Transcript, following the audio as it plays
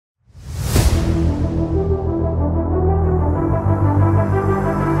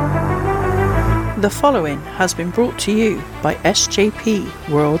The following has been brought to you by SJP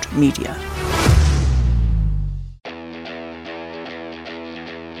World Media.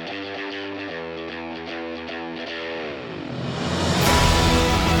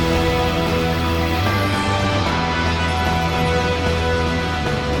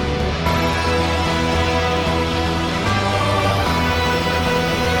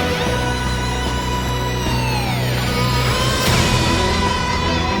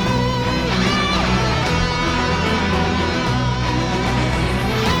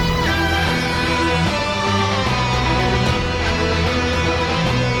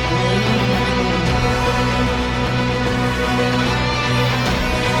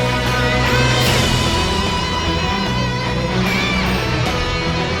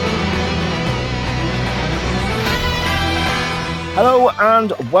 Hello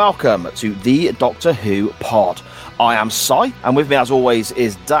and welcome to the Doctor Who pod. I am Si, and with me as always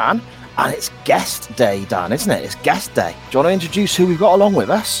is Dan, and it's guest day, Dan, isn't it? It's guest day. Do you want to introduce who we've got along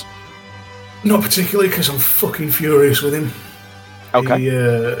with us? Not particularly, because I'm fucking furious with him. Okay.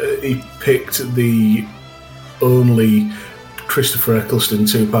 He picked the only Christopher Eccleston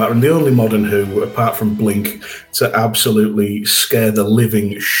two-parter and the only modern Who, apart from Blink, to absolutely scare the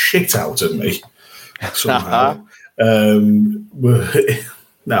living shit out of me somehow.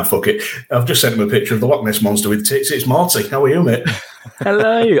 Nah, fuck it. I've just sent him a picture of the Loch Ness Monster with tits. It's Marty. How are you, mate?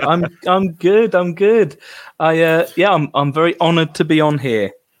 Hello. I'm good. I'm very honoured to be on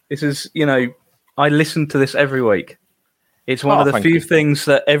here. This is, I listen to this every week. It's one of the few things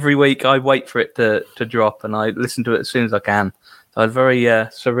that every week I wait for it to drop, and I listen to it as soon as I can. So it's very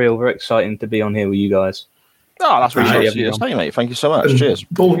surreal, very exciting to be on here with you guys. Oh, that's really nice of you to say, mate. Thank you so much. Cheers.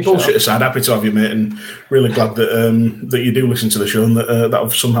 Bullshit aside, happy to have you, mate, and really glad that you do listen to the show and that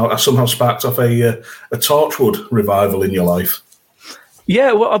have somehow sparked off a Torchwood revival in your life.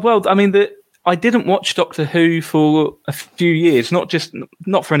 Yeah, well, I mean, I didn't watch Doctor Who for a few years,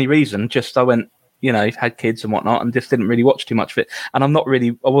 not for any reason. Just I went, had kids and whatnot, and just didn't really watch too much of it. And I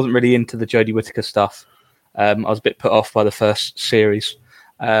wasn't really into the Jodie Whittaker stuff. I was a bit put off by the first series.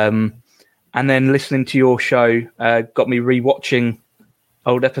 And then listening to your show got me rewatching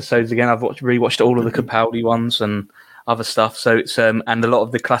old episodes again. I've rewatched all of the Capaldi ones and other stuff. So it's and a lot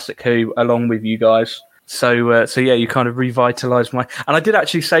of the classic Who along with you guys. So yeah, you kind of revitalised my. And I did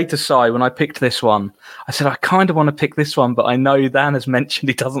actually say to Si when I picked this one, I said I kind of want to pick this one, but I know Dan has mentioned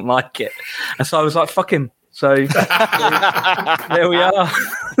he doesn't like it, and so I was like, fuck him. So there we are.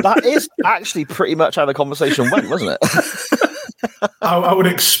 That is actually pretty much how the conversation went, wasn't it? I would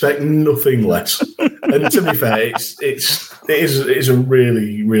expect nothing less. And to be fair, it is a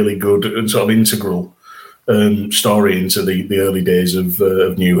really, really good and sort of integral story into the early days of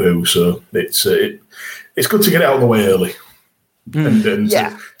New Who. So it's good to get it out of the way early and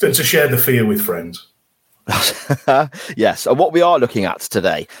to share the fear with friends. Yes, and what we are looking at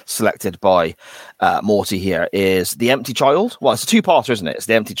today, selected by Morty here, is The Empty Child. Well, it's a two-parter, isn't it? It's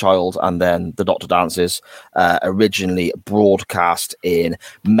The Empty Child and then The Doctor Dances, originally broadcast in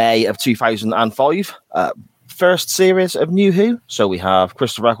May of 2005. First series of New Who. So we have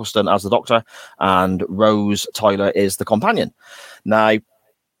Christopher Eccleston as the Doctor and Rose Tyler is the companion. Now,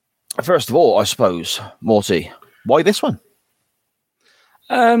 first of all, I suppose, Morty, why this one?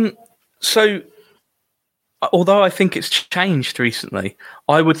 So, although I think it's changed recently,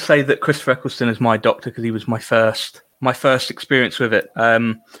 I would say that Christopher Eccleston is my Doctor because he was my first experience with it.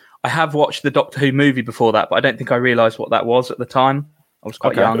 I have watched the Doctor Who movie before that, but I don't think I realised what that was at the time. I was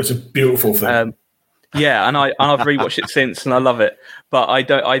quite young. It's a beautiful thing. Yeah, and I've rewatched it since, and I love it. But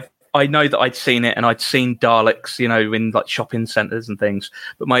I know that I'd seen it, and I'd seen Daleks, in like shopping centres and things.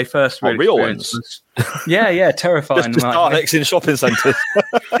 But my first real experience ones? Was, yeah, terrifying. just Daleks in shopping centres.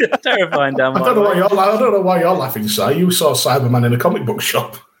 Terrifying. Down I don't know why you're laughing, Si. You saw Cyberman in a comic book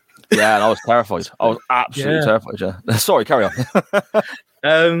shop. Yeah, and I was terrified. I was absolutely terrified. Yeah. Sorry, carry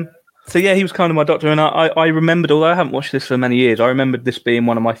on. So yeah, he was kind of my Doctor, and I remembered, although I haven't watched this for many years, I remembered this being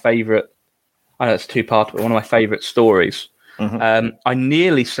one of my favourite. I know it's two-part, but one of my favourite stories. Mm-hmm. I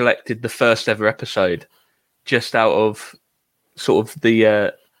nearly selected the first ever episode just out of sort of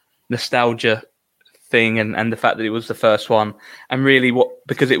the nostalgia thing and the fact that it was the first one, and really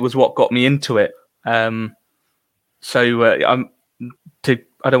because it was what got me into it. I don't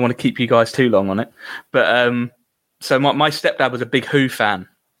want to keep you guys too long on it, but so my stepdad was a big Who fan.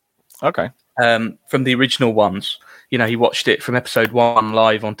 Okay. From the original ones. He watched it from episode 1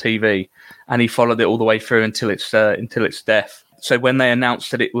 live on TV, and he followed it all the way through until its death. So when they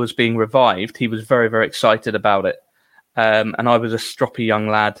announced that it was being revived, he was very, very excited about it. And I was a stroppy young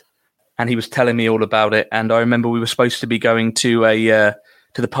lad, and he was telling me all about it. And I remember we were supposed to be going to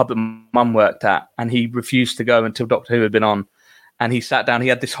to the pub that Mum worked at, and he refused to go until Doctor Who had been on. And he sat down. He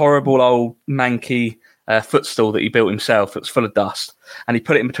had this horrible old manky footstool that he built himself. It was full of dust, and he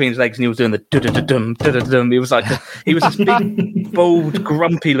put it in between his legs, and he was doing the dum dum dum. He was he was this big, bald,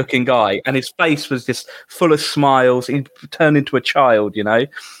 grumpy-looking guy, and his face was just full of smiles. He turned into a child, you know.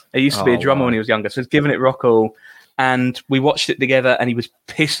 He used to be a drummer when he was younger, so he's giving it rock all. And we watched it together, and he was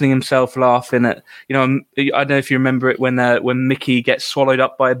pissing himself laughing at, you know, I don't know if you remember it when Mickey gets swallowed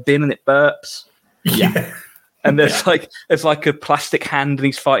up by a bin and it burps. Yeah. And there's like a plastic hand, and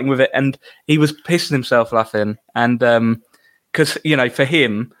he's fighting with it, and he was pissing himself laughing. And because you know, for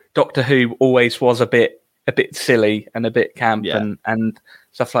him, Doctor Who always was a bit silly and a bit camp and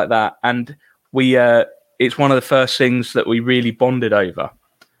stuff like that. And we it's one of the first things that we really bonded over,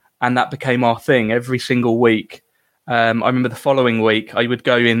 and that became our thing every single week. I remember the following week, I would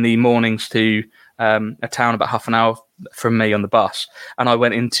go in the mornings to a town about half an hour from me on the bus, and I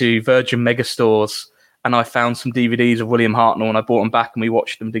went into Virgin Megastores. And I found some DVDs of William Hartnell, and I brought them back, and we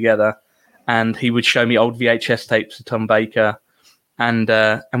watched them together. And he would show me old VHS tapes of Tom Baker, and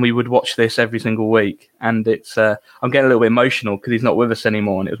we would watch this every single week. And it's I'm getting a little bit emotional because he's not with us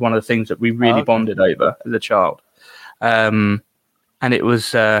anymore, and it was one of the things that we really bonded over as a child. And it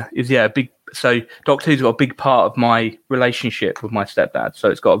was a big. So Doctor Who's got a big part of my relationship with my stepdad. So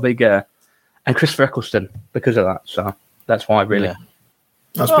it's got a big and Christopher Eccleston because of that. So that's why I really. Yeah.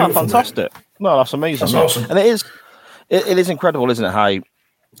 That's fantastic. Mate. No, that's amazing. That's awesome. And it is incredible, isn't it? How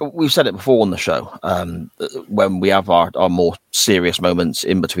we've said it before on the show, when we have our more serious moments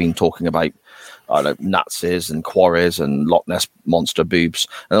in between talking about Nazis and quarries and Loch Ness monster boobs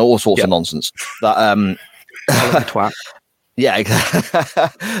and all sorts of nonsense. That twat. Yeah,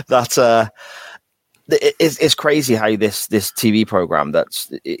 that it's crazy how this TV program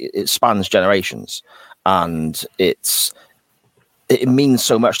it spans generations, and it means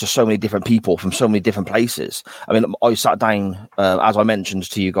so much to so many different people from so many different places. I mean, I sat down, as I mentioned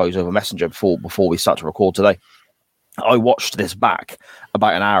to you guys over Messenger before we start to record today. I watched this back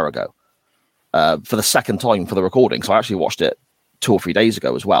about an hour ago for the second time for the recording. So I actually watched it 2 or 3 days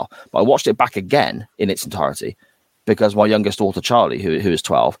ago as well. But I watched it back again in its entirety because my youngest daughter, Charlie, who is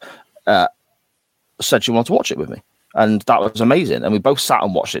 12, said she wanted to watch it with me. And that was amazing. And we both sat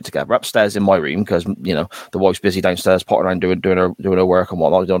and watched it together upstairs in my room because, you know, the wife's busy downstairs potting around doing her work and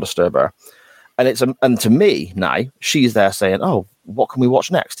whatnot. Don't disturb her. And and to me now, she's there saying, "Oh, what can we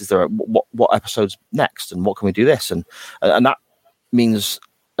watch next? Is there what episode's next? And what can we do this?" And that means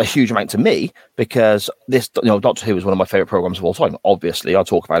a huge amount to me because this, you know, Doctor Who is one of my favorite programs of all time. Obviously, I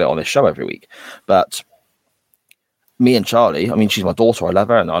talk about it on this show every week. But me and Charlie, I mean, she's my daughter. I love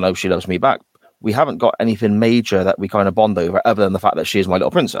her, and I know she loves me back. We haven't got anything major that we kind of bond over other than the fact that she is my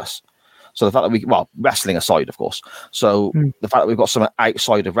little princess. So the fact that wrestling aside, of course. So the fact that we've got something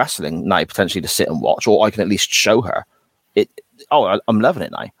outside of wrestling now potentially to sit and watch, or I can at least show her it. Oh, I'm loving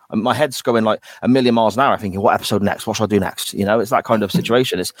it now. My head's going like a million miles an hour thinking, what episode next? What shall I do next? You know, it's that kind of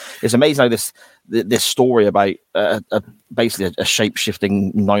situation. It's amazing how this story about basically a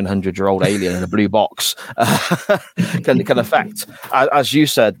shape-shifting 900-year-old alien in a blue box can affect, as you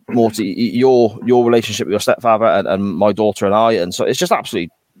said, Morty, your relationship with your stepfather and my daughter and I. And so it's just absolutely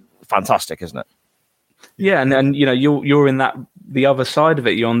fantastic, isn't it? Yeah, and you know, you're in the other side of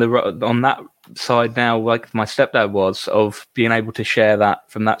it. You're on that side now, like my stepdad was, of being able to share that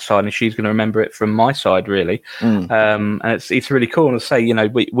from that side, and she's going to remember it from my side, really. And it's really cool. And to say, you know,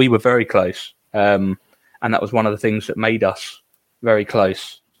 we were very close, and that was one of the things that made us very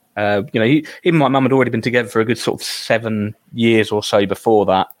close. You know, even my mum had already been together for a good sort of 7 years or so before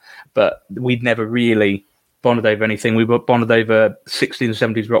that, but we'd never really bonded over anything. We were bonded over 60s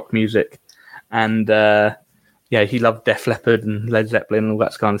and 70s rock music. And he loved Def Leppard and Led Zeppelin and all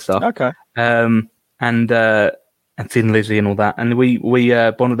that kind of stuff. Okay. And Thin Lizzy and all that. And we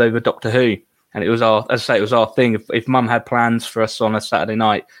bonded over Doctor Who. And it was our thing. If Mum had plans for us on a Saturday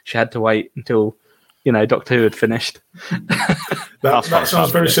night, she had to wait until, you know, Doctor Who had finished. that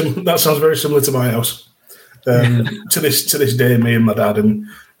sounds very similar. That sounds very similar to my house. To this day, me and my dad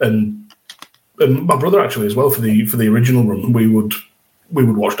and my brother actually as well for the original run, we would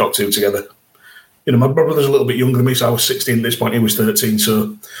watch Doctor Who together. You know, my brother's a little bit younger than me, so I was 16 at this point. He was 13,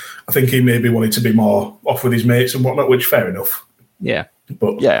 so I think he maybe wanted to be more off with his mates and whatnot, which fair enough. Yeah,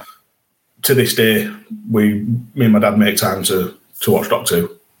 but yeah, to this day, me and my dad make time to watch Doctor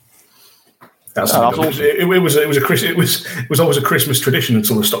Who. That's awesome. It was always a Christmas tradition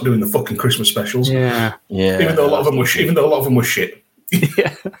until they stopped doing the fucking Christmas specials. Yeah. Even though a lot of them were shit.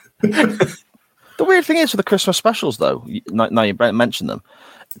 Yeah. The weird thing is with the Christmas specials, though, now you mention them,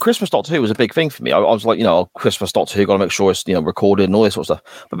 Christmas Doctor Who was a big thing for me. I was like, Christmas Doctor Who, got to make sure it's recorded and all this sort of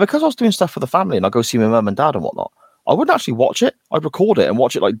stuff. But because I was doing stuff for the family and I go see my mum and dad and whatnot, I wouldn't actually watch it. I'd record it and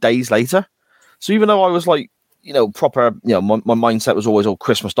watch it like days later. So even though I was like, proper, my mindset was always all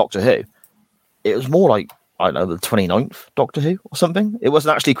Christmas Doctor Who, it was more like, I don't know, the 29th Doctor Who or something. It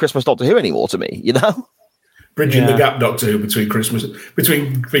wasn't actually Christmas Doctor Who anymore to me, Bridging the gap, Doctor Who,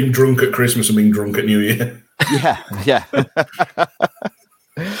 between being drunk at Christmas and being drunk at New Year. Yeah.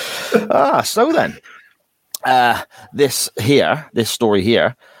 So then, this story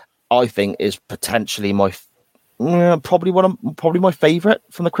here, I think is potentially probably my favourite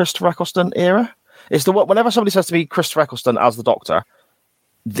from the Christopher Eccleston era. It's whenever somebody says to me Christopher Eccleston as the Doctor,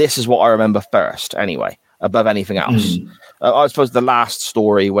 this is what I remember first, anyway, above anything else. I suppose the last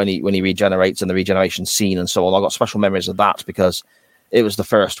story when he regenerates and the regeneration scene and so on, I got special memories of that because it was the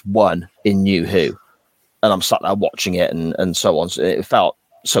first one in New Who, and I'm sat there watching it and so on. So it felt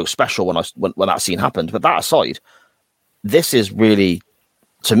so special when that scene happened. But that aside, this is really,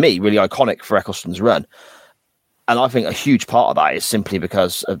 to me, really iconic for Eccleston's run. And I think a huge part of that is simply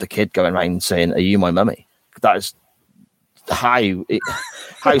because of the kid going around saying, "Are you my mummy?" That is how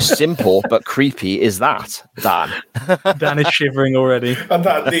simple but creepy is that, Dan? Dan is shivering already. And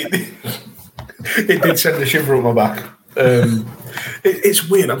that it did send a shiver up my back. It's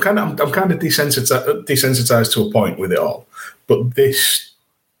weird. I'm kind of desensitized to a point with it all, but this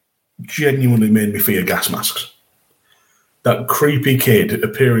genuinely made me fear gas masks. That creepy kid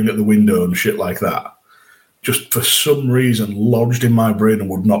appearing at the window and shit like that, just for some reason lodged in my brain and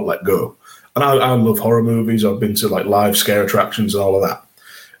would not let go. And I love horror movies. I've been to like live scare attractions and all of that.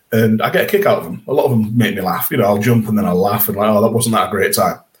 And I get a kick out of them. A lot of them make me laugh. I'll jump and then I'll laugh and that wasn't that a great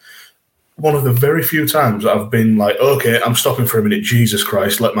time. One of the very few times I've been like, okay, I'm stopping for a minute. Jesus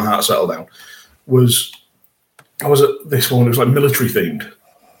Christ, let my heart settle down. I was at this one, it was like military themed.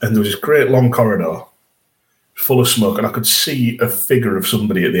 And there was this great long corridor full of smoke and I could see a figure of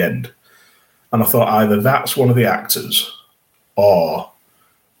somebody at the end. And I thought either that's one of the actors or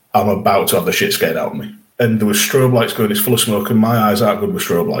I'm about to have the shit scared out of me. And there was strobe lights going, it's full of smoke, and my eyes aren't good with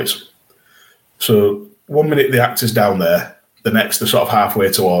strobe lights. So 1 minute the actor's down there, the next they're sort of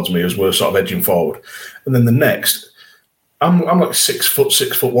halfway towards me as we're sort of edging forward. And then the next, I'm like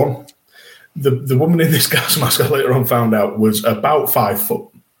 6'1". The woman in this gas mask I later on found out was about 5 foot.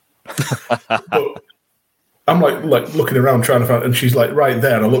 But I'm like looking around trying to find, and she's like right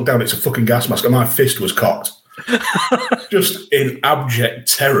there, and I look down, it's a fucking gas mask, and my fist was cocked. Just in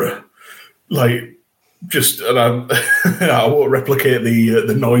abject terror, and I won't replicate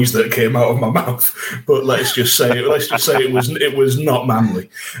the noise that came out of my mouth, but let's just say it was not manly.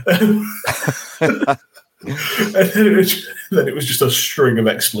 And then it was just a string of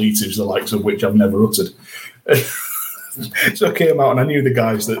expletives, the likes of which I've never uttered. So I came out and I knew the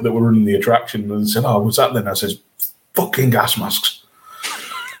guys that were running the attraction and said, "Oh, what's that then?" I says, "Fucking gas masks."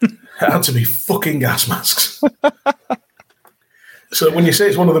 It had to be fucking gas masks. So when you say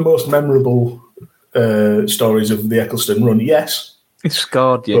it's one of the most memorable stories of the Eccleston run, yes, it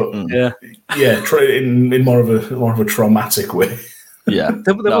scarred you. In more of a traumatic way. Yeah,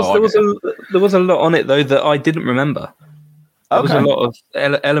 there was a lot on it though that I didn't remember. There was a lot of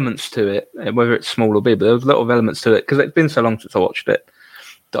elements to it, whether it's small or big. But there was a lot of elements to it because it's been so long since I watched it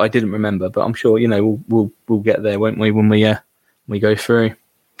that I didn't remember. But I'm sure we'll get there, won't we, when we go through.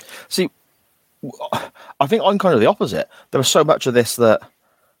 See, I think I'm kind of the opposite. There was so much of this that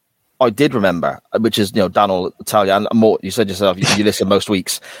I did remember, which is, Dan will tell you, and more, you said yourself, you listen most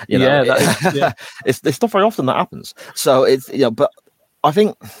weeks, it's not very often that happens. So it's, but I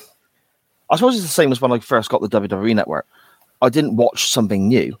suppose it's the same as when I first got the WWE Network. I didn't watch something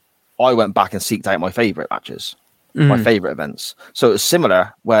new. I went back and seeked out my favorite matches. My favorite events. So it was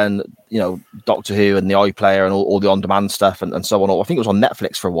similar when, Doctor Who and the iPlayer and all the on-demand stuff and so on. I think it was on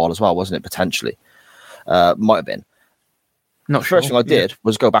Netflix for a while as well, wasn't it? Potentially. Might have been. Not First thing I did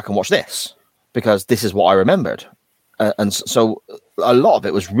was go back and watch this because this is what I remembered. And so a lot of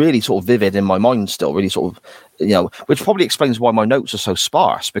it was really sort of vivid in my mind still, really sort of, which probably explains why my notes are so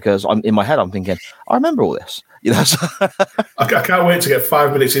sparse because in my head, I'm thinking, I remember all this. So I can't wait to get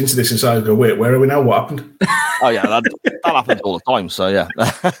 5 minutes into this inside and go, wait, where are we now? What happened? Oh, yeah, that happens all the time. So, yeah.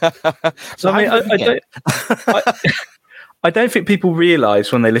 So, I don't think people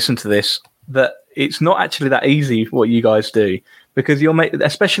realise when they listen to this that it's not actually that easy what you guys do because you'll make,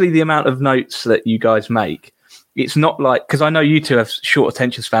 especially the amount of notes that you guys make. It's not like, because I know you two have short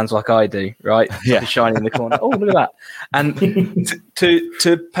attention spans like I do, right? Yeah. Shining in the corner. Oh, look at that. And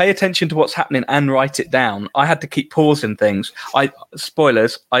to pay attention to what's happening and write it down, I had to keep pausing things.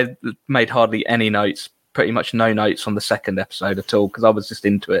 Spoilers, I made hardly any notes pretty much no notes on the second episode at all because I was just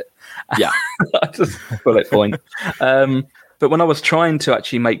into it. Yeah. I just bullet point. But when I was trying to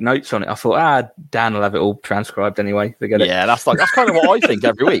actually make notes on it, I thought, Dan will have it all transcribed anyway. They get it. Yeah, that's kind of what I think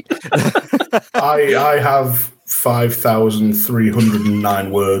every week. I have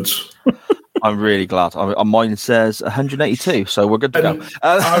 5,309 words. I'm really glad. Mine says 182, so we're good to go.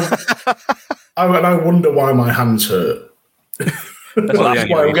 I wonder why my hands hurt.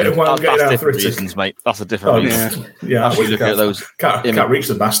 That's different reasons, mate. That's a different reason. Yeah, I look at those. Can't reach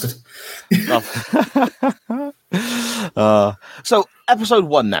the bastard. So, episode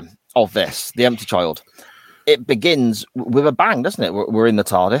 1 then of this, The Empty Child, it begins with a bang, doesn't it? We're in the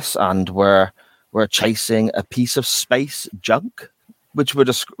TARDIS and we're chasing a piece of space junk, which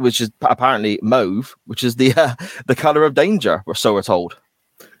is apparently mauve, which is the color of danger. So we're told.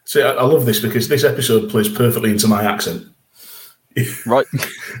 See, I love this because this episode plays perfectly into my accent. Right?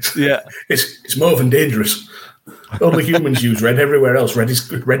 Yeah, it's mauve and dangerous. Only humans use red. Everywhere else,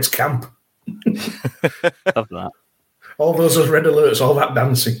 red's camp. Love that. All those red alerts, all that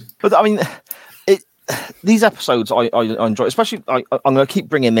dancing. But I mean, these episodes I enjoy, especially. I'm going to keep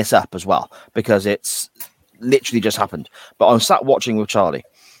bringing this up as well because it's literally just happened. But I'm sat watching with Charlie.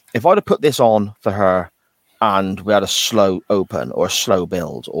 If I'd have put this on for her and we had a slow open or a slow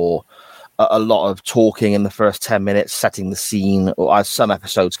build or a lot of talking in the first 10 minutes, setting the scene, or as some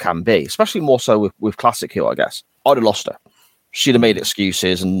episodes can be, especially more so with Classic Hill, I guess, I'd have lost her. She'd have made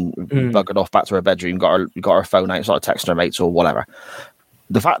excuses and buggered off back to her bedroom, got her phone out, started texting her mates or whatever.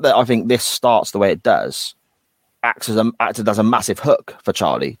 The fact that I think this starts the way it does acted as a massive hook for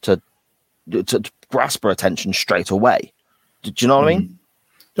Charlie to grasp her attention straight away. Do you know what I mean?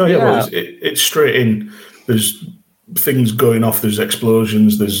 Oh yeah, well, it's straight in. There's things going off. There's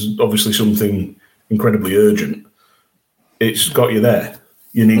explosions. There's obviously something incredibly urgent. It's got you there.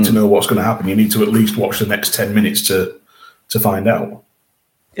 You need to know what's going to happen. You need to at least watch the next 10 minutes to find out.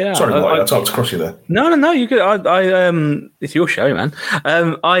 Yeah. Sorry, I talked across you there. No, you could. I it's your show, man.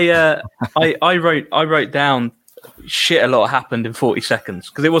 I wrote down shit. A lot happened in 40 seconds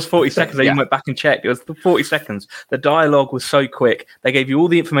because it was 40 seconds. I even went back and checked. It was 40 seconds. The dialogue was so quick. They gave you all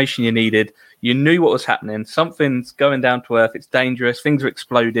the information you needed. You knew what was happening. Something's going down to earth. It's dangerous. Things are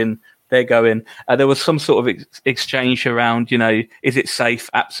exploding. They're going. There was some sort of exchange around, is it safe?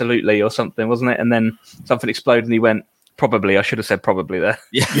 Absolutely, or something, wasn't it? And then something exploded, and he went, probably. I should have said probably there.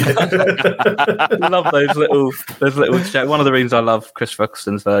 Yeah. I love those little. One of the reasons I love Chris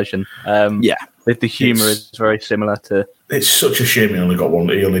Eccleston's version. The humour is very similar to. It's such a shame he only got one.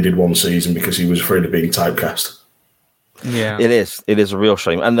 He only did one season because he was afraid of being typecast. Yeah, it is a real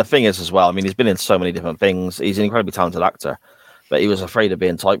shame. And the thing is, as well, I mean, he's been in so many different things. He's an incredibly talented actor, but he was afraid of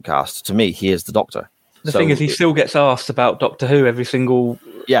being typecast. To me, he is the Doctor. The thing is, he still gets asked about Doctor Who every single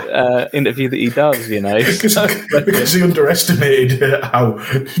interview that he does. Because he underestimated he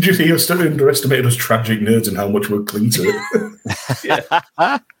underestimated us tragic nerds and how much we'd cling to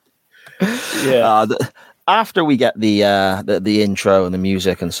it. After we get the intro and the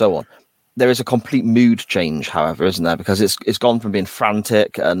music and so on, there is a complete mood change, however, isn't there? Because it's gone from being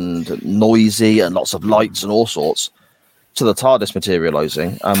frantic and noisy and lots of lights and all sorts to the TARDIS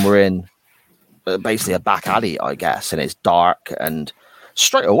materializing, and we're in basically a back alley, I guess, and it's dark. And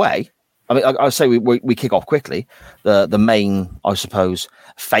straight away, I mean, I say we kick off quickly. The main, I suppose,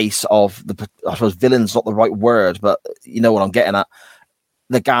 face of villain's not the right word, but you know what I'm getting at.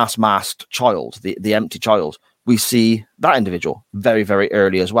 The gas masked child, the empty child. We see that individual very, very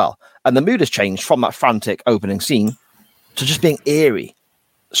early as well. And the mood has changed from that frantic opening scene to just being eerie,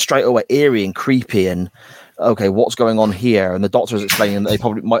 straight away, eerie and creepy. And okay, what's going on here? And the Doctor is explaining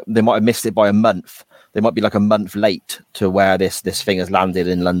that they might have missed it by a month. They might be like a month late to where this thing has landed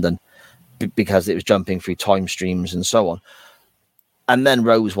in London because it was jumping through time streams and so on. And then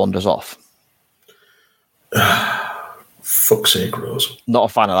Rose wanders off. Fuck's sake, Rose. Not a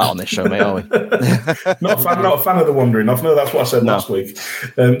fan of that on this show, mate, are we? not a fan of the wandering off. No, that's what I said last week.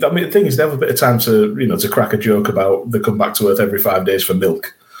 I mean, the thing is, they have a bit of time to crack a joke about they come back to Earth every 5 days for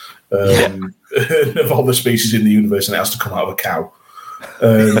milk. Of all the species in the universe, and it has to come out of a cow.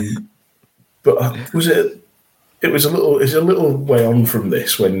 But it was a little way on from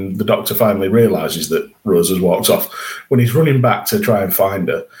this when the Doctor finally realises that Rose has walked off. When he's running back to try and find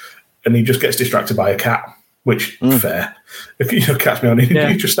her, and he just gets distracted by a cat. Which fair, catch me on.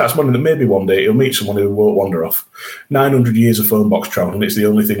 He just starts wondering that maybe one day he'll meet someone who won't wander off. 900 years of phone box travel, and it's the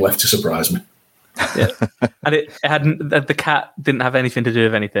only thing left to surprise me. Yeah, and it hadn't. The cat didn't have anything to do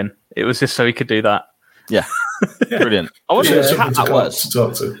with anything. It was just so he could do that. Yeah, brilliant. I wonder who cat that was. To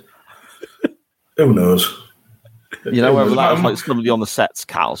talk to. Who knows? Whether that was like somebody on the set's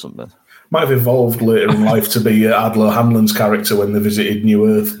cat or something. Might have evolved later in life to be Adler Hanlon's character when they visited New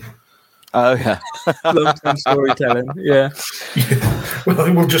Earth. Oh, yeah. Long-term storytelling, yeah. Well, I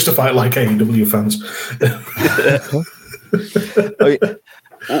think we'll justify it like AEW fans.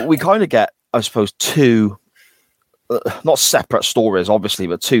 We kind of get, I suppose, two, not separate stories, obviously,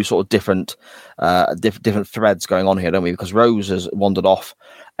 but two sort of different threads going on here, don't we? Because Rose has wandered off,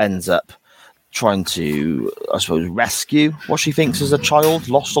 ends up trying to, I suppose, rescue what she thinks is a child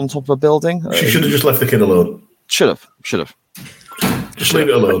lost on top of a building. She should have just left the kid alone. Should have. Just leave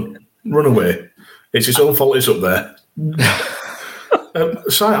it alone. Run away. It's his own fault it's up there.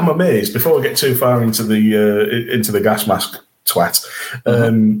 So I'm amazed, before we get too far into the gas mask twat,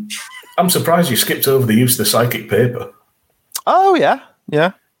 I'm surprised you skipped over the use of the psychic paper. Oh, yeah.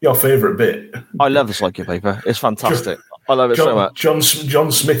 Your favourite bit. I love the psychic paper. It's fantastic. I love it so much.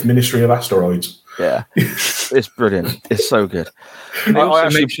 John Smith, Ministry of Asteroids. Yeah. It's brilliant. It's so good.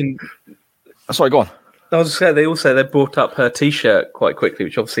 Sorry, go on. I was going to say they brought up her T-shirt quite quickly,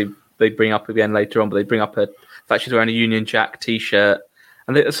 which obviously they bring up again later on, but they bring up her fact she's wearing a Union Jack T-shirt.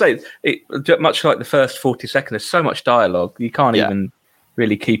 And they say, much like the first 40 seconds, there's so much dialogue, you can't even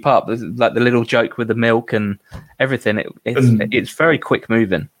really keep up. There's like the little joke with the milk and everything. It's very quick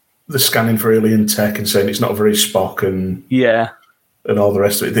moving. The scanning for alien tech and saying it's not very Spock and all the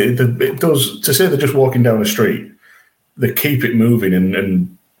rest of it. It does, to say they're just walking down a street, they keep it moving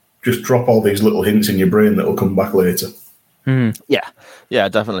and just drop all these little hints in your brain that will come back later. Yeah,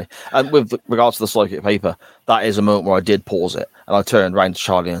 definitely. And with regards to the psychic paper, that is a moment where I did pause it and I turned around to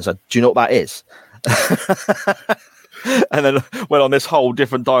Charlie and said, "Do you know what that is?" And then went on this whole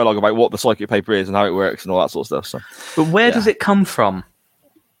different dialogue about what the psychic paper is and how it works and all that sort of stuff. So, but where does it come from?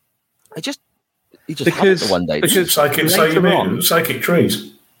 He just because one day psychic trees. Psychic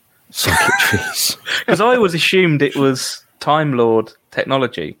trees. Because I always assumed it was Time Lord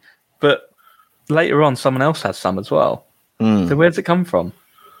technology, but later on someone else has some as well. So where does it come from?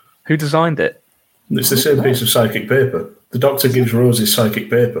 Who designed it? It's the same piece of psychic paper. The Doctor gives Rose his psychic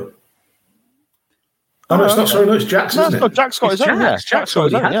paper. Oh, no, it's not. Sorry, no, it's Jack's, isn't it? No, Jack's got his own. Yeah, Jack's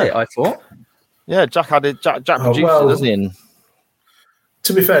already had it, I thought. Yeah, Jack had it. Jack produced it, doesn't he? And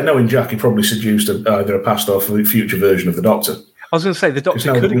to be fair, knowing Jack, he probably seduced either a past or future version of the Doctor. I was going to say, the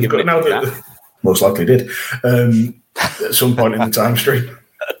Doctor could have given it to Jack. Most likely did. At some point in the time stream.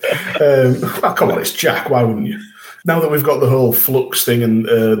 Come on, it's Jack. Why wouldn't you? Now that we've got the whole flux thing and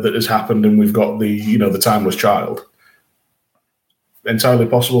that has happened, and we've got the timeless child, entirely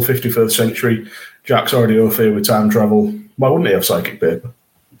possible. 51st century. Jack's already au fait with time travel. Why wouldn't he have psychic paper?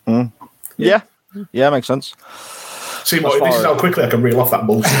 Yeah, makes sense. See, this is how quickly I can reel off that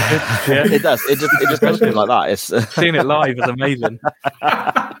bullshit. It does. It just goes like that. It's seeing it live is amazing.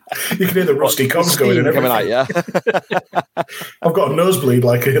 You can hear the rusty cogs going and coming out. Yeah, I've got a nosebleed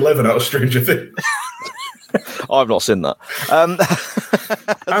like 11 out of Stranger Things. I've not seen that. And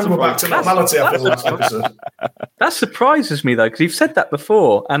we're back to normality after the last episode. That surprises me though, because you've said that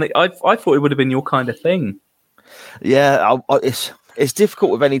before, and I thought it would have been your kind of thing. Yeah, it's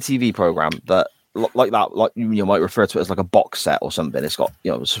difficult with any TV program that like that. Like you might refer to it as like a box set or something. It's got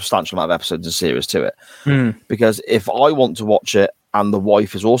a substantial amount of episodes and series to it. Because if I want to watch it and the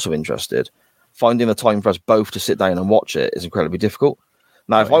wife is also interested, finding the time for us both to sit down and watch it is incredibly difficult.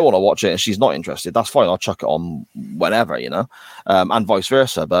 Now, if I want to watch it and she's not interested, that's fine. I'll chuck it on whenever, and vice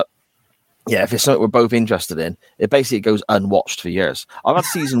versa. But yeah, if it's something we're both interested in, it basically goes unwatched for years. I've had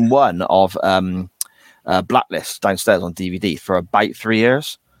season 1 of Blacklist downstairs on DVD for about 3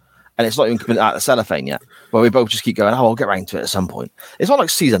 years, and it's not even coming out of the cellophane yet. But we both just keep going, I'll get around to it at some point. It's not like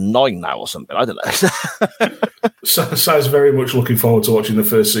season 9 now or something. I don't know. Si's very much looking forward to watching the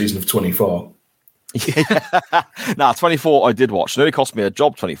first season of 24. Yeah. 24 I did watch. It only cost me a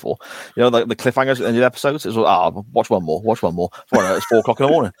job, 24. The cliffhangers at the end of the episodes. It was watch one more. Before I know, it's 4 o'clock in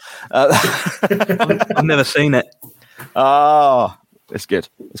the morning. I've never seen it. It's good.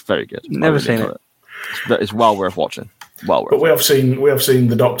 It's very good. Never seen it. It's well worth watching. But we have seen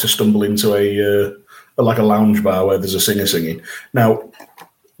the Doctor stumble into a lounge bar where there's a singer singing. Now,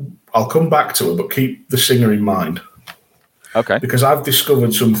 I'll come back to it, but keep the singer in mind. Okay. Because I've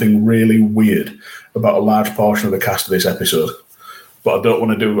discovered something really weird about a large portion of the cast of this episode, but I don't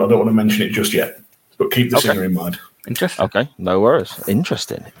want to mention it just yet. But keep the singer in mind. Interesting. Okay, no worries.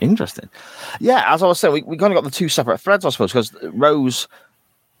 Interesting. Yeah, as I was saying, we kind of got the two separate threads, I suppose, because Rose,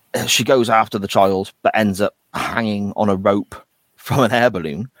 she goes after the child, but ends up hanging on a rope from an air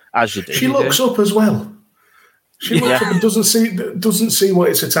balloon, as you do. She looks up as well. She looks up and doesn't see what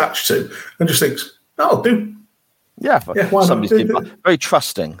it's attached to, and just thinks, "Oh, do." Yeah, somebody's very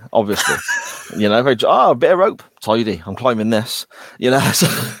trusting, obviously. A bit of rope, tidy. I'm climbing this, So,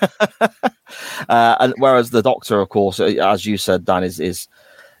 and whereas the doctor, of course, as you said, Dan, is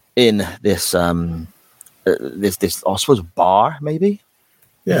in this this I suppose bar, maybe.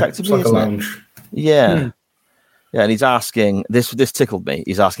 Yeah, effectively, it's like a lounge. Yeah. Yeah, and he's asking, this tickled me.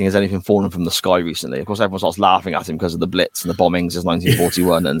 He's asking, has anything fallen from the sky recently? Of course, everyone starts laughing at him because of the Blitz and the bombings of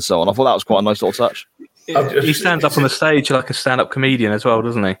 1941 and so on. I thought that was quite a nice little touch. He stands up on the stage like a stand-up comedian as well,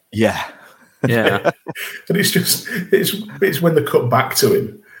 doesn't he? Yeah. Yeah. And it's when they cut back to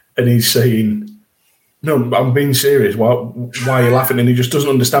him and he's saying, no, I'm being serious. Why are you laughing? And he just doesn't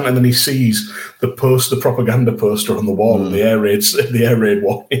understand. And then he sees the propaganda poster on the wall and the air raid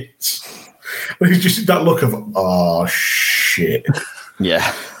warnings. And he's just that look of, oh, shit.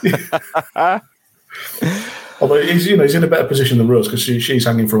 Yeah. Although he's in a better position than Rose because she's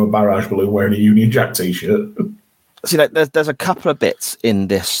hanging from a barrage balloon wearing a Union Jack t-shirt. See, there's a couple of bits in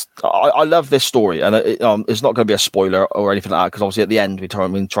this. I love this story, and it's not going to be a spoiler or anything like that because obviously at the end we try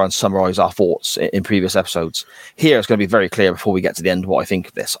and summarize our thoughts in previous episodes. Here it's going to be very clear before we get to the end what I think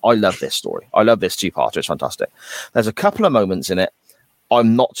of this. I love this story. I love this two-parter. It's fantastic. There's a couple of moments in it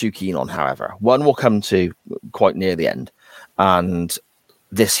I'm not too keen on, however. One will come to quite near the end, and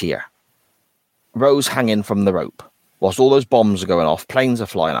this here. Rose hanging from the rope whilst all those bombs are going off, planes are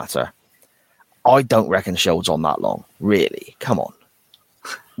flying at her. I don't reckon she holds on that long, really. Come on.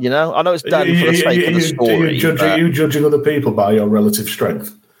 I know it's done for the sake of the story. Are you judging other people by your relative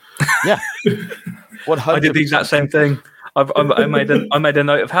strength? Yeah. 100%. I did the exact same thing. I made a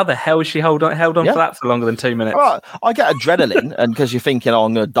note of how the hell she held on for that for longer than 2 minutes. Well, I get adrenaline, and because you're thinking,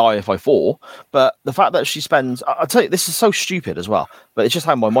 I'm going to die if I fall. But the fact that she spends, I'll tell you, this is so stupid as well, but it's just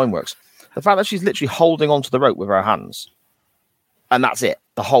how my mind works. The fact that she's literally holding onto the rope with her hands, and that's it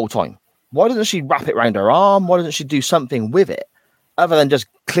the whole time. Why doesn't she wrap it around her arm? Why doesn't she do something with it other than just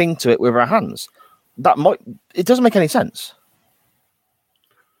cling to it with her hands? It doesn't make any sense.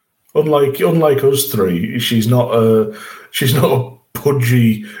 Unlike us three, she's not a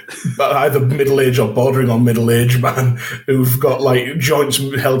pudgy, either middle-aged or bordering on middle-aged man who've got like joints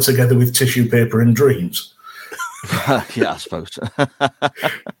held together with tissue paper and dreams. Yeah, I suppose.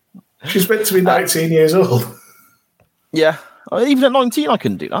 She's meant to be 19 years old. Yeah, even at 19, I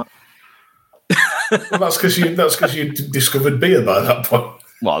couldn't do that. Well, that's because you discovered beer by that point.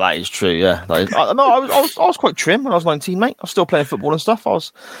 Well, that is true. Yeah, I was quite trim when I was 19, mate. I was still playing football and stuff. I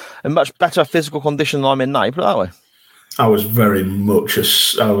was in much better physical condition than I'm in now. Put it that way. I was very much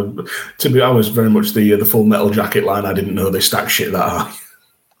I was very much the Full Metal Jacket line. I didn't know they stacked shit that high.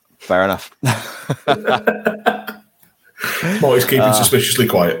 Fair enough. Morty's keeping suspiciously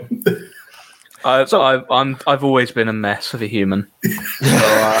quiet. I've always been a mess of a human.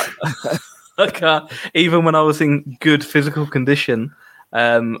 Even when I was in good physical condition,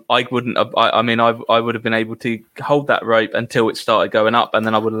 I wouldn't. I would have been able to hold that rope until it started going up, and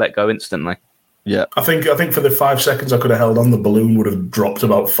then I would have let go instantly. Yeah, I think for the 5 seconds I could have held on, the balloon would have dropped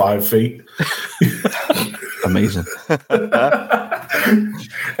about 5 feet. Amazing.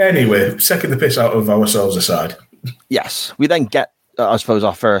 Anyway, second the piss out of ourselves aside. Yes, we then get, I suppose,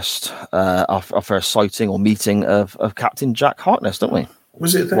 our first sighting or meeting of Captain Jack Harkness, don't we?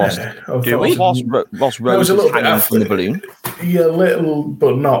 Was it there? Whilst Rose was hanging from the balloon. Yeah, a little,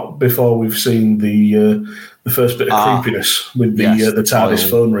 but not before we've seen the first bit of creepiness with the TARDIS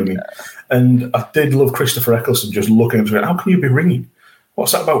phone ringing. And I did love Christopher Eccleston just looking at it. How can you be ringing?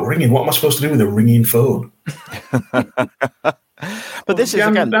 What's that about ringing? What am I supposed to do with a ringing phone? But this is,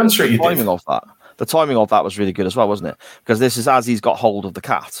 again, the timing of that. The timing of that was really good as well, wasn't it? Because this is as he's got hold of the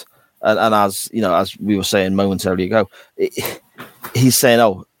cat. And as as we were saying momentarily ago, he's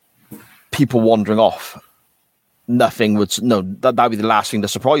saying, people wandering off. Nothing would, that'd be the last thing to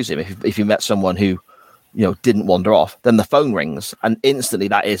surprise him if he met someone who, didn't wander off. Then the phone rings, and instantly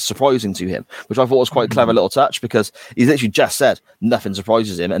that is surprising to him, which I thought was quite a clever little touch because he's literally just said nothing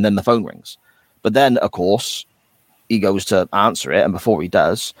surprises him, and then the phone rings. But then, of course, he goes to answer it, and before he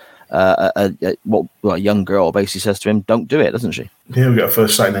does, a young girl basically says to him, "Don't do it," doesn't she? Yeah, we got a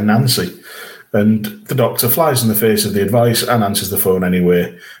first sighting of Nancy, and the doctor flies in the face of the advice and answers the phone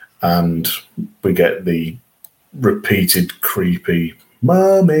anyway, and we get the repeated creepy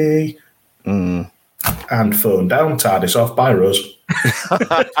 "Mummy" and phone down, TARDIS off, bye Rose.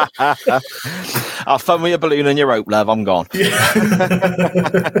 I'll phone me a balloon and your rope, love. I'm gone.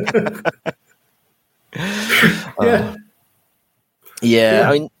 Yeah. Yeah,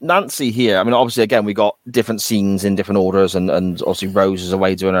 I mean, Nancy here, obviously, again, we got different scenes in different orders, and obviously Rose is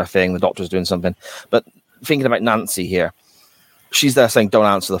away doing her thing, the doctor's doing something. But thinking about Nancy here, she's there saying, don't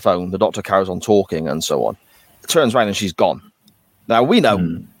answer the phone. The doctor carries on talking and so on. Turns around and she's gone. Now, we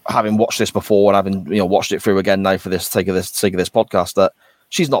know having watched this before and having watched it through again now for this sake of this podcast, that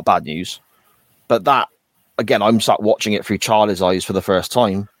she's not bad news. But that, again, I'm sat watching it through Charlie's eyes for the first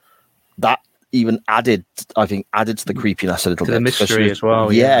time. That even added to the creepiness a little bit. The mystery as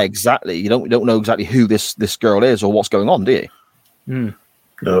well. Yeah, exactly. You don't know exactly who this girl is or what's going on, do you? Mm.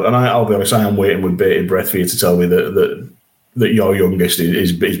 No, and I'll be honest, I am waiting with bated breath for you to tell me that your youngest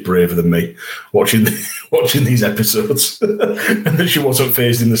is braver than me watching these episodes, and that she wasn't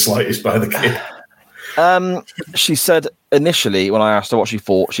fazed in the slightest by the kid. She said initially when I asked her what she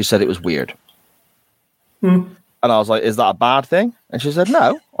thought, she said it was weird. And I was like, is that a bad thing? And she said,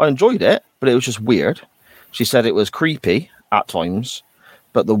 no, I enjoyed it, but it was just weird. She said it was creepy at times,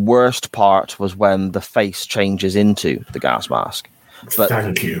 but the worst part was when the face changes into the gas mask. But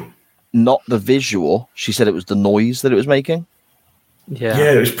thank you. Not the visual. She said it was the noise that it was making. Yeah.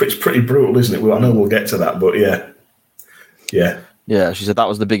 Yeah, it's pretty brutal, isn't it? Well, I know we'll get to that, but yeah. Yeah, she said that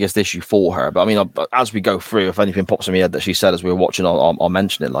was the biggest issue for her. But I mean, as we go through, if anything pops in my head that she said as we were watching, I'll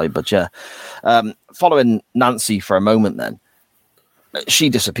mention it. But yeah, following Nancy for a moment, then she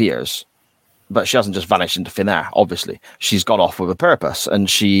disappears, but she hasn't just vanished into thin air. Obviously, she's gone off with a purpose, and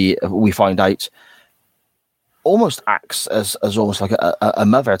we find out, almost acts as almost like a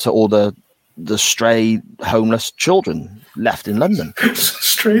mother to all the stray homeless children left in London.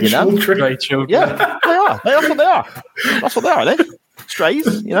 Stray children. Yeah, they are. That's what they are. That's what they are, they?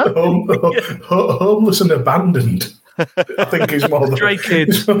 Strays, Homeless and abandoned. I think is more stray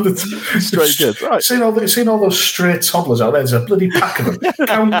kids. Stray kids, right. Seen all those stray toddlers out there. There's a bloody pack of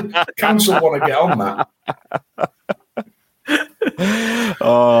them. Council want to get on that.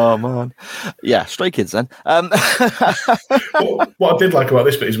 Oh man, yeah, stray kids then. What I did like about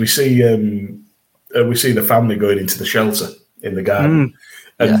this bit is we see the family going into the shelter in the garden,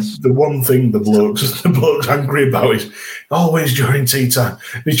 and yes. The one thing the bloke's angry about is always during tea time.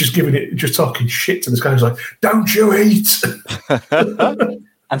 He's just talking shit to this guy. He's like, "Don't you eat?"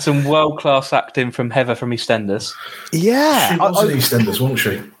 And some world-class acting from Heather from EastEnders. Yeah, she was in EastEnders, wasn't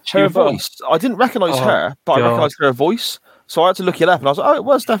she? Her voice. I didn't recognise her, but I recognised her voice. So I had to look it up, and I was like, "Oh, it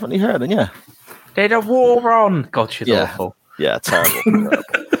was definitely her." Then, yeah. There's a war on. God, she's awful. Yeah, terrible.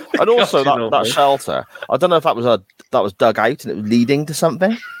 And also that shelter. I don't know if that was dug out and it was leading to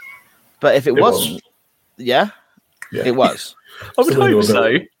something, but if it wasn't, it was. I would hope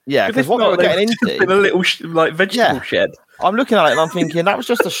so. Yeah, because what they were getting into, in a little vegetable shed. I'm looking at it and I'm thinking that was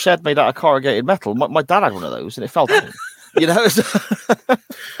just a shed made out of corrugated metal. My dad had one of those and it fell down.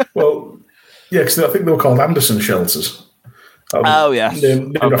 Well, yeah, because I think they were called Anderson shelters. Yes.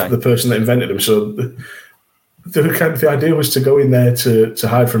 Named after the person that invented them. So the idea was to go in there to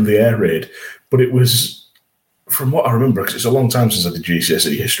hide from the air raid, but it was, from what I remember, because it's a long time since I did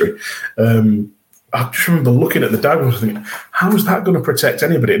GCSE history, I just remember looking at the diagram and thinking, how is that going to protect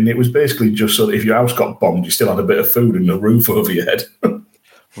anybody? And it was basically just so that if your house got bombed, you still had a bit of food and a roof over your head.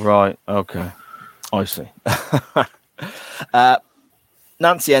 Right, okay. I see.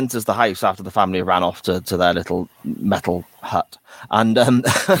 Nancy enters the house after the family ran off to their little metal hut, and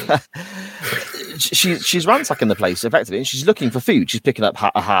she's ransacking the place effectively, and she's looking for food. She's picking up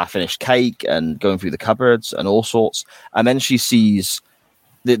a half-finished cake and going through the cupboards and all sorts, and then she sees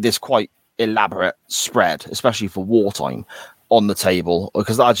this quite elaborate spread, especially for wartime, on the table,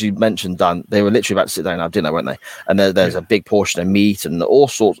 because as you mentioned, Dan, they were literally about to sit down and have dinner, weren't they? And there's a big portion of meat and all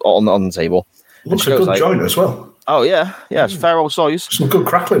sorts on the table. Looks a good joint as well. Oh, yeah. Yeah, it's fair old size. Some good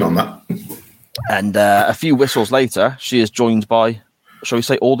crackling on that. And a few whistles later, she is joined by, shall we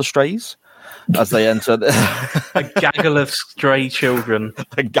say, all the strays? As they enter. A gaggle of stray children.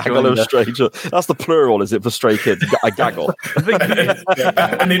 A gaggle of stray children. That's the plural, is it, for stray kids? A gaggle.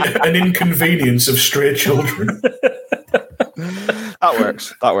 An inconvenience of stray children.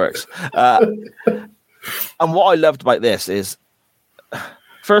 That works. And what I loved about this is,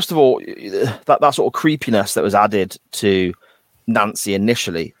 first of all, that sort of creepiness that was added to Nancy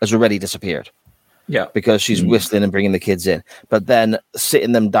initially has already disappeared. Yeah. Because she's whistling and bringing the kids in. But then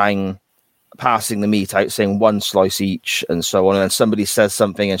sitting them down, passing the meat out, saying one slice each and so on. And then somebody says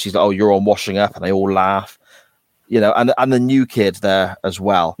something and she's like, "Oh, you're on washing up." And they all laugh. And the new kid there as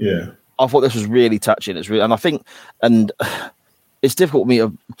well. Yeah. I thought this was really touching. It's really, and I think, and it's difficult for me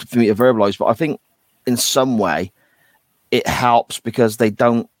to verbalize, but I think in some way it helps because they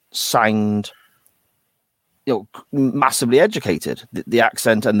don't sound, massively educated. The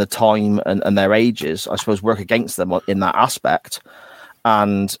accent and the time and their ages, I suppose, work against them in that aspect.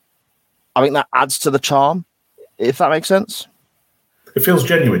 And I think that adds to the charm, if that makes sense. It feels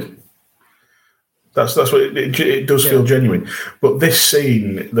genuine. That's what it does feel genuine. But this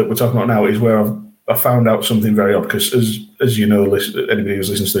scene that we're talking about now is where I found out something very odd because, as you know, anybody who's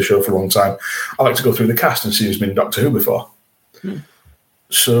listened to the show for a long time, I like to go through the cast and see who's been in Doctor Who before.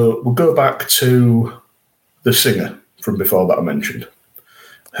 So we'll go back to the singer from before that I mentioned.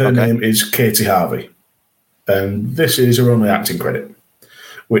 Her name is Katie Harvey, and this is her only acting credit,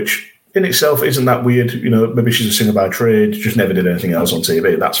 which in itself isn't that weird. You know, maybe she's a singer by trade, just never did anything else on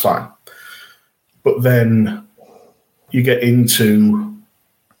TV. That's fine. But then you get into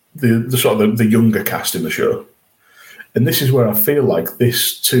the sort of the younger cast in the show, and this is where I feel like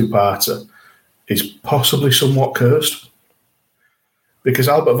this two-parter is possibly somewhat cursed, because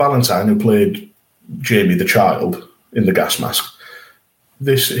Albert Valentine, who played Jamie the child in The Gas Mask,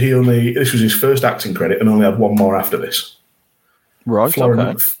 this was his first acting credit and only had one more after this. Right.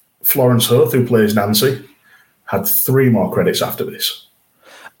 Florence Hoth, who plays Nancy, had 3 more credits after this.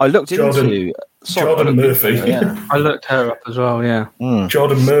 I looked into Jordan Murphy. I looked her up as well, yeah.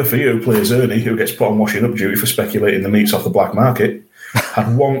 Jordan Murphy, who plays Ernie, who gets put on washing up duty for speculating the meats off the black market,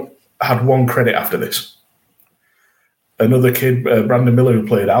 had one credit after this. Another kid, Brandon Miller, who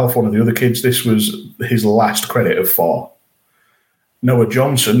played Alf, one of the other kids, this was his last credit of 4. Noah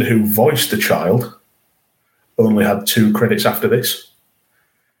Johnson, who voiced the child, only had 2 credits after this.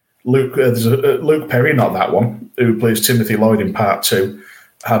 Luke Perry, not that one, who plays Timothy Lloyd in part 2,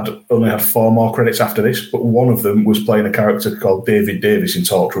 only had 4 more credits after this, but one of them was playing a character called David Davis in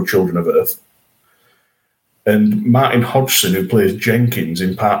Torchwood Children of Earth. And Martin Hodgson, who plays Jenkins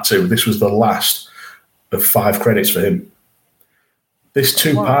in part 2, this was the last of 5 credits for him. This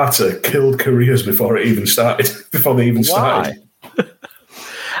two-parter killed careers before they even started.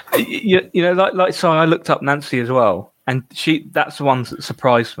 You know, like so I looked up Nancy as well, and that's the one that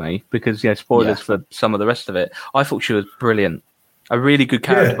surprised me because, spoilers for some of the rest of it. I thought she was brilliant, a really good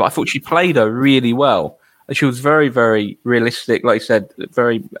character, but I thought she played her really well. She was very, very realistic, like you said,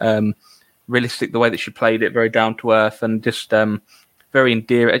 very realistic the way that she played it, very down to earth, and just very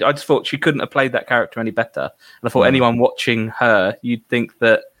endearing. I just thought she couldn't have played that character any better. And I thought anyone watching her, you'd think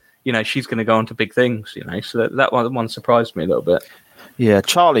that she's going to go on to big things. So that one surprised me a little bit. Yeah,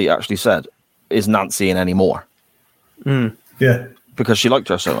 Charlie actually said, "Is Nancy in any more?" Yeah, because she liked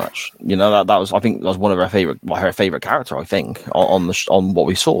her so much. That was, I think, that was one of her favorite character. I think on what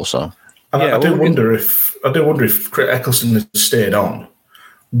we saw. So, and I do wonder if Crit Eccleston had stayed on,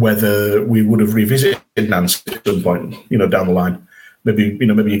 whether we would have revisited Nancy at some point. Down the line, maybe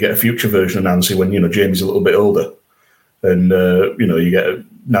you get a future version of Nancy when Jamie's a little bit older, and you get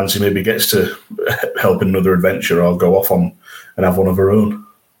Nancy maybe gets to help in another adventure or go off on and have one of her own.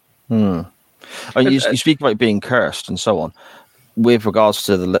 You speak about being cursed and so on. With regards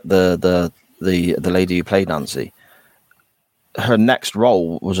to the lady who played Nancy, her next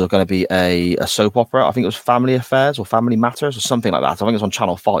role was going to be a soap opera. I think it was Family Affairs or Family Matters or something like that. I think it was on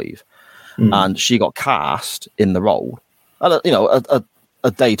Channel 5, and she got cast in the role. A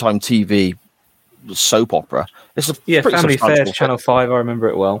daytime TV soap opera. It's Family Affairs, Channel 5. I remember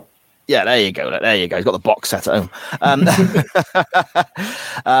it well. Yeah, there you go. He's got the box set at home.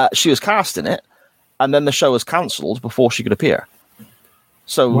 She was cast in it, and then the show was cancelled before she could appear.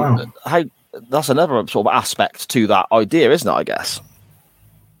 So that's another sort of aspect to that idea, isn't it? I guess.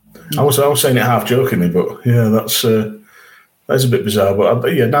 I was saying it half jokingly, but that's a bit bizarre.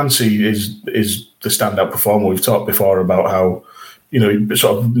 But Nancy is the standout performer. We've talked before about how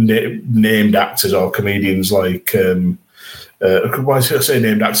sort of named actors or comedians like. Why did I say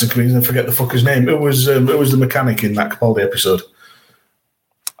named actors and comedians and forget the fucker's name? It was the mechanic in that Capaldi episode.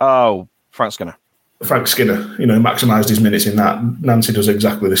 Oh, Frank Skinner. Frank Skinner, maximised his minutes in that. Nancy does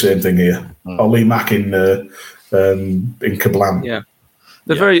exactly the same thing here. Or Lee Mack in Kablam. Yeah.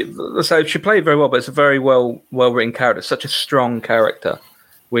 So she played very well, but it's a very well written character. Such a strong character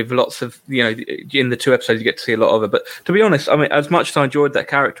with lots of, in the 2 episodes you get to see a lot of her. But to be honest, I mean, as much as I enjoyed that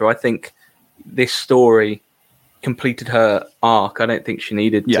character, I think this story completed her arc. I don't think she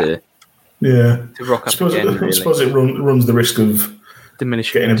needed to rock up again. Really. I suppose it runs the risk of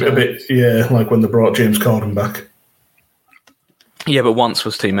diminishing getting a bit, like when they brought James Corden back. Yeah, but once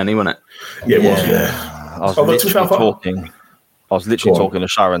was too many, wasn't it? Yeah, it was. I was literally talking to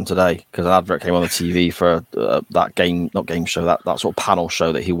Sharon today because an advert came on the TV for that game show, that sort of panel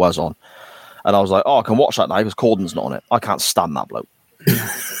show that he was on, and I was like, I can watch that now because Corden's not on it. I can't stand that bloke.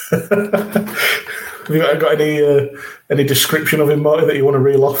 Have you got any description of him, Marty, that you want to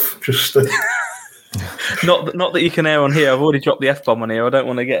reel off? Just not that you can air on here. I've already dropped the F-bomb on here. I don't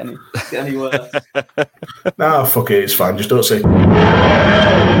want to get any worse. Nah, fuck it. It's fine. Just don't say.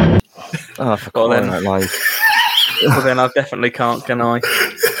 Oh, for crying out loud. Well, then I definitely can't, can I?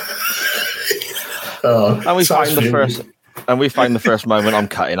 And we find the first. And we find the first moment I'm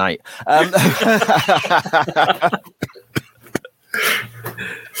cutting out.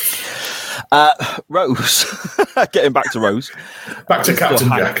 Rose, getting back to Rose. Back to Captain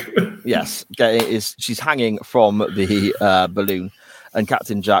Jack. Yes, she's hanging from the balloon, and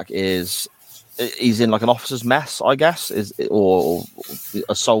Captain Jack he's in like an officer's mess, I guess, or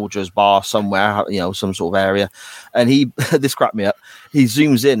a soldier's bar somewhere, some sort of area. And this cracked me up. He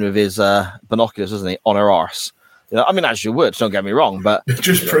zooms in with his binoculars, doesn't he, on her arse. I mean, as you would, don't get me wrong, but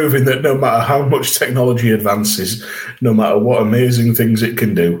just proving that no matter how much technology advances, no matter what amazing things it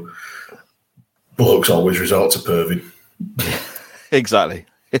can do, blokes always resort to perving. Exactly.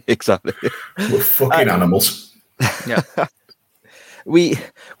 We're fucking animals. Yeah. We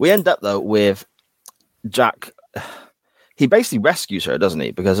end up though with Jack. He basically rescues her, doesn't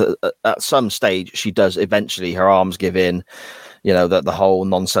he? Because at some stage she does eventually, her arms give in. The whole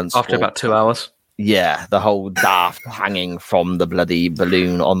nonsense after about 2 hours. Yeah, the whole daft hanging from the bloody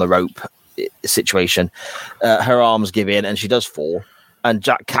balloon on the rope situation. Her arms give in and she does fall, and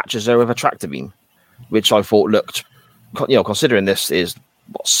Jack catches her with a tractor beam, which I thought looked, considering this is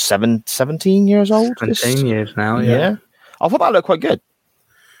 17 years old. 17 years now. Yeah, I thought that looked quite good.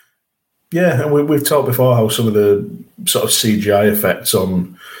 Yeah, and we've talked before how some of the sort of CGI effects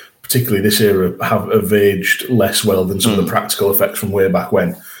on particularly this era have aged less well than some of the practical effects from way back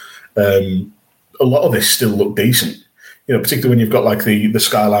when. A lot of this still looked decent, particularly when you've got like the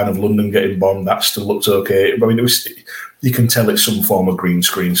skyline of London getting bombed. That still looks okay. I mean, you can tell it's some form of green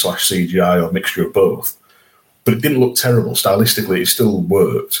screen / CGI or mixture of both, but it didn't look terrible stylistically. It still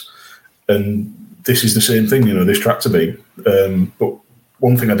worked, and this is the same thing. This tractor beam. But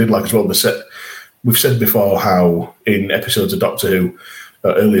one thing I did like as well, we've said before how in episodes of Doctor Who,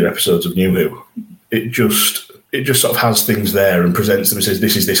 earlier episodes of New Who, it just sort of has things there and presents them and says,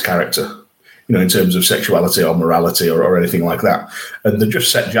 this is this character, in terms of sexuality or morality or anything like that. And they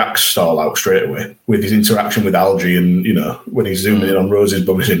just set Jack's stall out straight away with his interaction with Algie and, when he's zooming in on Rose's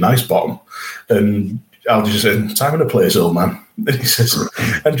bum, he's in nice bottom. And Algie just says, time and a place, old man. And he says,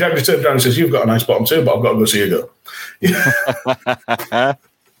 and Jack just turns around and says, you've got a nice bottom too, but I've got to go see you go.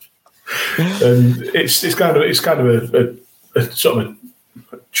 And it's kind of a sort of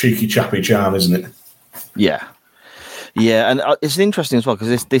a cheeky, chappy charm, isn't it? Yeah. Yeah, and it's interesting as well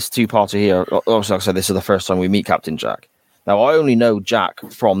because this two-parter here, obviously, like I said, this is the first time we meet Captain Jack. Now, I only know Jack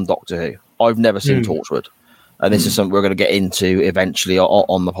from Doctor Who. I've never seen Torchwood, and this is something we're going to get into eventually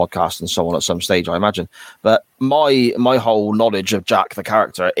on the podcast and so on at some stage, I imagine. But my whole knowledge of Jack, the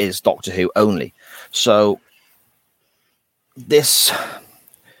character, is Doctor Who only. So this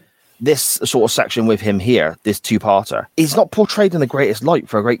sort of section with him here, this two-parter, he's not portrayed in the greatest light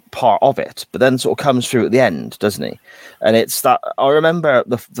for a great part of it, but then sort of comes through at the end, doesn't he? And it's that I remember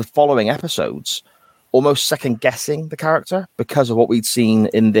the following episodes almost second-guessing the character because of what we'd seen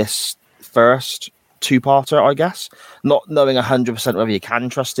in this first two-parter, I guess. Not knowing 100% whether you can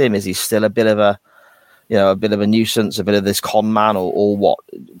trust him. Is he still a bit of a nuisance, a bit of this con man or what?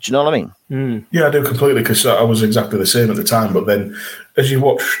 Do you know what I mean? Yeah, I do completely, because I was exactly the same at the time. But then as you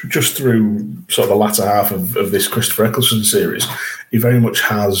watch just through sort of the latter half of this Christopher Eccleston series, he very much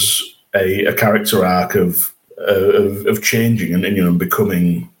has a character arc of changing and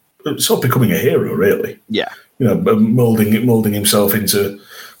becoming a hero, really. Yeah. Molding himself into,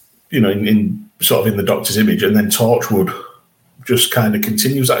 in sort of in the Doctor's image, and then Torchwood just kind of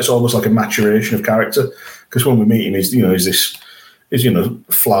continues that. It's almost like a maturation of character, because when we meet him, he's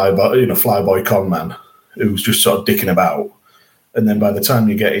flyboy con man who's just sort of dicking about, and then by the time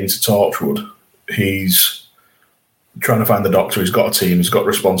you get into Torchwood, he's trying to find the Doctor. He's got a team. He's got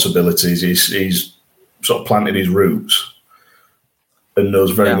responsibilities. He's sort of planted his roots and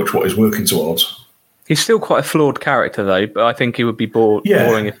knows very much what he's working towards. He's still quite a flawed character, though, but I think he would be boring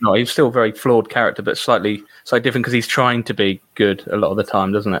if not. He's still a very flawed character, but slightly different because he's trying to be good a lot of the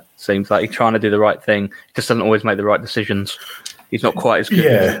time, doesn't it? Seems like he's trying to do the right thing. He just doesn't always make the right decisions. He's not quite as good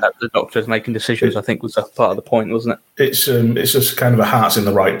as the Doctor's making decisions, I think was a part of the point, wasn't it? It's just kind of a heart's in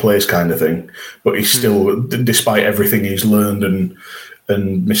the right place kind of thing, but he's still, despite everything he's learned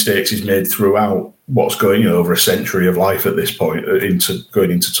and mistakes he's made throughout what's going over a century of life at this point,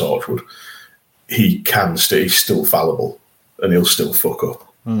 going into Torchwood, he's still fallible, and he'll still fuck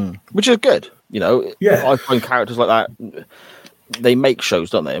up. Which is good, I find characters like that, they make shows,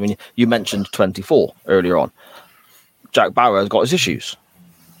 don't they? I mean, you mentioned 24 earlier on. Jack Bauer has got his issues.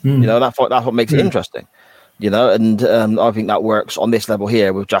 That's what makes it interesting. And I think that works on this level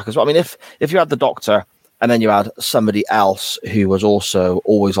here with Jack as well. I mean, if you had the Doctor and then you had somebody else who was also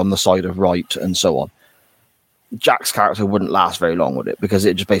always on the side of right and so on, Jack's character wouldn't last very long, would it? Because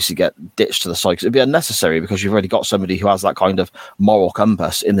it just basically get ditched to the side. It'd be unnecessary because you've already got somebody who has that kind of moral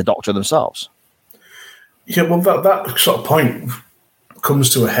compass in the Doctor themselves. Yeah, well, that sort of point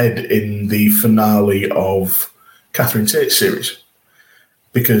comes to a head in the finale of Catherine Tate's series,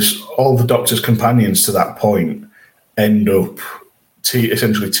 because all the Doctor's companions to that point end up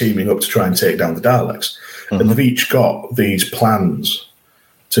essentially teaming up to try and take down the Daleks. And they've each got these plans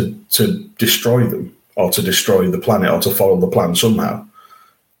to destroy them, or to destroy the planet, or to follow the plan somehow.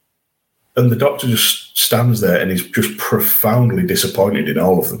 And the Doctor just stands there and is just profoundly disappointed in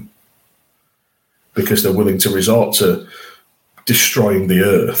all of them, because they're willing to resort to destroying the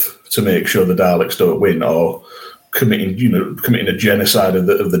Earth to make sure the Daleks don't win, or committing a genocide of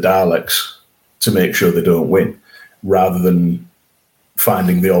the Daleks to make sure they don't win, rather than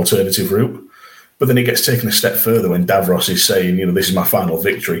finding the alternative route. But then it gets taken a step further when Davros is saying, this is my final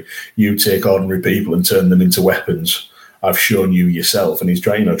victory. You take ordinary people and turn them into weapons. I've shown you yourself. And he's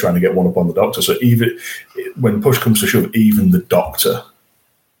trying to get one up on the Doctor. So even when push comes to shove, even the Doctor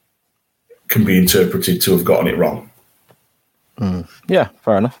can be interpreted to have gotten it wrong. Yeah,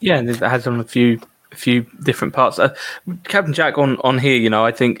 fair enough. Yeah, and it has on a few different parts. Captain Jack on here,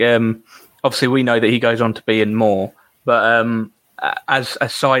 I think obviously we know that he goes on to be in more, but as a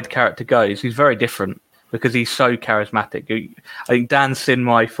side character goes, he's very different because he's so charismatic. I think Dan's seen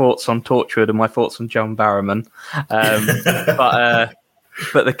my thoughts on Torchwood and my thoughts on John Barrowman,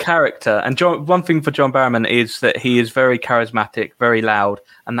 but the character, and one thing for John Barrowman is that he is very charismatic, very loud,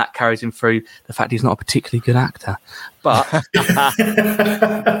 and that carries him through the fact he's not a particularly good actor. But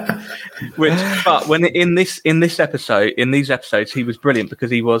when in these episodes, he was brilliant because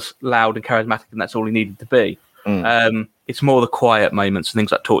he was loud and charismatic, and that's all he needed to be. It's more the quiet moments and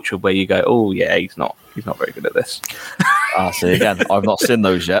things like Torchwood where you go, oh yeah, he's not very good at this. See, again, I've not seen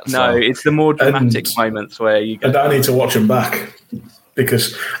those yet. No, it's the more dramatic moments where you go. And I need to watch them back,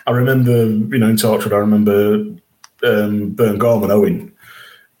 because I remember, in Torchwood, I remember Burn Gorman Owen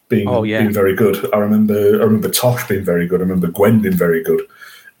being very good. I remember Tosh being very good. I remember Gwen being very good.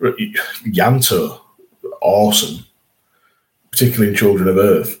 Yanto, awesome, particularly in Children of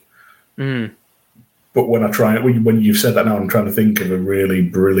Earth. But when you've said that now, I'm trying to think of a really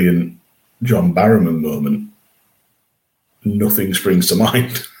brilliant John Barrowman moment. Nothing springs to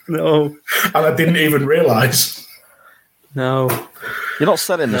mind. No. And I didn't even realise. No. You're not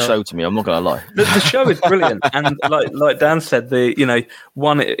selling the show to me, I'm not going to lie. The show is brilliant. And like Dan said,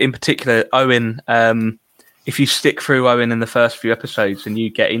 one in particular, Owen, if you stick through Owen in the first few episodes and you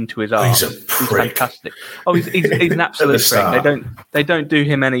get into his art, he's fantastic. Oh, he's an absolute prick. They don't do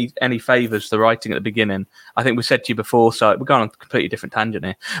him any favours, the writing at the beginning. I think we said to you before, Si, we're going on a completely different tangent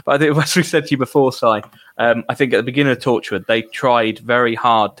here, but I think as we said to you before, Si, I think at the beginning of Torchwood, they tried very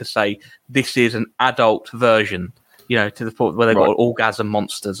hard to say this is an adult version, to the point where they've got orgasm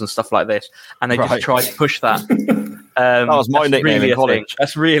monsters and stuff like this, and they just tried to push that. That was my nickname in college.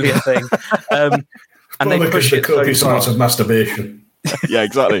 That's really a thing. And well, they push it copious arts of masturbation. Yeah,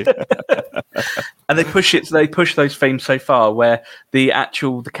 exactly. And they push those themes so far where the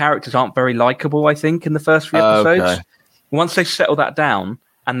characters aren't very likable, I think, in the first few episodes. Okay. Once they settle that down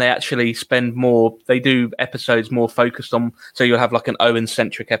and they actually spend more, they do episodes more focused on, so you'll have like an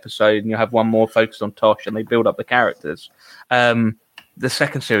Owen-centric episode and you'll have one more focused on Tosh, and they build up the characters. The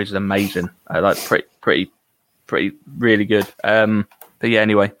second series is amazing. Pretty really good. But yeah,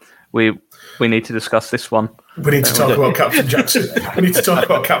 anyway, we need to discuss this one. We need to talk about Captain Jackson. We need to talk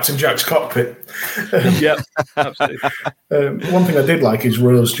about Captain Jack's cockpit. Yeah, absolutely. One thing I did like is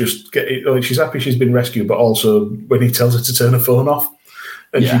Rose just she's happy she's been rescued, but also when he tells her to turn her phone off,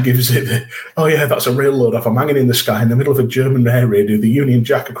 and she gives it, that's a real load off. I'm hanging in the sky in the middle of a German air raid with the Union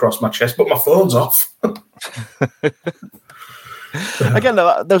Jack across my chest, but my phone's off. Again,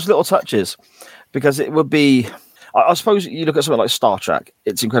 those little touches, because it would be. I suppose you look at something like Star Trek,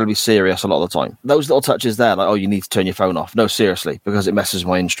 it's incredibly serious a lot of the time. Those little touches there, like, you need to turn your phone off. No, seriously, because it messes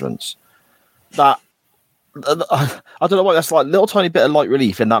with my instruments. I don't know why, that's like a little tiny bit of light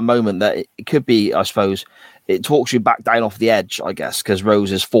relief in that moment that it could be, I suppose, it talks you back down off the edge, I guess, because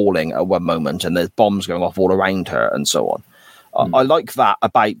Rose is falling at one moment and there's bombs going off all around her and so on. I like that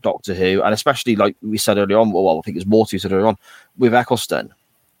about Doctor Who, and especially like we said earlier on, I think it was Morty said earlier on, with Eccleston.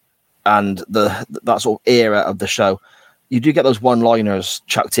 And that sort of era of the show, you do get those one-liners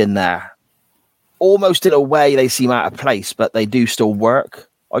chucked in there. Almost in a way they seem out of place, but they do still work,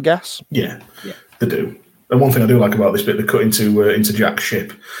 I guess. Yeah, they do. And one thing I do like about this bit, they cut into Jack's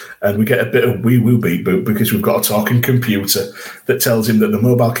ship, and we get a bit of wee-woo beat boop because we've got a talking computer that tells him that the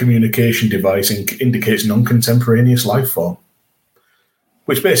mobile communication device indicates non-contemporaneous life form.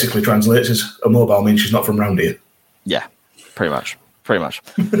 which basically translates as a mobile means she's not from round here. Yeah, pretty much.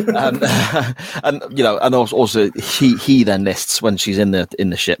 And also he then lists when she's in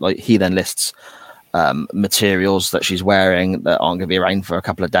the ship, like he then lists materials that she's wearing that aren't going to be around for a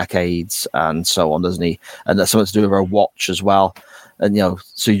couple of decades and so on, doesn't he? And that's something to do with her watch as well. And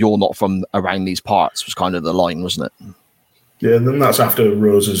so you're not from around these parts was kind of the line, wasn't it? Yeah, and then that's after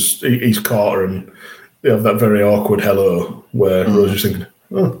he's caught her and they have that very awkward hello where Rose is thinking,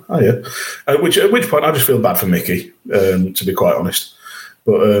 oh yeah. At which point I just feel bad for Mickey, to be quite honest.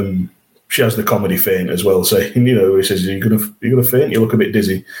 But she has the comedy faint as well, saying, he says, "You're gonna faint. You look a bit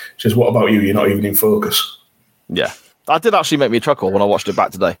dizzy." She says, "What about you? You're not even in focus." Yeah, that did actually make me chuckle when I watched it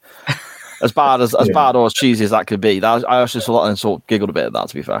back today. As bad or as cheesy as that could be, I actually saw that and sort of giggled a bit at that.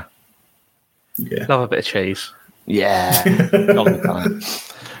 To be fair, yeah, love a bit of cheese. Yeah,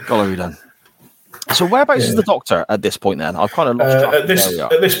 gotta be done. So whereabouts is the Doctor at this point? Then I've kind of lost track.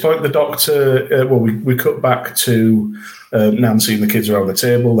 At this point, the Doctor. We cut back to Nancy and the kids around the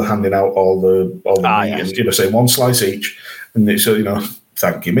table. They're handing out all the meat and saying one slice each, and it's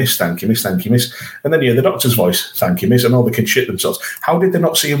thank you, miss, thank you, miss, thank you, miss, and then the Doctor's voice, thank you, miss, and all the kids shit themselves. How did they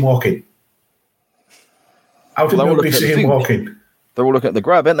not see him walking? How did nobody see him walking? They're all looking at the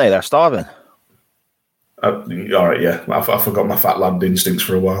grub, aren't they? They're starving. All right, yeah. I forgot my fat lad instincts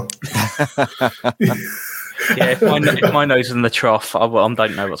for a while. Yeah, if my nose is in the trough, I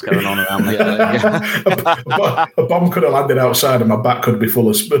don't know what's going on around me. A bomb could have landed outside and my back could be full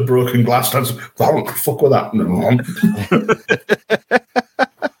of broken glass. Fuck with that. No.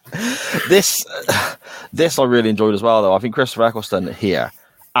 This I really enjoyed as well, though. I think Christopher Eccleston here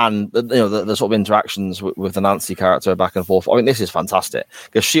and the sort of interactions with the Nancy character back and forth. I mean, this is fantastic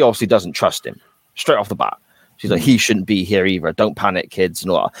because she obviously doesn't trust him straight off the bat. She's like, he shouldn't be here either. Don't panic, kids,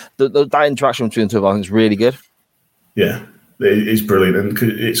 and all that. That interaction between the two of them, I think, is really good. Yeah, it is brilliant, and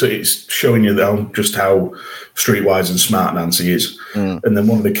it's showing you just how streetwise and smart Nancy is. And then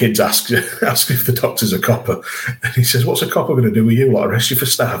one of the kids asks if the Doctor's a copper, and he says, "What's a copper going to do with you? Like arrest you for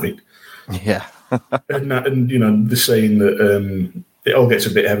starving?" Yeah, and they're saying that it all gets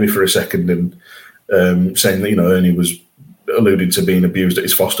a bit heavy for a second, and saying that Ernie was alluded to being abused at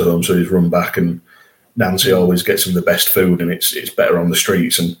his foster home, so he's run back, and Nancy always gets him the best food, and it's better on the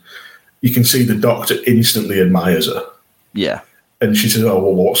streets. And you can see the Doctor instantly admires her. Yeah. And she says, "Oh,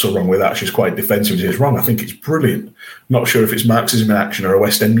 well, what's so wrong with that?" She's quite defensive. She says, "Wrong, I think it's brilliant. Not sure if it's Marxism in action or a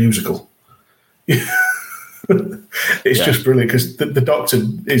West End musical." It's just brilliant because the Doctor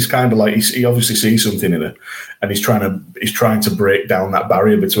is kind of like he obviously sees something in her, and he's trying to break down that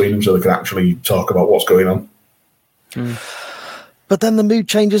barrier between them so they can actually talk about what's going on. But then the mood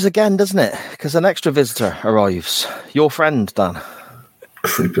changes again, doesn't it? Because an extra visitor arrives. Your friend, Dan.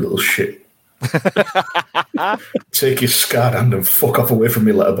 Creepy little shit. Take your scarred hand and fuck off away from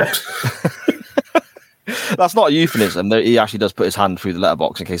me letterbox. That's not a euphemism. He actually does put his hand through the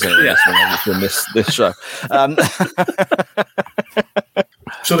letterbox in case anyone's listening in this show.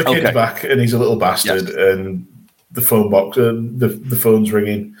 So the kid's back and he's a little bastard, and the phone box, the phone's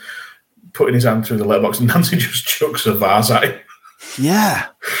ringing, putting his hand through the letterbox, and Nancy just chucks a vase at him. Yeah.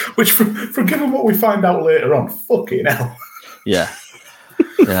 Which, for given what we find out later on, fucking hell. Yeah.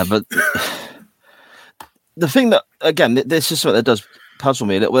 Yeah, but the thing that, again, this is something that does puzzle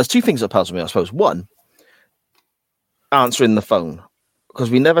me a little. Well, there's two things that puzzle me, I suppose. One, answering the phone, because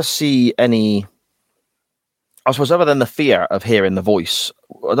we never see any, I suppose, other than the fear of hearing the voice.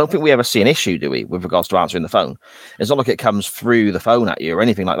 I don't think we ever see an issue, do we, with regards to answering the phone? It's not like it comes through the phone at you or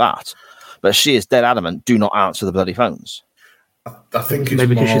anything like that. But she is dead adamant, do not answer the bloody phones. I think it's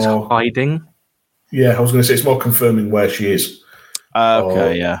maybe more, because she's hiding. Yeah, I was going to say it's more confirming where she is.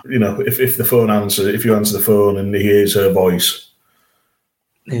 Okay, yeah. If the phone answers, if you answer the phone and he hears her voice,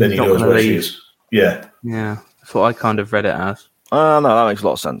 then he knows where she is. Yeah. Yeah, that's what I kind of read it as. No, that makes a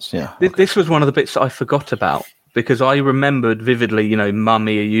lot of sense, yeah. This was one of the bits that I forgot about, because I remembered vividly,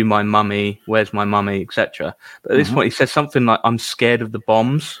 "Mummy, are you my mummy? Where's my mummy?" etc. But at this point, he says something like, "I'm scared of the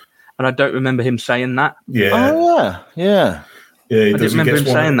bombs," and I don't remember him saying that. Yeah. Oh, yeah. Yeah, I didn't remember him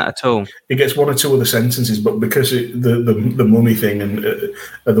saying that at all. He gets one or two other sentences, but because the mummy thing and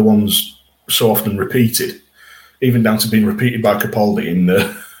are the ones so often repeated, even down to being repeated by Capaldi in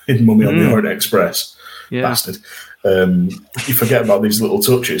Mummy on the Orient Express, bastard. You forget about these little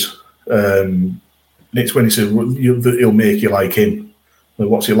touches. It's when he says, "He'll make you like him." Well,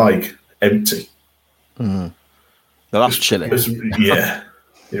 what's he like? Empty. Now that's chilling. Yeah,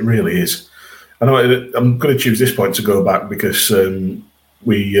 it really is. I know I'm going to choose this point to go back because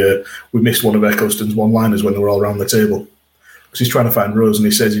we missed one of Eccleston's one-liners when they were all around the table. Because he's trying to find Rose and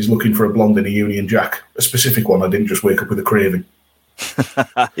he says he's looking for a blonde in a Union Jack. A specific one. I didn't just wake up with a craving.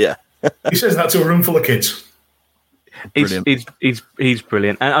 Yeah. He says that to a room full of kids. He's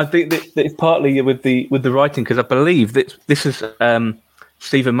brilliant, and I think that it's partly with the writing, because I believe that this is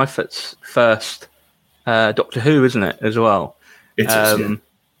Stephen Moffat's first Doctor Who, isn't it, as well? It is,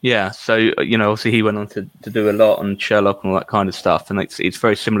 yeah. So obviously he went on to do a lot on Sherlock and all that kind of stuff, and it's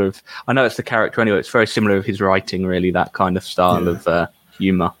very similar. I know it's the character anyway. It's very similar of his writing, really, that kind of style of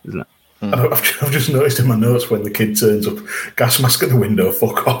humour, isn't it? I've just noticed in my notes when the kid turns up, gas mask at the window,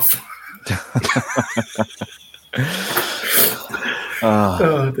 fuck off.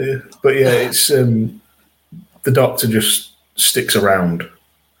 Oh dear. But yeah, it's the Doctor just sticks around,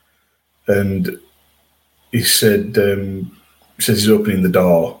 and he says he's opening the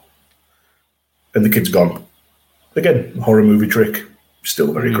door, and the kid's gone. Again, horror movie trick,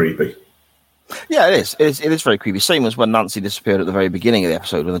 still very creepy. Yeah, it is. It is very creepy. Same as when Nancy disappeared at the very beginning of the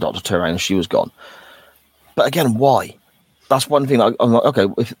episode when the Doctor turned around and she was gone. But again, why? That's one thing I'm like, okay,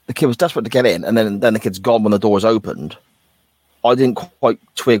 if the kid was desperate to get in and then the kid's gone when the door's opened, I didn't quite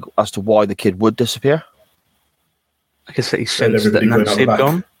twig as to why the kid would disappear. I guess that he sensed that Nancy had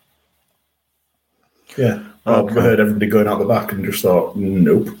gone. Yeah, I heard everybody going out the back and just thought,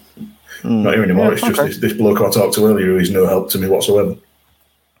 nope, not here anymore. It's just this bloke I talked to earlier who is no help to me whatsoever.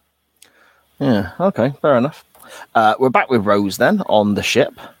 Yeah, okay, fair enough. We're back with Rose then on the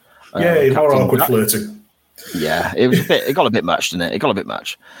ship. More awkward flirting. Yeah, it got a bit much, didn't it? It got a bit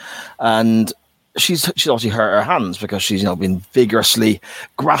much. And she's obviously hurt her hands because she's been vigorously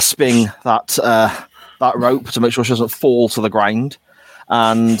grasping that rope to make sure she doesn't fall to the ground.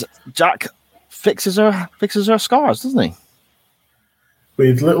 And Jack fixes her scars, doesn't he?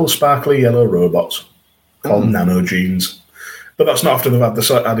 With little sparkly yellow robots called nanogenes. But that's not after they've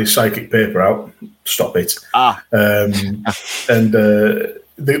had his psychic paper out. Stop it.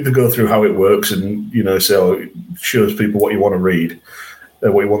 They go through how it works and, so it shows people what you want to read,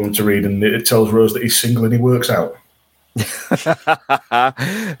 what you want them to read, and it tells Rose that he's single and he works out.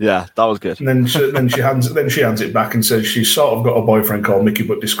 Yeah, that was good. And then she hands it back and says she's sort of got a boyfriend called Mickey,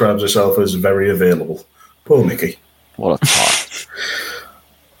 but describes herself as very available. Poor Mickey. What a tart.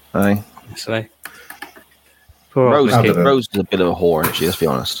 Hey. So, Rose is a bit of a whore, isn't she? Let's be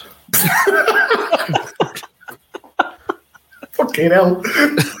honest. Fucking hell.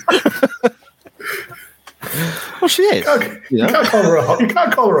 Well, she is. You can't call her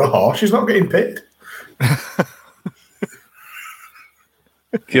a whore. She's not getting paid.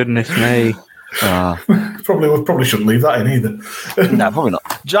 Goodness me. Probably shouldn't leave that in either. No, probably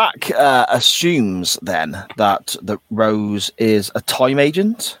not. Jack assumes then that Rose is a time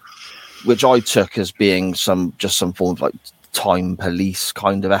agent, which I took as being some form of like time police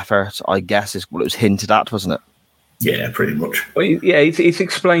kind of effort, I guess is what it was hinted at, wasn't it? Yeah, pretty much. Well, yeah, it's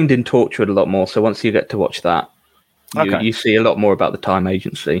explained in Torchwood a lot more, so once you get to watch that, you see a lot more about the time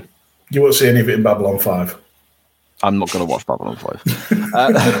agency. You won't see any of it in Babylon 5. I'm not going to watch Babylon 5.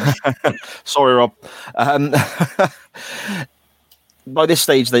 Sorry, Rob. By this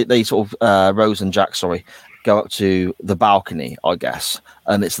stage, they sort of, Rose and Jack, go up to the balcony, I guess,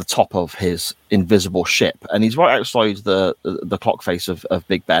 and it's the top of his invisible ship, and he's right outside the clock face of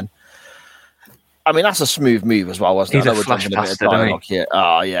Big Ben. I mean, that's a smooth move as well, wasn't it? He's a flash bastard, isn't he?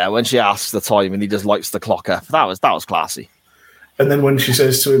 Oh, yeah, when she asks the time and he just lights the clock up, that was classy. And then when she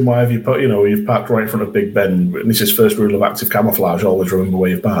says to him, "Why have you put? You've parked right in front of Big Ben," and this is first rule of active camouflage: always remember where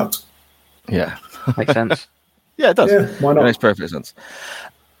you've parked. Yeah, makes sense. Yeah, it does. Yeah, why not? It makes perfect sense.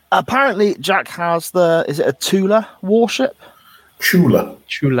 Apparently, Jack has is it a Tula warship? Chula.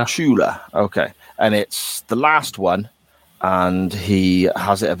 Okay, and it's the last one, and he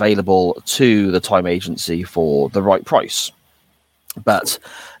has it available to the time agency for the right price. But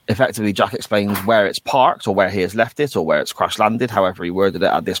effectively, Jack explains where it's parked or where he has left it or where it's crash landed, however he worded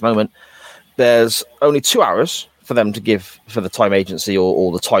it at this moment. There's only 2 hours for them to give for the time agency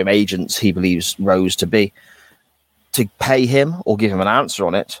or the time agents he believes Rose to be to pay him or give him an answer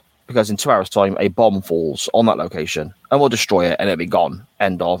on it, because in 2 hours' time, a bomb falls on that location and will destroy it and it'll be gone.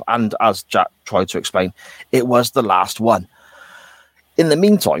 End of. And as Jack tried to explain, it was the last one. In the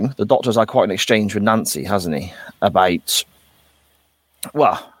meantime, the Doctor's had quite an exchange with Nancy, hasn't he? About,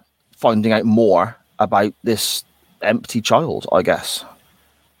 finding out more about this empty child, I guess.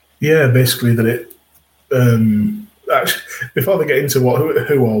 Yeah, basically that it... actually, before they get into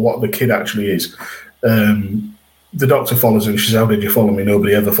who or what the kid actually is, the Doctor follows him. She says, "How did you follow me?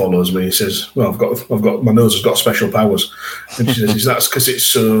 Nobody ever follows me." He says, "Well, I've got my nose has got special powers." And she says, "That's because it's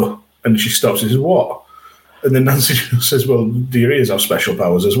so..." And she stops and says, "What?" And then Nancy says, "Well, do your ears have special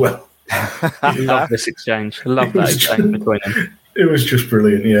powers as well?" I love this exchange. I love that exchange between them. It was just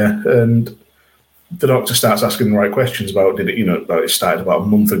brilliant, yeah. And the doctor starts asking the right questions about it started about a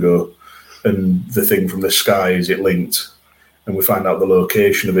month ago, and the thing from the sky, is it linked? And we find out the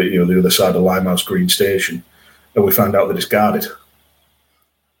location of it, the other side of Limehouse Green Station, and we find out that it's guarded.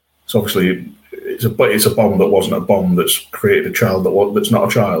 So obviously, it's a bomb that wasn't a bomb that's created a child that's not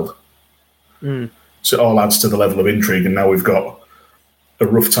a child. Mm. So it all adds to the level of intrigue, and now we've got a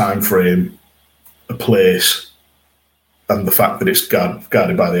rough time frame, a place, and the fact that it's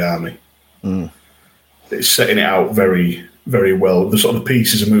guarded by the army. Mm. It's setting it out very, very well. The sort of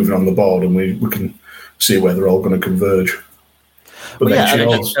pieces are moving on the board, and we can see where they're all going to converge. But then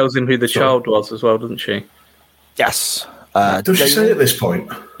she tells him who the child was as well, doesn't she? Yes. Does she say at this point?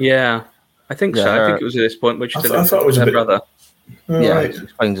 Yeah, I think so. I think it was at this point where she said I thought it was her brother. Yeah, right. it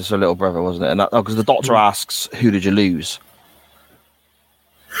explains it's her little brother, wasn't it? And because the doctor asks, "Who did you lose?"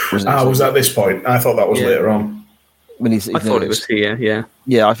 Was that this point? I thought that was later on. When I thought it was here. Yeah.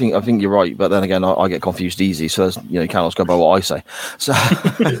 Yeah, I think you're right, but then again, I get confused easy. So you can't always go by what I say. So,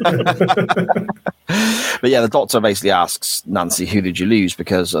 but yeah, the doctor basically asks Nancy, "Who did you lose?"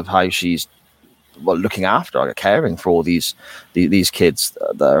 because of how she's looking after, caring for all these kids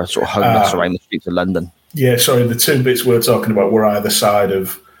that are sort of homeless around the streets of London. Yeah, sorry, the two bits we're talking about were either side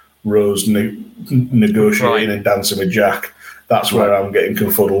of Rose negotiating and dancing with Jack. That's where I'm getting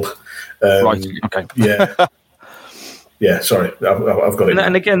confuddled. Right. Okay. Yeah. Yeah. Sorry, I've got it.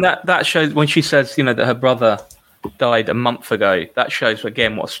 And again, that shows when she says, that her brother died a month ago. That shows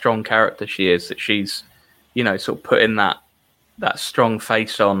again what a strong character she is. That she's, sort of putting that strong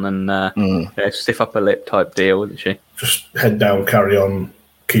face on and stiff upper lip type deal, isn't she? Just head down, carry on,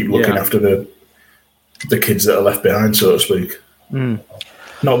 keep looking after the kids that are left behind, so to speak. Mm.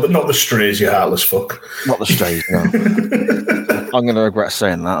 Not the strays, you heartless fuck. Not the strays, no. I'm going to regret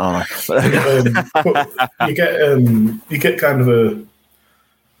saying that, aren't I? But you get kind of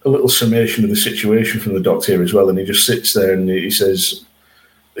a little summation of the situation from the doctor here as well, and he just sits there and he says,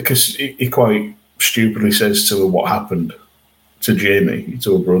 because he quite stupidly says to her what happened to Jamie,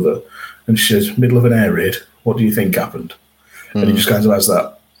 to her brother, and she says, "Middle of an air raid, what do you think happened?" And he just kind of has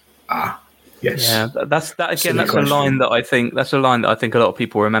that, yes. Yeah, that's a line that I think a lot of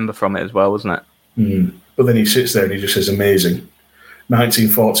people remember from it as well, wasn't it? Mm. But then he sits there and he just says, "Amazing.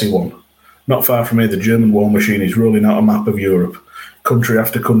 1941. Not far from here, the German war machine is rolling out a map of Europe. Country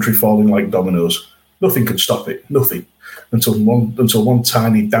after country falling like dominoes. Nothing can stop it. Nothing. Until one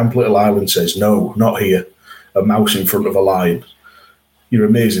tiny, damp little island says, 'No, not here.' A mouse in front of a lion. You're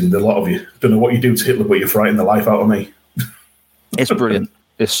amazing, the lot of you. Don't know what you do to Hitler, but you frighten the life out of me." It's brilliant.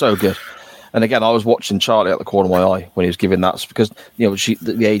 It's so good. And again, I was watching Charlie at the corner of my eye when he was giving that, because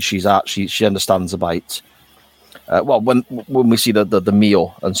the age she's at, she understands about. When we see the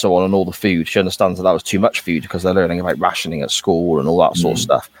meal and so on and all the food, she understands that was too much food because they're learning about rationing at school and all that sort of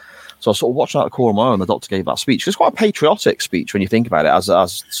stuff. So I was sort of watching out the corner of my eye when the doctor gave that speech. It's quite a patriotic speech when you think about it,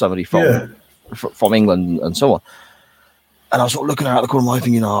 as somebody from England and so on. And I was sort of looking out the corner of my eye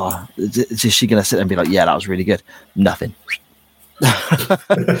thinking, is she going to sit there and be like, "Yeah, that was really good"? Nothing.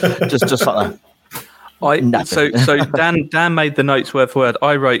 just like that. So Dan made the notes word for word.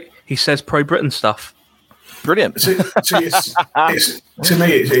 I wrote, he says pro-Britain stuff. Brilliant. To me,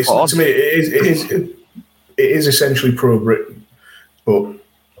 it is essentially pro-Britain, but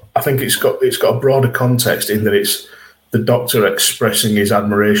I think it's got a broader context in that it's the doctor expressing his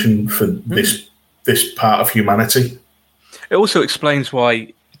admiration for this part of humanity. It also explains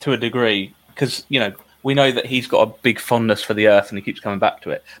why, to a degree, because we know that he's got a big fondness for the Earth and he keeps coming back to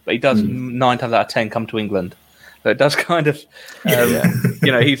it, but he does 9 times out of 10 come to England. So it does kind of,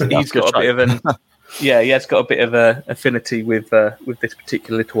 he's got a bit of an. Yeah, he has got a bit of a affinity with this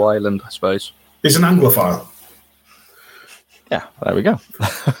particular little island, I suppose. He's an Anglophile. Yeah, there we go.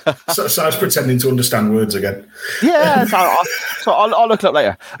 So I was pretending to understand words again. Yeah, so I'll look it up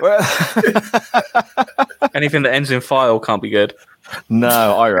later. Anything that ends in file can't be good. No,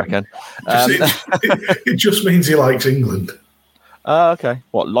 I reckon. It just means he likes England. Okay.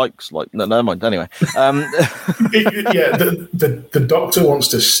 What, likes? No, never mind. Anyway. The doctor wants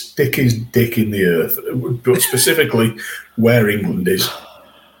to stick his dick in the earth, but specifically where England is.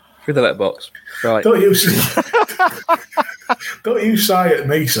 Through the letterbox. Right. Don't you sigh at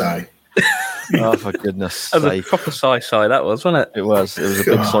me, sigh. Oh, for goodness sake. That was a proper sigh that was, wasn't it? It was a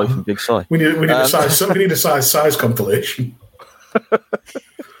big sigh from Big Sigh. We need a size compilation.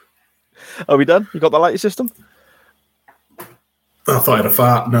 Are we done? You got the lighting system? I thought I had a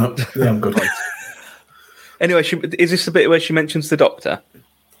fart. No, yeah, I'm good. Anyway, is this the bit where she mentions the doctor?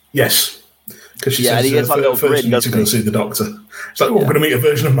 Yes. Because she says, he gets that little first grin, you need to go see the doctor. It's like, I'm going to meet a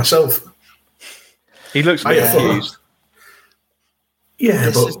version of myself. He looks a bit confused.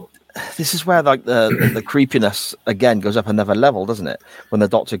 Yeah, this is where like the creepiness again goes up another level, doesn't it? When the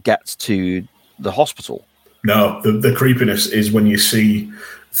doctor gets to the hospital. No, the creepiness is when you see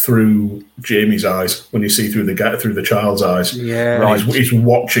through Jamie's eyes, when you see through the child's eyes. Yeah, right. He's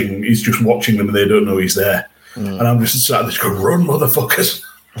watching. He's just watching them, and they don't know he's there. And I'm just sat there, just go, run, motherfuckers.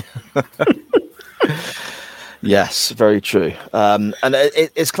 Yes, very true. And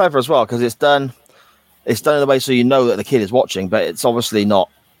it's clever as well because it's done in a way so you know that the kid is watching, but it's obviously not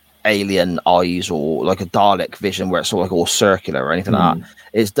alien eyes or like a Dalek vision where it's sort of like all circular or anything like that.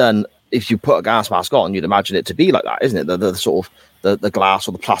 It's done. If you put a gas mask on, you'd imagine it to be like that, isn't it? The sort of the glass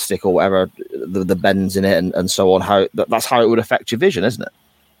or the plastic or whatever, the bends in it and so on. That's how it would affect your vision, isn't it?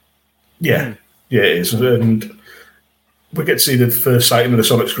 Yeah, it is. And we get to see the first sighting of the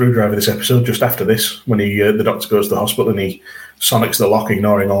sonic screwdriver this episode, just after this, when the doctor goes to the hospital and he sonics the lock,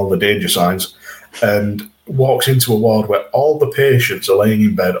 ignoring all the danger signs, and walks into a ward where all the patients are laying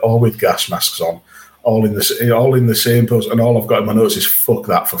in bed, all with gas masks on, all in the same pose, and all I've got in my notes is "fuck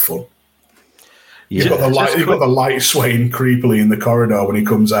that for fun." Yeah. You've got the light swaying creepily in the corridor when he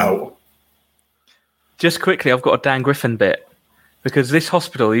comes out. Just quickly, I've got a Dan Griffin bit because this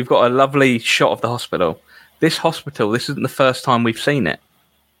hospital, you've got a lovely shot of the hospital. This hospital, this isn't the first time we've seen it.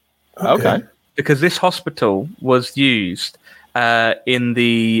 Okay. Because this hospital was used in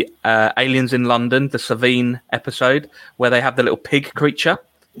the Aliens in London, the Savine episode, where they have the little pig creature.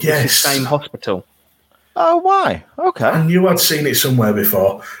 Yes. It's the same hospital. Oh, why? Okay. I knew I'd seen it somewhere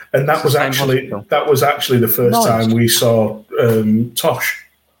before, and that was actually the first time we saw Tosh.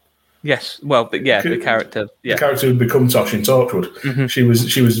 Yes, well, the character, the character who'd become Tosh in Torchwood. Mm-hmm.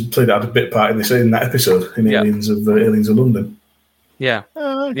 She was played out a bit part in that episode in Aliens of London. Yeah,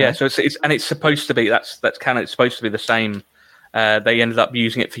 yeah. So it's supposed to be that's canon. It's supposed to be the same. They ended up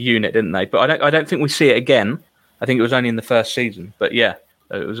using it for Unit, didn't they? But I don't think we see it again. I think it was only in the first season. But yeah,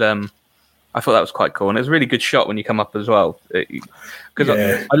 it was. I thought that was quite cool, and it was a really good shot when you come up as well. Because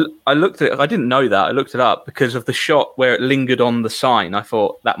I looked at it, I didn't know that. I looked it up because of the shot where it lingered on the sign. I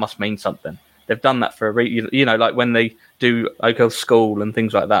thought that must mean something. They've done that for a like when they do Oak School and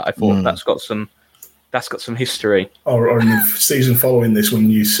things like that. I thought that's got some history. Or in the season following this, when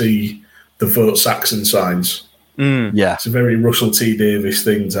you see the Vote Saxon signs, yeah, it's a very Russell T Davies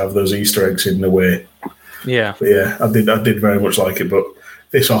thing to have those Easter eggs hidden away. Yeah, but yeah, I did very much like it, but.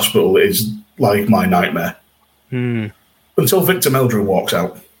 This hospital is like my nightmare. Until Victor Meldrew walks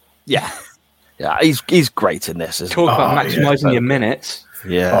out. Yeah, he's great in this. Talk about maximising your minutes.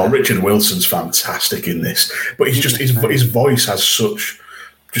 Yeah. Oh, Richard Wilson's fantastic in this, but he's just his voice has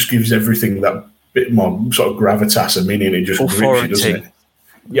just gives everything that bit more sort of gravitas and meaning. It just authority, grips you, doesn't it?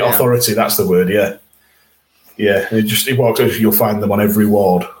 Yeah, authority. That's the word. Yeah. Yeah, he walks out. You'll find them on every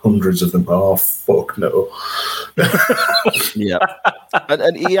ward, hundreds of them. Oh fuck no! Yeah,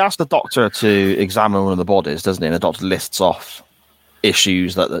 and he asks the doctor to examine one of the bodies, doesn't he? And the doctor lists off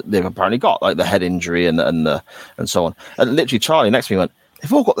issues that they've apparently got, like the head injury and so on. And literally, Charlie next to me went,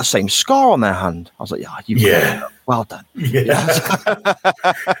 "They've all got the same scar on their hand." I was like, "Yeah, well done." Yeah.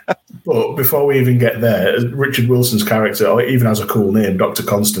 But before we even get there, Richard Wilson's character even has a cool name, Dr.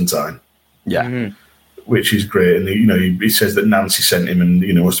 Constantine. Yeah. Mm-hmm. Which is great, and he says that Nancy sent him, and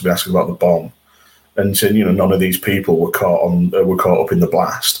must have been asking about the bomb, and said none of these people were caught up in the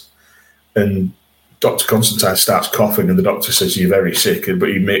blast. And Dr. Constantine starts coughing, and the doctor says, "You're very sick," but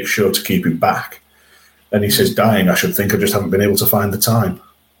he makes sure to keep him back. And he says, "Dying, I should think. I just haven't been able to find the time."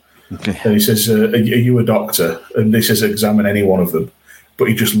 Okay. And he says, "Are you a doctor?" And he says, "Examine any one of them." But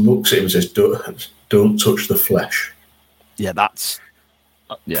he just looks at him and says, "Don't touch the flesh." Yeah, that's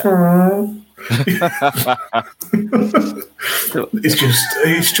It's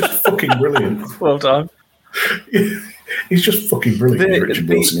just fucking brilliant. Well done. He's just fucking brilliant. Richard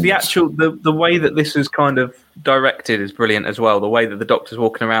Wilson. The way that this is kind of directed is brilliant as well. The way that the doctor's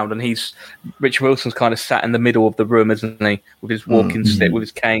walking around and Richard Wilson's kind of sat in the middle of the room, isn't he, with his walking stick, with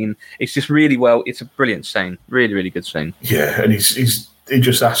his cane. It's just really well. It's a brilliant scene. Really, really good scene. Yeah, and he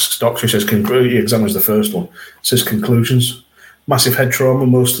just asks Doctor. He says, he examines the first one. Says conclusions. Massive head trauma,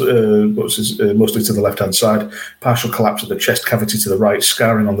 mostly to the left-hand side. Partial collapse of the chest cavity to the right.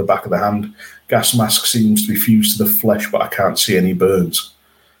 Scarring on the back of the hand. Gas mask seems to be fused to the flesh, but I can't see any burns.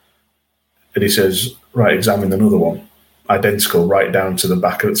 And he says, right, examine another one. Identical, right down to the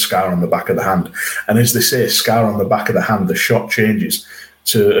back of the scar on the back of the hand. And as they say, scar on the back of the hand, the shot changes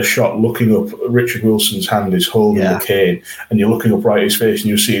to a shot looking up. Richard Wilson's hand is holding the cane, and you're looking up right at his face, and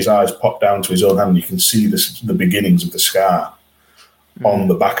you see his eyes pop down to his own hand, and you can see the beginnings of the scar on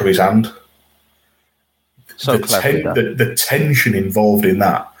the back of his hand. So the tension involved in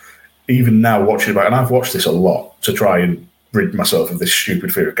that, even now watching it back, and I've watched this a lot to try and rid myself of this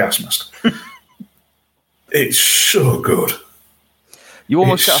stupid fear of gas mask. It's so good. You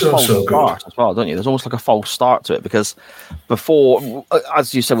almost get a false start as well, don't you? There's almost like a false start to it, because before,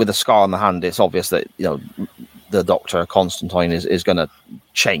 as you said, with the scar on the hand, it's obvious that, you know, the Doctor Constantine is going to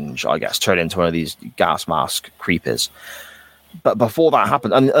change, I guess, turn into one of these gas mask creepers. But before that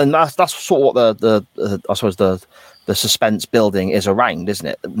happened, and that's sort of what the I suppose the suspense building is around, isn't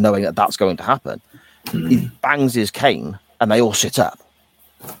it? Knowing that that's going to happen. He bangs his cane, and they all sit up,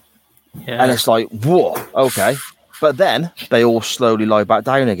 and it's like, whoa, okay. But then they all slowly lie back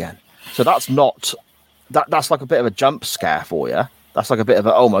down again. So that's not that's like a bit of a jump scare for you. That's like a bit of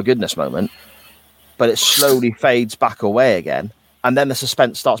a oh my goodness moment. But it slowly fades back away again, and then the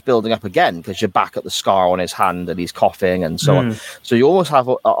suspense starts building up again because you're back at the scar on his hand and he's coughing and so on. So you almost have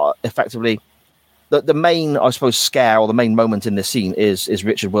effectively the main, I suppose, scare or the main moment in this scene is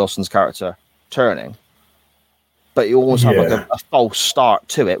Richard Wilson's character turning, but you almost have like a false start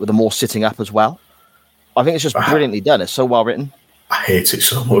to it with them all sitting up as well. I think it's just brilliantly done. It's so well written. I hate it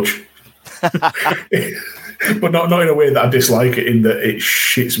so much. But not in a way that I dislike it, in that it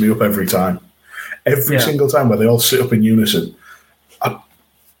shits me up every time. Every single time where they all sit up in unison.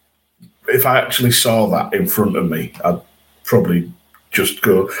 If I actually saw that in front of me, I'd probably just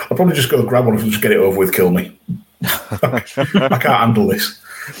go grab one and just get it over with, kill me. I can't handle this.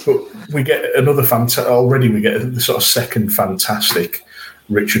 But we get another already we get the sort of second fantastic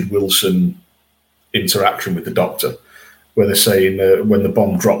Richard Wilson interaction with the Doctor, where they're saying when the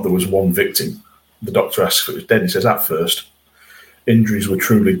bomb dropped there was one victim. The Doctor asks if it was dead. He says, at first, injuries were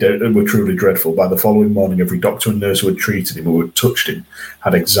truly dreadful. By the following morning, every doctor and nurse who had treated him or who had touched him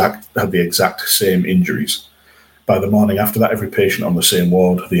had the exact same injuries. By the morning after that, every patient on the same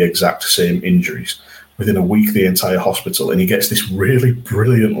ward had the exact same injuries. Within a week, the entire hospital. And he gets this really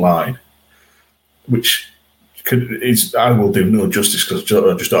brilliant line, which I will do no justice because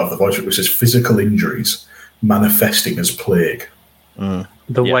I just don't have the voice for it, which says physical injuries manifesting as plague.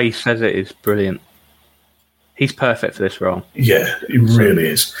 The way he says it is brilliant. He's perfect for this role. Yeah, he really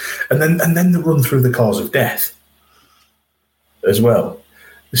is. And then the run through the cause of death as well.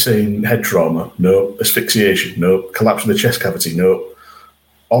 They're saying head trauma, no. Asphyxiation, no. Collapse of the chest cavity, no.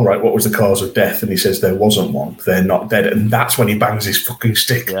 All right, what was the cause of death? And he says there wasn't one. They're not dead. And that's when he bangs his fucking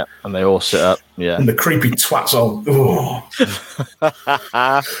stick. Yeah, and they all sit up. Yeah. And the creepy twats all,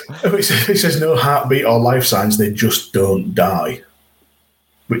 he says no heartbeat or life signs. They just don't die.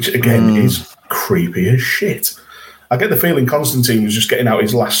 Which, again, is creepy as shit. I get the feeling Constantine was just getting out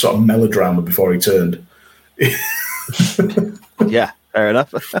his last sort of melodrama before he turned. Yeah, fair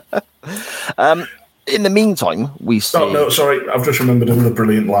enough. In the meantime, we see... Oh, no, sorry. I've just remembered another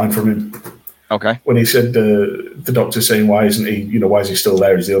brilliant line from him. Okay. When he said, the Doctor's saying, why is he still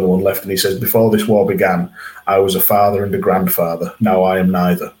there? He's the only one left. And he says, before this war began, I was a father and a grandfather. Now I am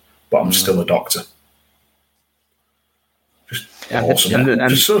neither, but I'm still a doctor. Just awesome. And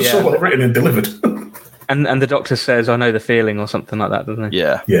just so well written and delivered. and the Doctor says, I know the feeling, or something like that, doesn't he?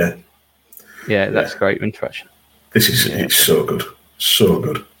 Yeah. Yeah. Yeah, that's great interaction. This is it's so good. So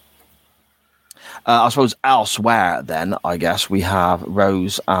good. I suppose elsewhere, then, I guess, we have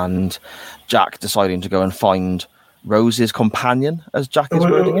Rose and Jack deciding to go and find Rose's companion, as Jack is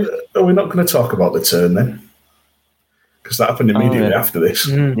wording it. Are we not going to talk about the turn, then? Because that happened immediately after this.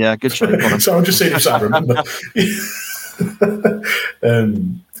 Yeah, good show. So I'm just saying if I remember.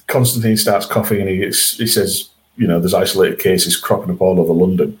 Constantine starts coughing and he says, there's isolated cases cropping up all over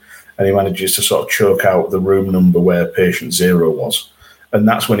London. And he manages to sort of choke out the room number where patient 0 was. And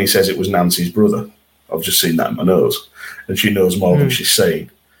that's when he says it was Nancy's brother. I've just seen that in my nose. And she knows more than she's saying.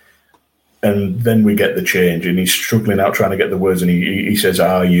 And then we get the change, and he's struggling out trying to get the words, and he says,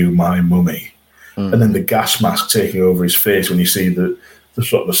 "Are you my mummy?" And then the gas mask taking over his face when you see the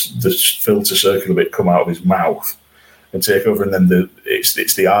sort of the filter circle bit come out of his mouth and take over, and then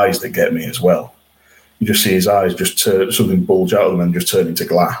it's the eyes that get me as well. You just see his eyes just turn, something bulge out of them and just turn into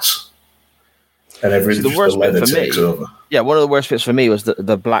glass. And everything, the leather takes over. Yeah, one of the worst bits for me was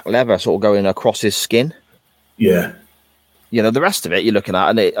the black leather sort of going across his skin. Yeah. The rest of it you're looking at,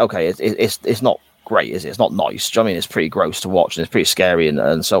 and it's not great, is it? It's not nice. Do you know what I mean? It's pretty gross to watch, and it's pretty scary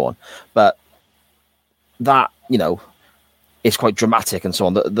and so on. But that, it's quite dramatic and so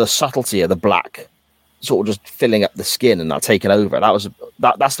on. The subtlety of the black sort of just filling up the skin and that taking over, that's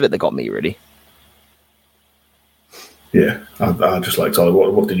the bit that got me, really. Yeah, I just liked it.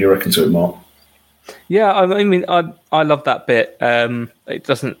 What did you reckon to it, Mark? Yeah, I mean, I love that bit. It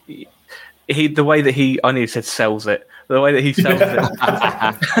doesn't. The way that I nearly said sells it. The way that he sells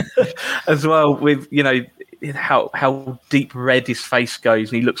it as well, with how deep red his face goes,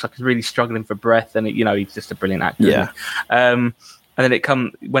 and he looks like he's really struggling for breath, and he's just a brilliant actor. Yeah. And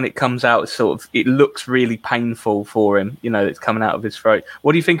then when it comes out, it looks really painful for him. It's coming out of his throat.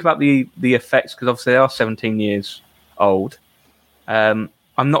 What do you think about the effects? Because obviously they are 17 years old. I'm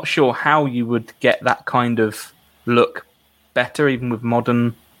not sure how you would get that kind of look better, even with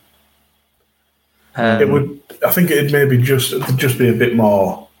modern. It would. I think it'd maybe just be a bit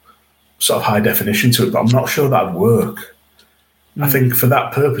more sort of high definition to it, but I'm not sure that'd work. I think for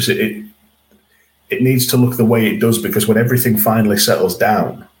that purpose, it needs to look the way it does, because when everything finally settles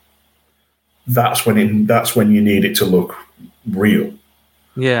down, that's when you need it to look real.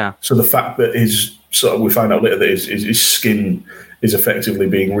 Yeah. So the fact that we find out later that his skin is effectively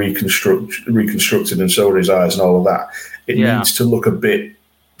being reconstructed, and so are his eyes and all of that. It needs to look a bit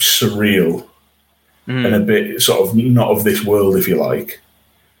surreal and a bit sort of not of this world, if you like.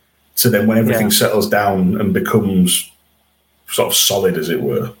 So then when everything settles down and becomes sort of solid, as it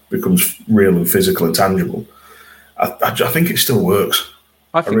were, becomes real and physical and tangible, I think it still works.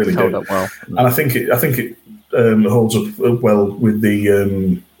 I think really it held up well, and I think it holds up well with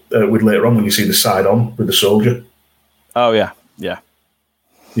the with later on when you see the side on with the soldier. Oh yeah.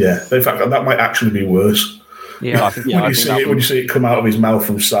 In fact, that might actually be worse. Yeah, when you see it come out of his mouth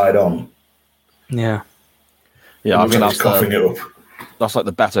from side on. Yeah. I think that's coughing it up. That's like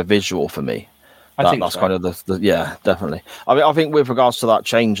the better visual for me. I think that's so. kind of the definitely. I think with regards to that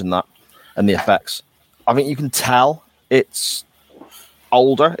change and the effects, I think you can tell it's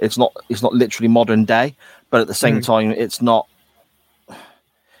older. It's not literally modern day, but at the same time, it's not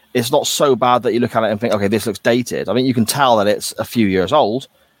so bad that you look at it and think, okay, this looks dated. I mean, you can tell that it's a few years old,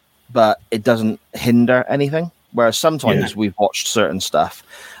 but it doesn't hinder anything. Whereas sometimes we've watched certain stuff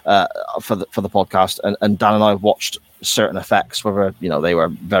for the podcast, and Dan and I have watched certain effects, whether they were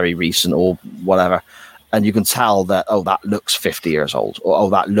very recent or whatever, and you can tell that that looks 50 years old, or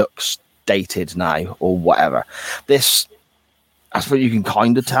that looks dated now, or whatever. This, I suppose, you can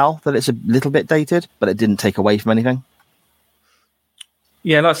kind of tell that it's a little bit dated, but it didn't take away from anything.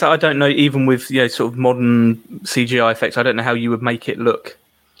 Yeah, like I said, I don't know, even with sort of modern CGI effects, I don't know how you would make it look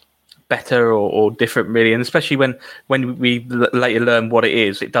better or different, really. And especially when we later learn what it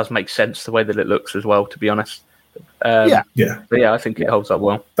is, it does make sense the way that it looks as well, to be honest. But I think it holds up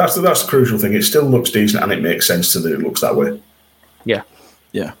well. That's the crucial thing. It still looks decent, and it makes sense that it looks that way. Yeah.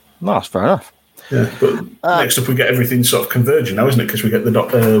 No, that's fair enough. Yeah, but next up we get everything sort of converging now, isn't it? Because we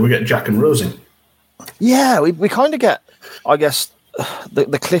get Jack and Rosie. Yeah, we kind of get, I guess, the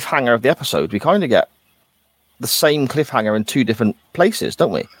cliffhanger of the episode. We kind of get the same cliffhanger in two different places,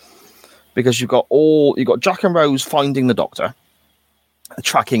 don't we? Because you've got Jack and Rose finding the Doctor,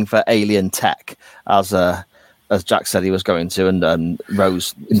 tracking for alien tech, as Jack said he was going to, and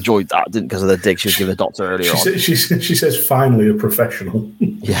Rose enjoyed that, didn't, because of the dig she was giving the Doctor earlier on. She says, finally a professional.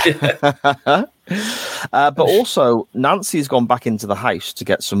 Yeah. But also Nancy's gone back into the house to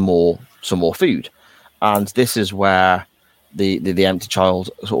get some more food, and this is where the empty child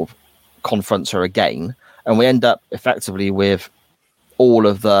sort of confronts her again, and we end up effectively with all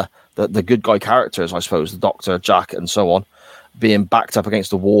of the good guy characters, I suppose, the Doctor, Jack, and so on, being backed up against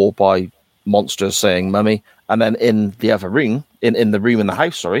the wall by monsters saying "mummy," and then in the other room, in the room in the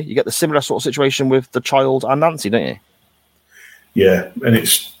house, you get the similar sort of situation with the child and Nancy, don't you? Yeah, and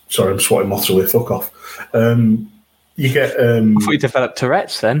it's, sorry, I'm swatting moths away. Fuck off. You get. I thought you developed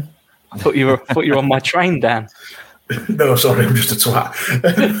Tourette's then. I thought you were on my train, Dan. No, sorry, I'm just a twat.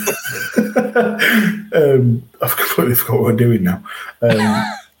 I've completely forgot what we're doing now.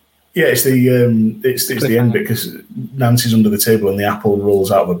 Yeah, it's the end bit, because Nancy's under the table and the apple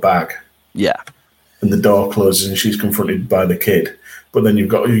rolls out of a bag. Yeah, and the door closes and she's confronted by the kid. But then you've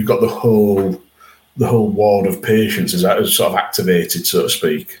got the whole ward of patients is sort of activated, so to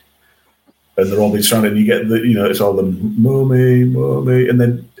speak, and they're all being surrounded. And you get it's all the "mommy, mommy," and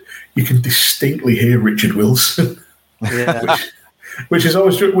then you can distinctly hear Richard Wilson. Yeah. Which is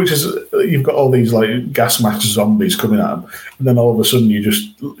you've got all these like gas mask zombies coming at them, and then all of a sudden you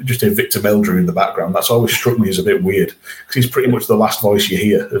just hear Victor Meldrew in the background. That's always struck me as a bit weird, because he's pretty much the last voice you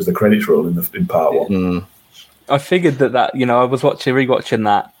hear as the credits roll in part one. I figured that I was rewatching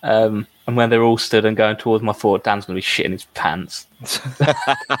that, and when they're all stood and going towards my thought, Dan's going to be shitting his pants.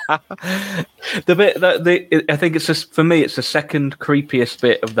 I think it's just, for me, it's the second creepiest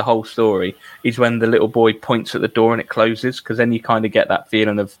bit of the whole story is when the little boy points at the door and it closes, because then you kind of get that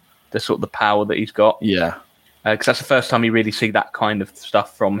feeling of the sort of the power that he's got. Yeah, because that's the first time you really see that kind of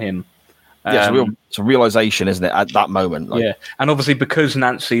stuff from him. It's a realization, isn't it, at that moment? Yeah, and obviously because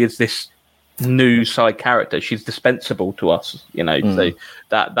Nancy is this new side character, she's dispensable to us, so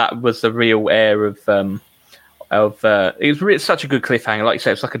that was the real air of It's such a good cliffhanger. Like you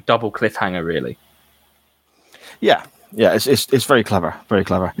said, it's like a double cliffhanger, really. Yeah, it's very clever, very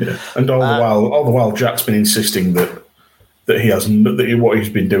clever. Yeah. And all the while, Jack's been insisting that what he's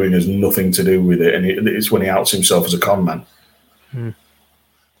been doing has nothing to do with it, and it's when he outs himself as a con man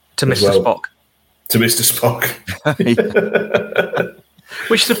to Mr. Spock. To Mr. Spock.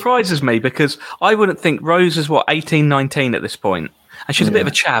 Which surprises me because I wouldn't think Rose is 18, 19 at this point, and she's a bit of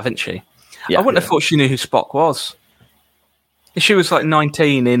a chav, isn't she? Yeah, I wouldn't have thought she knew who Spock was. If she was like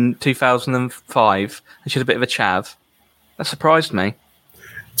 19 in 2005 and she's a bit of a chav, that surprised me.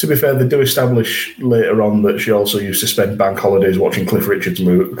 To be fair, they do establish later on that she also used to spend bank holidays watching Cliff Richard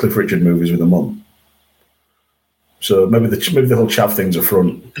movies with her mum. So maybe the whole chav thing's a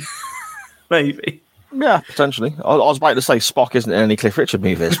front. Maybe. Yeah, potentially. I was about to say Spock isn't in any Cliff Richard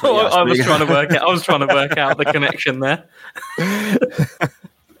movies. But yes, I was trying to work out the connection there.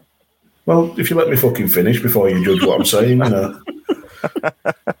 Well, if you let me fucking finish before you judge what I'm saying, you know.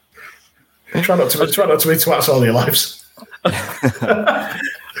 Try not to be twats all your lives. I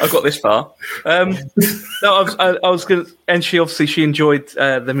got this far. No, I was going to, and she enjoyed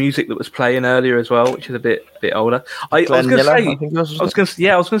the music that was playing earlier as well, which is a bit older. I was going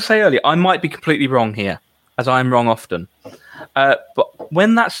to say earlier, I might be completely wrong here, as I am wrong often. But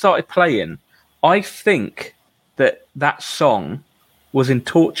when that started playing, I think that song was in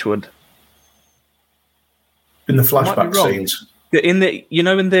Torchwood. In the flashback scenes. In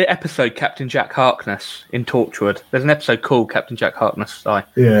the episode Captain Jack Harkness in Torchwood, there's an episode called Captain Jack Harkness Die.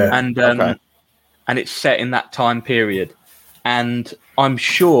 Yeah. And it's set in that time period. And I'm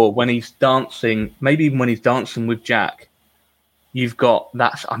sure when he's dancing, maybe even when he's dancing with Jack, you've got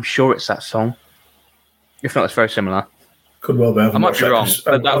that. I'm sure it's that song. If not, it's very similar. Could well be. I might be wrong.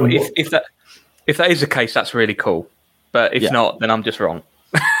 But if that is the case, that's really cool. But if not, then I'm just wrong.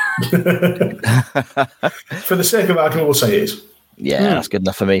 For the sake of argument, we'll say it is. Yeah, that's good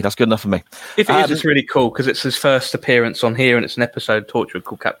enough for me. If it is, it's really cool because it's his first appearance on here and it's an episode of Torchwood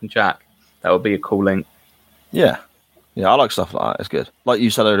called Captain Jack. That would be a cool link. Yeah, I like stuff like that. It's good. Like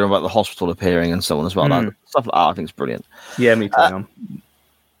you said earlier about the hospital appearing and so on as well. Stuff like that I think is brilliant. Yeah, me too.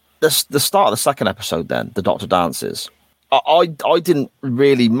 The start of the second episode then, the Doctor dances. I didn't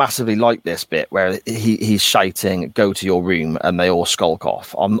really massively like this bit where he's shouting, "Go to your room," and they all skulk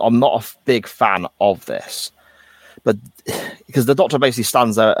off. I'm not a big fan of this, but because the Doctor basically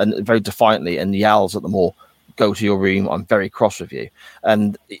stands there and very defiantly and yells at them all, "Go to your room. I'm very cross with you."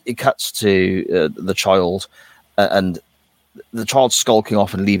 And it cuts to the child, and the child's skulking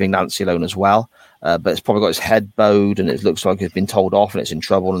off and leaving Nancy alone as well. But it's probably got its head bowed and it looks like it's been told off and it's in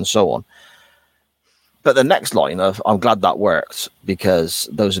trouble and so on. But the next line of "I'm glad that worked because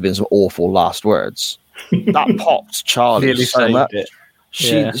those have been some awful last words," that popped Charlie really so much. It.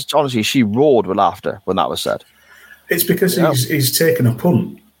 She roared with laughter when that was said. It's because he's taken a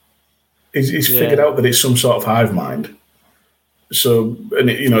punt. He's figured out that it's some sort of hive mind. So, and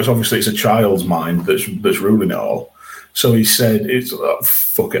it's obviously it's a child's mind that's ruling it all. So he said,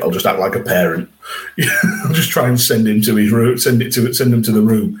 "Fuck it, I'll just act like a parent. I'll just try and send him to his room, send him to the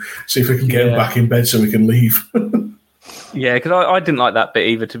room, see if we can get him back in bed so we can leave." Yeah, because I didn't like that bit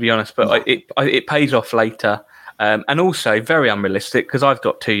either, to be honest. But it pays off later, and also very unrealistic because I've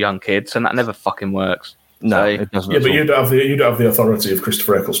got 2 young kids, and that never fucking works. No, it doesn't. Yeah, but you don't have the authority of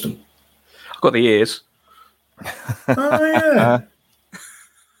Christopher Eccleston. I've got the ears. Oh yeah,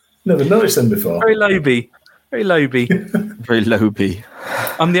 never noticed them before. Very Loby. Very Loby. Very Loby.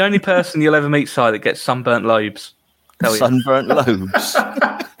 I'm the only person you'll ever meet, Si, that gets sunburnt lobes. Sunburnt lobes.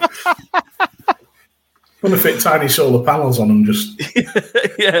 Want to fit tiny solar panels on them, just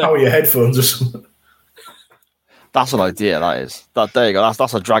power your headphones or something. That's an idea, that is. There you go.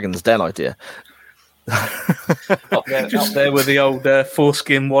 That's a Dragon's Den idea. Up there with the old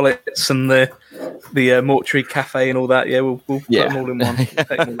foreskin wallets and the mortuary cafe and all that. Yeah, we'll put them all in one. Take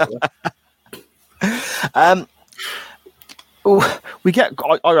them all we get.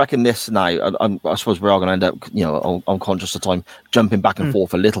 I reckon this now. I suppose we are going to end up. I'm conscious of time jumping back and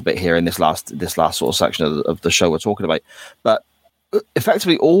forth a little bit here in this last sort of section of the show we're talking about. But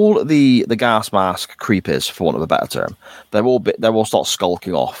effectively, all the gas mask creepers, for want of a better term, they're all start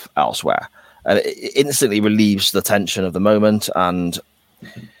skulking off elsewhere, and it instantly relieves the tension of the moment and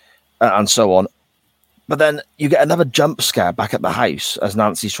so on. But then you get another jump scare back at the house as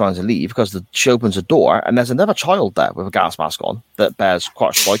Nancy's trying to leave because she opens a door and there's another child there with a gas mask on that bears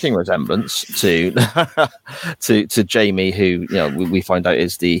quite a striking resemblance to to Jamie, who we find out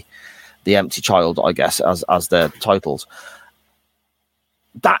is the empty child, I guess, as they're titled.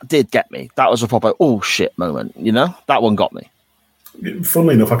 That did get me. That was a proper oh shit moment. That one got me.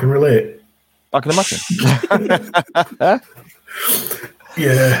 Funnily enough, I can relate. I can imagine.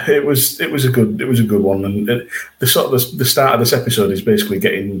 Yeah, it was a good one, and the start of this episode is basically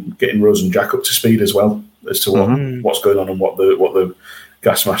getting Rose and Jack up to speed as well as to what's going on and what the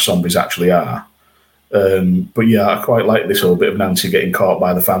gas mask zombies actually are. But yeah, I quite like this whole bit of Nancy getting caught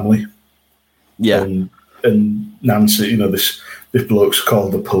by the family. Yeah, and Nancy, this bloke's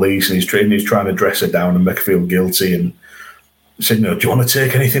called the police, and he's trying to dress her down and make her feel guilty, and said, do you want to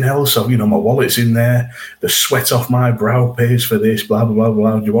take anything else? Or, my wallet's in there. The sweat off my brow pays for this, blah, blah, blah,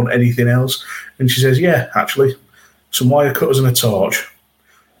 blah. Do you want anything else? And she says, yeah, actually, some wire cutters and a torch.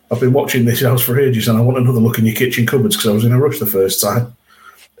 I've been watching this house for ages, and I want another look in your kitchen cupboards because I was in a rush the first time.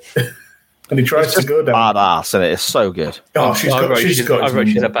 And he tries to go down. Badass, and it's so good. Oh, she's a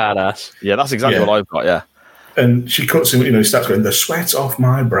badass. Yeah, that's exactly what I've got, yeah. And she cuts him, he starts going, the sweat off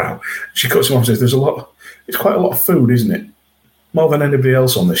my brow. She cuts him off and says, it's quite a lot of food, isn't it? More than anybody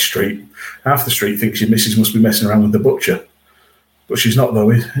else on this street. Half the street thinks your missus must be messing around with the butcher. But she's not,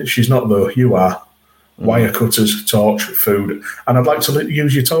 though. She's not, though. You are. Wire cutters, torch, food. And I'd like to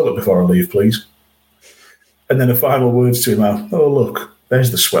use your toilet before I leave, please. And then the final words to him are, oh, look,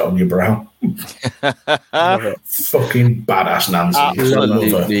 there's the sweat on your brow. Fucking badass Nancy.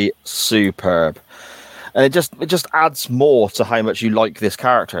 Absolutely superb. And it just adds more to how much you like this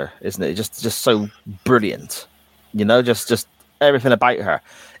character, isn't it? Just so brilliant. Just everything about her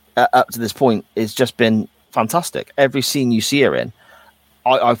up to this point has just been fantastic. Every scene you see her in,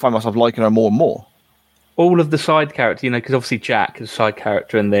 I find myself liking her more and more. All of the side characters, because obviously Jack is a side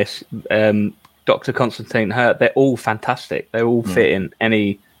character in this. Dr. Constantine, they're all fantastic. They all fit in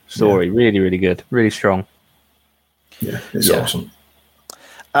any story. Yeah. Really, really good. Really strong. Yeah, it's awesome.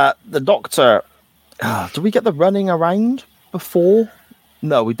 The Doctor, do we get the running around before?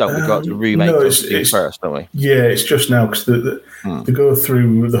 No, we don't. We got to room 8 first, don't we? Yeah, it's just now because they go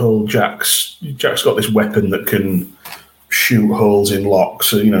through the whole Jack's got this weapon that can shoot holes in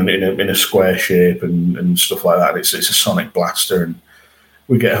locks, in a square shape and stuff like that. It's a sonic blaster, and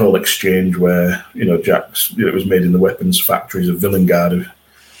we get a whole exchange where Jack's it was made in the weapons factories of Villengard.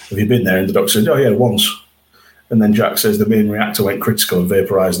 Have you been there? And the Doctor says, oh yeah, once. And then Jack says the main reactor went critical and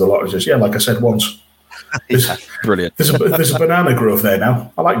vaporized the lot. He says, yeah, like I said, once. Brilliant. There's a banana grove there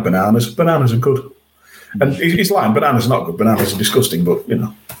now. I like bananas. Bananas are good. And he's lying. Bananas are not good. Bananas are disgusting. But I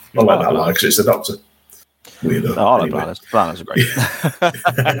like that lie because it's the Doctor. Weirdo. I like bananas. Bananas are great.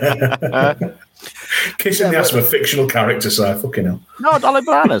 Kissing the ass of a fictional character, so fucking hell. No, I like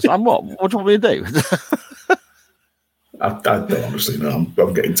bananas. I'm what? What do you want me to do? I don't honestly know.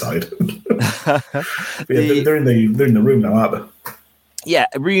 I'm getting tired. They're in the room now, aren't they? Yeah,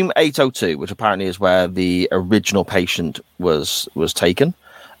 room 802, which apparently is where the original patient was taken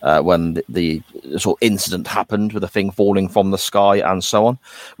when the sort of incident happened with the thing falling from the sky and so on,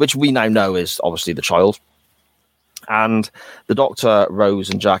 which we now know is obviously the child. And the Doctor, Rose,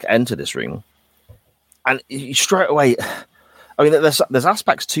 and Jack enter this room, and straight away, I mean, there's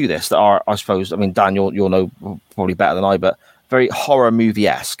aspects to this that are, I suppose, I mean, Dan, you'll know probably better than I, but very horror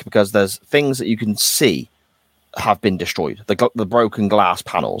movie-esque, because there's things that you can see have been destroyed, the broken glass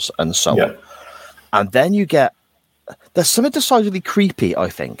panels and so on. And then there's something decidedly creepy, I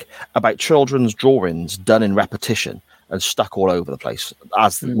think, about children's drawings done in repetition and stuck all over the place,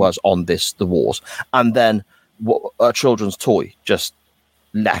 as it was on the walls. And then a children's toy just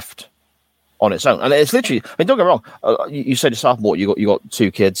left on its own. And it's literally, I mean, don't get me wrong, you said yourself, Mort, you got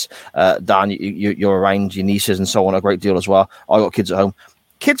 2 kids. Dan, you're around your nieces and so on a great deal as well. I got kids at home.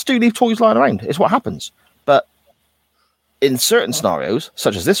 Kids do leave toys lying around. It's what happens. But in certain scenarios,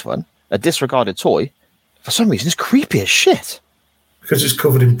 such as this one, a disregarded toy, for some reason, is creepy as shit. Because it's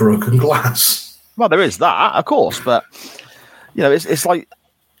covered in broken glass. Well, there is that, of course, but it's like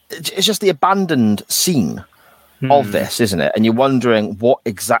it's just the abandoned scene of this, isn't it? And you're wondering what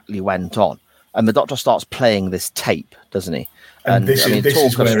exactly went on. And the Doctor starts playing this tape, doesn't he? And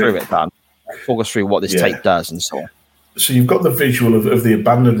talk us through it, Dan. Talk us through what this tape does and so on. So you've got the visual of the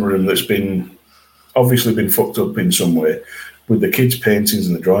abandoned room that's obviously been fucked up in some way, with the kids' paintings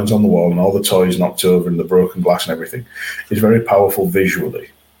and the drawings on the wall and all the toys knocked over and the broken glass and everything. Is very powerful visually.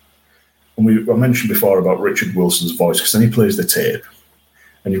 And I mentioned before about Richard Wilson's voice, because then he plays the tape,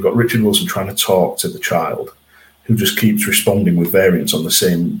 and you've got Richard Wilson trying to talk to the child, who just keeps responding with variants on the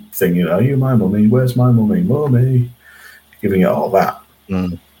same thing. Are you my mummy? Where's my mummy? Mummy. Giving it all that.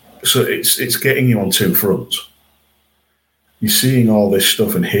 So it's getting you on 2 fronts. You're seeing all this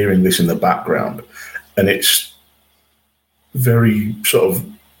stuff and hearing this in the background, and it's very sort of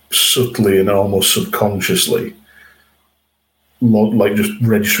subtly and almost subconsciously, like just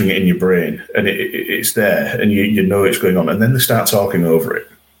registering it in your brain, and it's there, and you know it's going on, and then they start talking over it.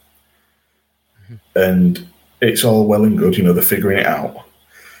 And it's all well and good, they're figuring it out.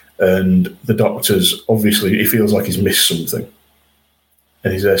 And the doctor's, obviously, he feels like he's missed something.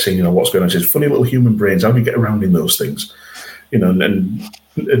 And he's there saying, what's going on? He says, funny little human brains, how do you get around in those things?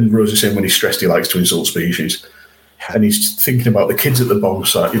 And Rose is saying when he's stressed, he likes to insult species. And he's thinking about the kids at the bomb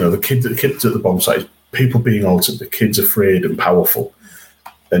site, the kids at the bomb site, people being altered, the kids afraid and powerful.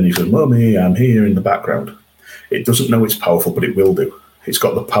 And he says, Mummy, I'm here in the background. It doesn't know it's powerful, but it will do. It's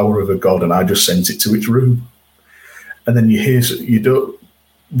got the power of a god, and I just sent it to its room. And then you don't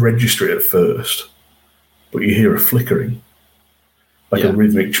register it at first, but you hear a flickering, like a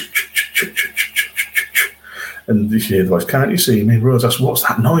rhythmic, and you hear the voice, can't you see me? Rose asks, what's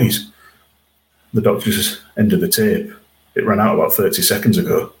that noise? The doctor just ended the tape. It ran out about 30 seconds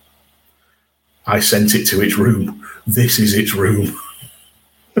ago. I sent it to its room. This is its room.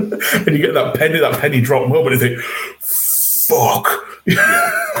 And you get that penny drop moment and think, fuck.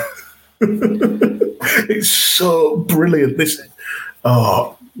 It's so brilliant. This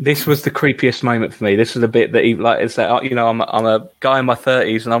was the creepiest moment for me. This is the bit that it's that I'm a guy in my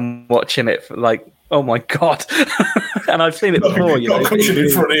 30s and I'm watching it for oh my god. And I've seen it before. Got a cushion in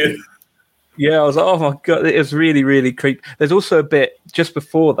front of you. Yeah, I was like, oh my god, it was really, really creepy. There's also a bit just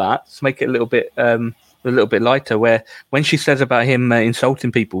before that to make it a little bit lighter, where when she says about him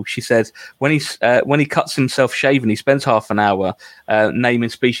insulting people, she says when he cuts himself shaving, he spends half an hour naming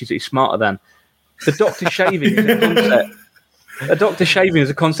species that he's smarter than. The doctor shaving is a concept. A doctor shaving is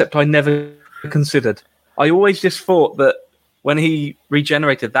a concept I never considered. I always just thought that when he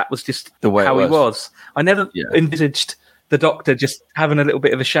regenerated, that was just the way how he was. I never envisaged the doctor just having a little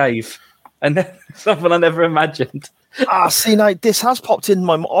bit of a shave, and something I never imagined. See, now this has popped in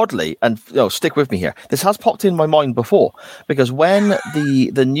my oddly, and stick with me here. This has popped in my mind before, because when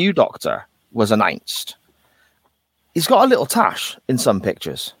the new Doctor was announced, he's got a little tash in some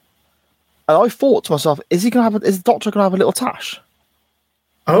pictures, and I thought to myself, is the Doctor going to have a little tash?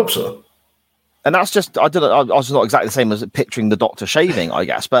 I hope so. And that's just I was not exactly the same as picturing the Doctor shaving, I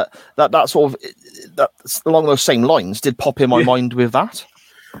guess, but that sort of that's along those same lines did pop in my mind with that.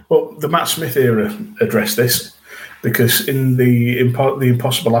 Well, the Matt Smith era addressed this. Because in the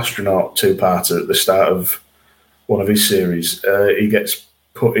Impossible Astronaut two-parter at the start of one of his series, he gets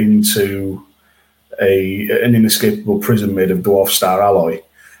put into an inescapable prison made of dwarf star alloy,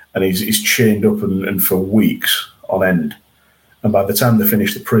 and he's chained up and for weeks on end. And by the time they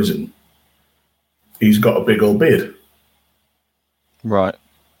finish the prison, he's got a big old beard. Right.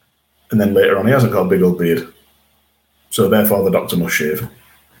 And then later on, he hasn't got a big old beard. So therefore, the Doctor must shave.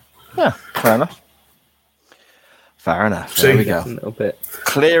 Yeah, fair enough. Fair enough. There we go. A little bit.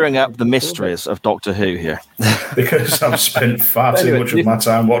 Clearing up the mysteries of Doctor Who here. Because I've spent far too much of my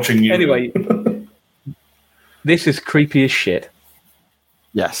time watching you. Anyway, this is creepy as shit.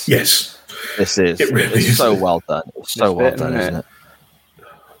 Yes. Yes. This is. It really is. So well done. It's so well done, isn't it?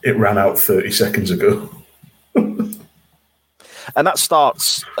 It ran out 30 seconds ago. And that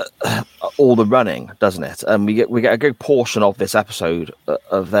starts all the running, doesn't it? And we get a good portion of this episode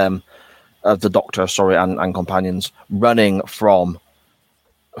of them. Of the Doctor, and companions running from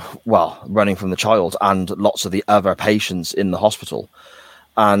the child and lots of the other patients in the hospital.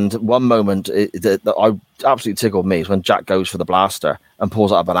 And one moment that I absolutely tickled me is when Jack goes for the blaster and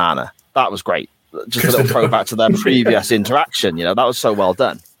pulls out a banana. That was great. Just a little throwback to their previous interaction. That was so well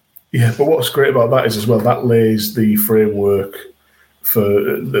done. Yeah, but what's great about that is as well, that lays the framework for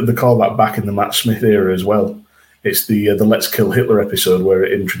they call that back in the Matt Smith era as well. It's the Let's Kill Hitler episode where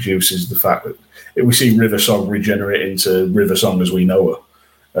it introduces the fact that we see River Song regenerate into River Song as we know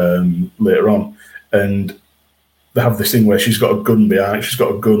her later on, and they have this thing where she's got a gun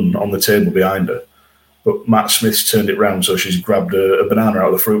on the table behind her, but Matt Smith's turned it round so she's grabbed a banana out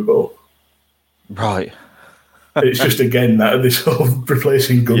of the fruit bowl. Right. It's just again that this whole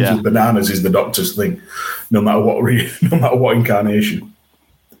replacing guns with bananas is the Doctor's thing, no matter what incarnation.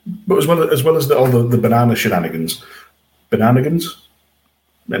 But as well as all the banana shenanigans. Bananigans?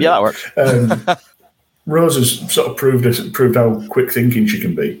 Maybe. Yeah, that works. Rose has sort of proved how quick thinking she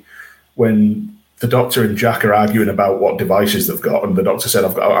can be when the Doctor and Jack are arguing about what devices they've got, and the Doctor said,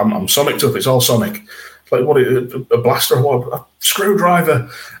 I'm sonicked up, it's all sonic. It's like, what, a blaster or what? A screwdriver?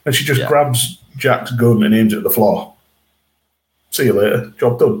 And she just grabs Jack's gun and aims it at the floor. See you later,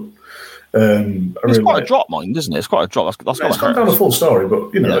 job done. It's quite a drop, mind, isn't it? It's quite a drop. That's it's gone down a full story, but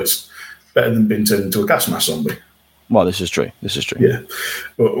it's better than being turned into a gas mask zombie. Well, this is true. Yeah,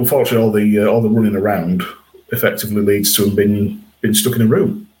 but unfortunately, all the running around effectively leads to him being stuck in a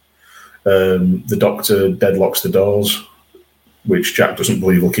room. The Doctor deadlocks the doors, which Jack doesn't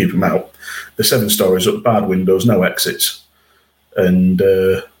believe will keep him out. The 7 stories up, bad windows, no exits, and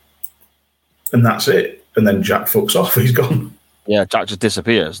and that's it. And then Jack fucks off. He's gone. Yeah, Jack just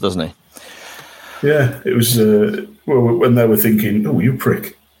disappears, doesn't he? Yeah, it was when they were thinking, "Oh, you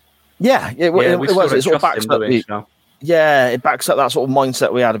prick." Yeah, it was. It sort of backs up it backs up that sort of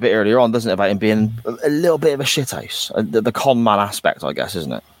mindset we had a bit earlier on, doesn't it, about him being a little bit of a shithouse, the con man aspect, I guess,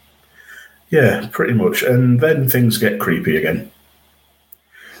 isn't it? Yeah, pretty much. And then things get creepy again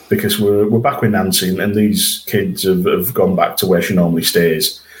because we're back with Nancy, and these kids have gone back to where she normally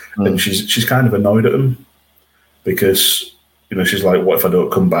stays, and she's kind of annoyed at them because she's like, "What if I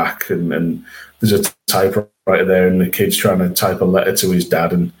don't come back?" And there's a typewriter there, and the kid's trying to type a letter to his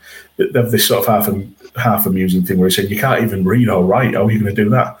dad, and they have this sort of half amusing thing where he's saying, "You can't even read or write. How are you going to do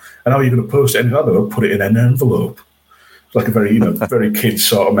that? And how are you going to post it? And I'll put it in an envelope." It's like a very very kid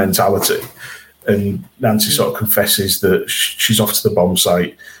sort of mentality. And Nancy sort of confesses that she's off to the bomb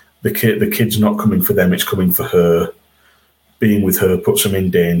site. The kid's not coming for them; it's coming for her. Being with her puts them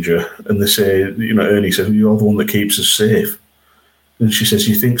in danger. And they say, Ernie says, "You're the one that keeps us safe." And she says,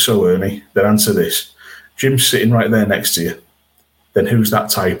 "You think so, Ernie? Then answer this. Jim's sitting right there next to you. Then who's that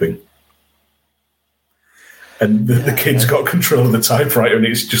typing?" And the kid's got control of the typewriter, and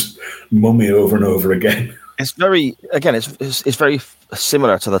it's just Mummy over and over again. It's very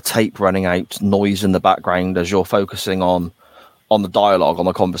similar to the tape running out, noise in the background as you're focusing on the dialogue, on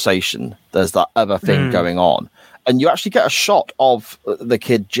the conversation. There's that other thing going on, and you actually get a shot of the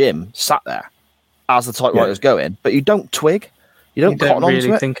kid Jim sat there as the typewriter's going, but you don't twig. You don't cotton really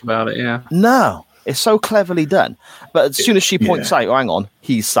onto it. Think about it, yeah. No, it's so cleverly done. But as soon as she points out, hang on,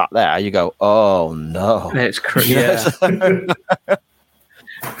 he's sat there, you go, oh no. It's crazy. Yeah.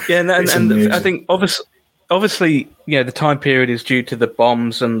 And I think obviously, the time period is due to the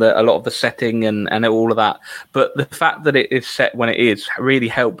bombs and a lot of the setting and all of that. But the fact that it is set when it is really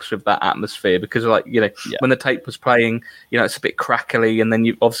helps with that atmosphere because, when the tape was playing, it's a bit crackly, and then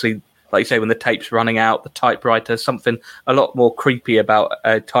you obviously, like you say, when the tape's running out, the typewriter, something a lot more creepy about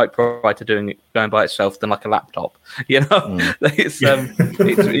a typewriter going by itself than like a laptop. It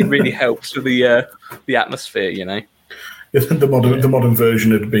really helps with the atmosphere. The modern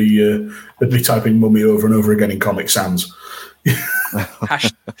version would be typing Mummy over and over again in Comic Sans.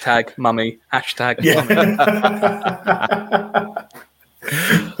 Hashtag Mummy. Hashtag Mummy.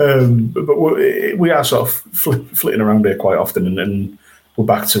 But we are sort of flitting around here quite often, and we're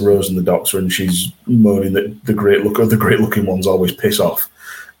back to Rose and the Doctor, and she's moaning that the great looking ones always piss off.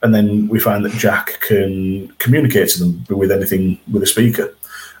 And then we find that Jack can communicate to them with anything with a speaker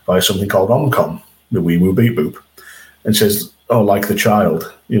via something called Omcom, the wee woo beep boop, and says, "Oh, like the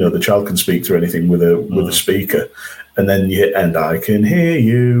child, the child can speak through anything with a speaker." And then you hit, "And I can hear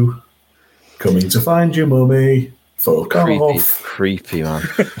you coming to find you, Mummy. Fuck off." Creepy, man.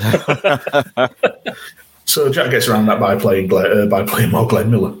 So Jack gets around that by playing more Glenn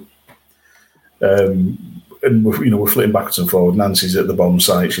Miller. And we're flitting backwards and forward. Nancy's at the bomb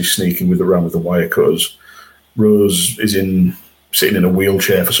site. She's sneaking around with the wire cutters. Rose is sitting in a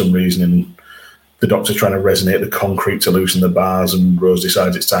wheelchair for some reason, and the Doctor's trying to resonate the concrete to loosen the bars, and Rose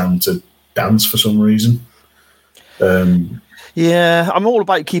decides it's time to dance for some reason. Yeah, I'm all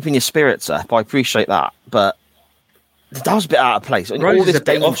about keeping your spirits up. I appreciate that, but that was a bit out of place. Rose is a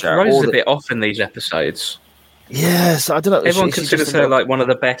bit off in these episodes. Yes, I don't know. Everyone considers her like one of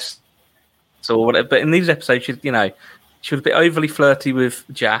the best or whatever, but in these episodes, she was a bit overly flirty with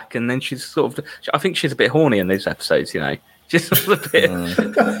Jack, and then she's sort of. I think she's a bit horny in these episodes. Just a bit.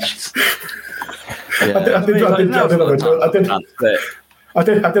 I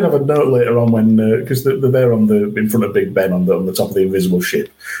did have a note later on when because they're there in front of Big Ben on the top of the invisible ship,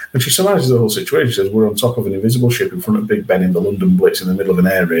 and she summarizes the whole situation. She says, "We're on top of an invisible ship in front of Big Ben in the London Blitz in the middle of an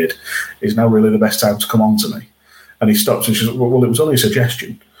air raid. Is now really the best time to come on to me?" And he stops, and she says, "Well, it was only a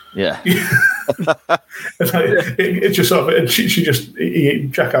suggestion." Yeah. It's just sort of, and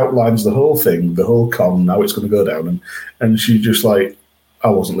Jack outlines the whole thing, the whole con, how it's going to go down, and she's just like, "I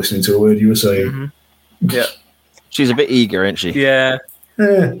wasn't listening to a word you were saying." Mm-hmm. Yeah, she's a bit eager, isn't she? Yeah.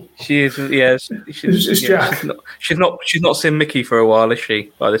 She is. Yeah, it's Jack. She's not seen Mickey for a while, is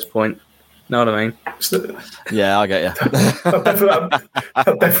she? By this point, know what I mean? Yeah, I get you.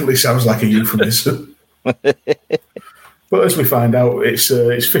 That definitely sounds like a euphemism. But as we find out, it's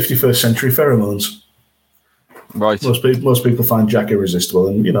 51st century pheromones. Right. Most people find Jack irresistible,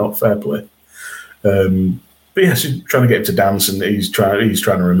 and fair play. But yes, she's trying to get him to dance, and he's trying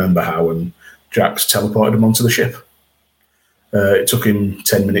to remember how, and Jack's teleported him onto the ship. It took him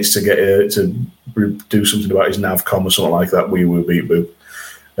 10 minutes to get to do something about his navcom or something like that. Wee woo beep boop.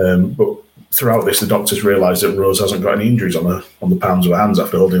 But throughout this, the Doctor's realised that Rose hasn't got any injuries on the palms of her hands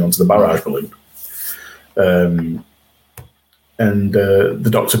after holding onto the barrage balloon. And the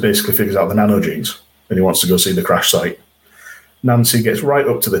doctor basically figures out the nanogenes, and he wants to go see the crash site. Nancy gets right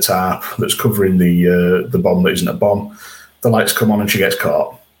up to the tarp that's covering the bomb that isn't a bomb. The lights come on and she gets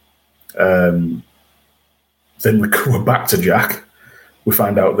caught. Then we're back to Jack. We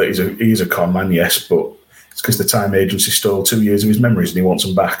find out that he's a con man, yes, but it's because the time agency stole 2 years of his memories and he wants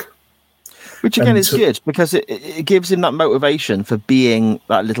them back. Which again is good because it gives him that motivation for being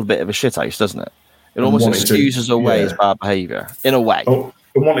that little bit of a shithouse, doesn't it? It almost excuses away his bad behaviour, in a way. Oh,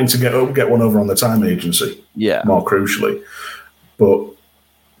 and wanting to get one over on the time agency, more crucially. But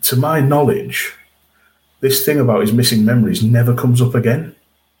to my knowledge, this thing about his missing memories never comes up again.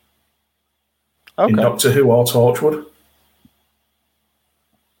 In Doctor Who or Torchwood.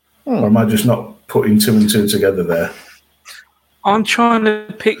 Or am I just not putting two and two together there? I'm trying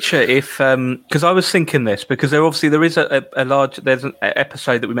to picture if, because I was thinking this, because there is there's an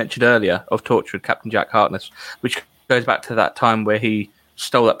episode that we mentioned earlier of Torchwood, Captain Jack Harkness, which goes back to that time where he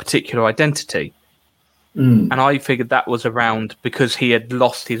stole that particular identity. And I figured that was around because he had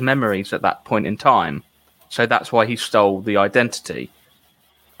lost his memories at that point in time. So that's why he stole the identity.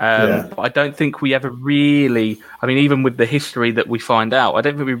 But I don't think we ever really, I mean, even with the history that we find out, I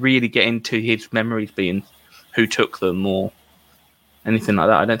don't think we really get into his memories being who took them or anything like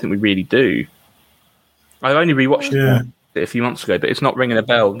that. I don't think we really do. I only rewatched it a few months ago, but it's not ringing a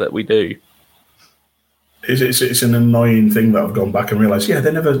bell that we do. It's an annoying thing that I've gone back and realised,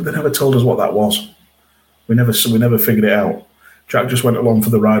 they never told us what that was. We never figured it out. Jack just went along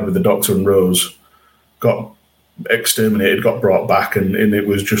for the ride with the Doctor and Rose, got exterminated, got brought back, and it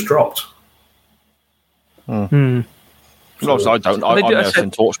was just dropped. So, I don't. I've never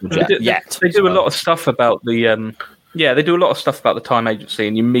seen Torchwood yet. They do a lot of stuff about the. They do a lot of stuff about the time agency,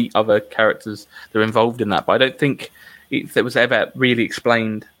 and you meet other characters that are involved in that. But I don't think it was ever really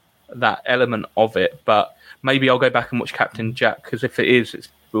explained that element of it. But maybe I'll go back and watch Captain Jack, because if it is, it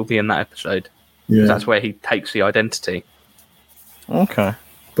will be in that episode. Yeah. That's where he takes the identity. Okay.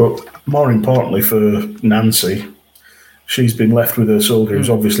 But more importantly for Nancy, she's been left with her soldier who's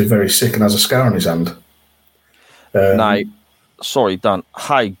obviously very sick and has a scar on his hand. Now, sorry, Dan,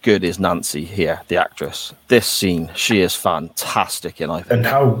 how good is Nancy here, the actress? This scene, she is fantastic in, I think.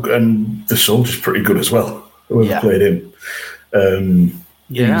 And the soldier's pretty good as well, whoever played him.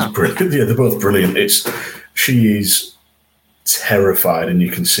 He's brilliant. Yeah, they're both brilliant. She is terrified, and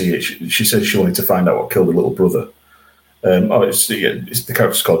you can see it. She said she wanted to find out what killed her little brother. It's the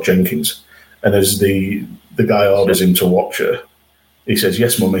character's called Jenkins, and as the guy orders him to watch her, he says,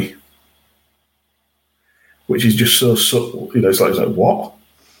 "Yes, mummy," which is just so subtle. It's like what?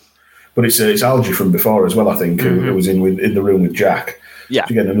 But it's Algie from before as well, I think, who was in the room with Jack. Yeah,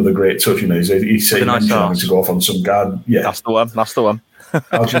 again, another great touch. He's saying to go off on some guard. Yeah, that's the one.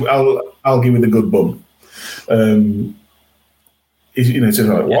 Algie with a good bum. He says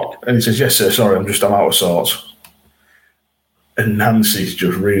like, what? And he says, "Yes, sir. Sorry, I'm out of sorts." And Nancy's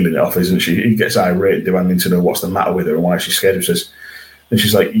just reeling it off, isn't she? He gets irate, demanding to know what's the matter with her and why she's scared. And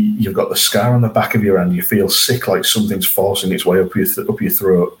she's like, "You've got the scar on the back of your hand. You feel sick, like something's forcing its way up your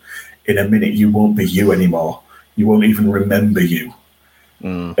throat. In a minute, you won't be you anymore. You won't even remember you."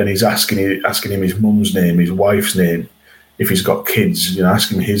 And he's asking him his mum's name, his wife's name, if he's got kids.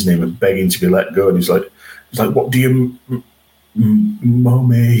 Asking him his name and begging to be let go. And he's like, "What do you,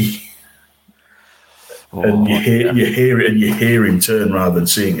 mummy?" And you hear it, and you hear him turn rather than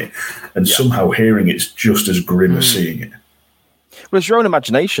seeing it, and somehow hearing it's just as grim as seeing it. Well, it's your own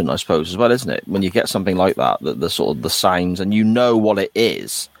imagination, I suppose, as well, isn't it? When you get something like that, the sort of the signs, and you know what it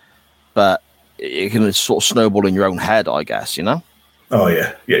is, but it can sort of snowball in your own head, I guess. Oh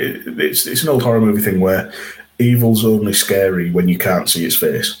yeah. It's an old horror movie thing where evil's only scary when you can't see its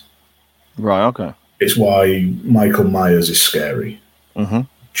face. Right. Okay. It's why Michael Myers is scary. Mm-hmm.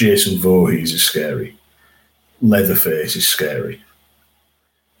 Jason Voorhees is scary. Leatherface is scary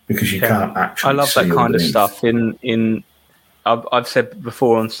because you can't actually. I love that kind of stuff. I've said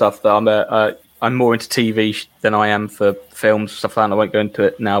before on stuff that I'm more into TV than I am for films, stuff like that. I won't go into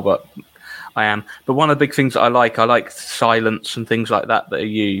it now, but I am. But one of the big things that I like silence and things like that are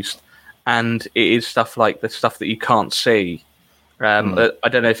used, and it is stuff like the stuff that you can't see. I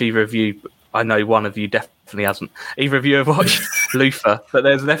don't know if either of you. I know one of you definitely hasn't. Either of you have watched Luther, but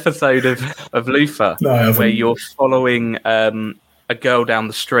there's an episode of Luther where you're following a girl down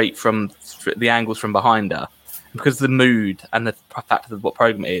the street from the angles from behind her. Because of the mood and the fact of what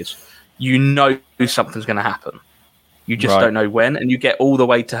program it is, you know something's going to happen. You just don't know when. And you get all the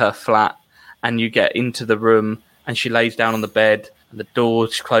way to her flat and you get into the room and she lays down on the bed and the door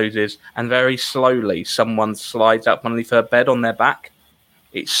closes and very slowly someone slides up underneath her bed on their back.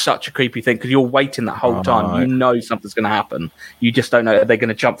 it's such a creepy thing because you're waiting that whole time. You know something's going to happen. You just don't know. Are they going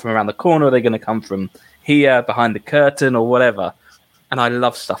to jump from around the corner? Are they going to come from here, behind the curtain, or whatever? And I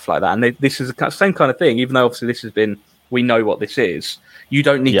love stuff like that. And this is the same kind of thing, even though obviously this has been, we know what this is. You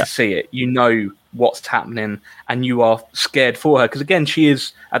don't need to see it. You know what's happening, and you are scared for her. Because again, she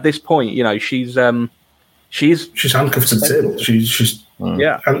is, at this point, you know, she's handcuffed to the table. She's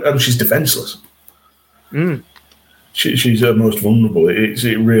and she's defenseless. She's her most vulnerable.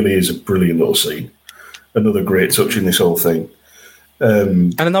 It really is a brilliant little scene. Another great touch in this whole thing.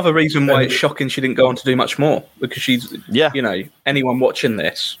 And another reason why it's shocking she didn't go on to do much more, because she's, you know, anyone watching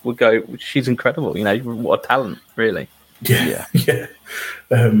this would go, she's incredible. You know, what a talent, really. Yeah.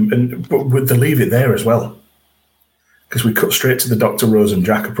 But they leave it there as well, because we cut straight to the Doctor, Rose, and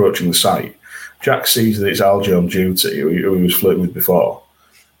Jack approaching the site. Jack sees that it's Algie on duty, who he was flirting with before.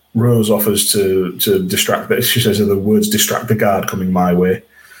 Rose offers to distract, but she says the words "distract the guard" coming my way,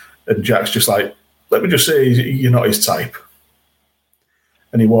 and Jack's just like, "Let me just say, you're not his type."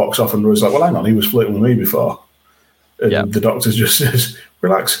 And he walks off, and Rose is like, "Well, hang on, he was flirting with me before." And the Doctor just says,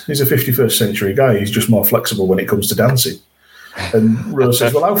 "Relax, he's a 51st century guy. He's just more flexible when it comes to dancing." And Rose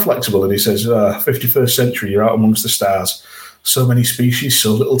says, "Well, how flexible?" And he says, 51st century, you're out amongst the stars. So many species,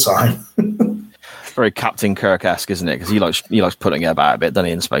 so little time. Very Captain Kirk-esque, isn't it? Because he likes putting it about a bit, doesn't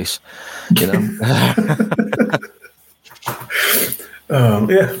he, in space? You know.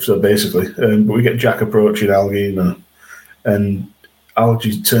 So basically, but we get Jack approaching Algie, and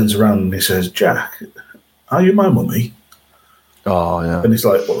Algie turns around and he says, "Jack, are you my mummy?" Oh, yeah. And he's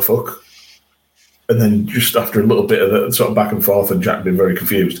like, "What the fuck?" And then just after a little bit of that sort of back and forth and Jack being very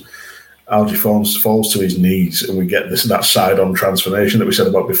confused, Algie falls to his knees, and we get that side-on transformation that we said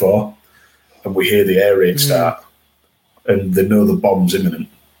about before. And we hear the air raid start, and they know the bomb's imminent.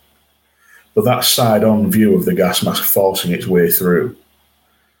 But that side-on view of the gas mask forcing its way through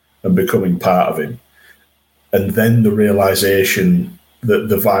and becoming part of him, and then the realization that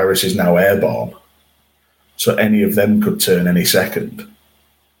the virus is now airborne, so any of them could turn any second.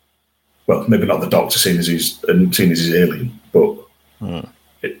 Well, maybe not the Doctor, seen as he's alien, but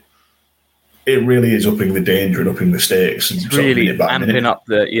it really is upping the danger and upping the stakes. And it's really amping up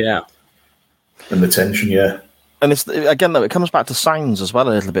and the tension, And it's again though, it comes back to sounds as well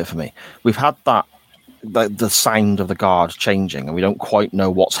a little bit for me. We've had that the sound of the guard changing, and we don't quite know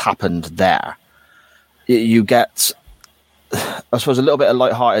what's happened there. You get, I suppose, a little bit of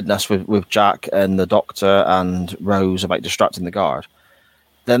lightheartedness with Jack and the Doctor and Rose about distracting the guard.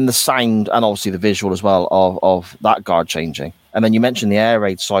 Then the sound and obviously the visual as well of that guard changing. And then you mentioned the air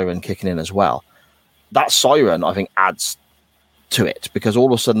raid siren kicking in as well. That siren, I think, adds to it, because all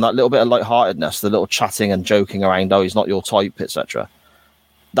of a sudden that little bit of lightheartedness, the little chatting and joking around, "Oh, he's not your type," etc.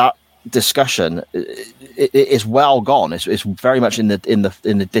 That discussion is well gone. It's very much in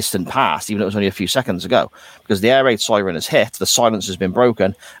the distant past, even though it was only a few seconds ago, because the air raid siren has hit, the silence has been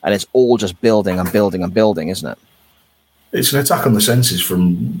broken, and it's all just building and building and building, isn't it? It's an attack on the senses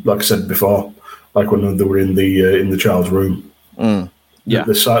from, like I said before, like when they were in the child's room. The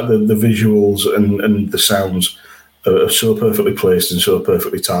visuals and the sounds are so perfectly placed and so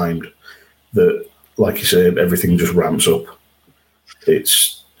perfectly timed that, like you say, everything just ramps up.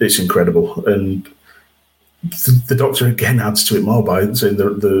 It's incredible, and the Doctor again adds to it more by saying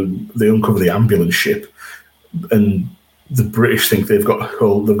they uncover the ambulance ship, and the British think they've got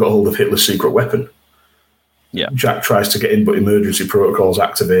hold of Hitler's secret weapon. Yeah, Jack tries to get in, but emergency protocols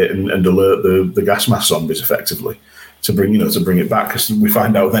activate and alert the gas mask zombies effectively to bring it back. Because we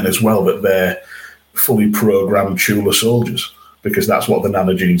find out then as well that they're fully programmed Chula soldiers, because that's what the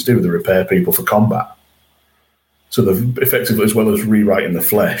nanogenes do. They repair people for combat. So they've effectively, as well as rewriting the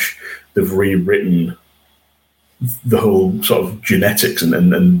flesh, they've rewritten the whole sort of genetics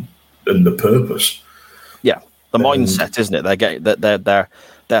and the purpose. Yeah, the mindset, isn't it?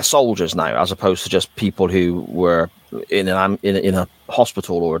 They're soldiers now, as opposed to just people who were in a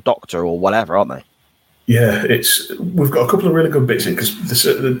hospital or a doctor or whatever, aren't they? Yeah, we've got a couple of really good bits here, because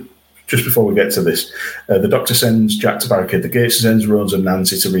just before we get to this, the Doctor sends Jack to barricade the gates, sends Rose and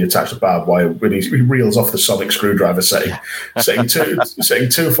Nancy to reattach the barbed wire when he reels off the sonic screwdriver setting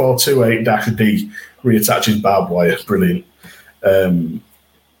 2428-D, reattaches barbed wire. Brilliant. And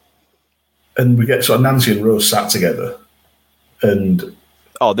we get sort of Nancy and Rose sat together, and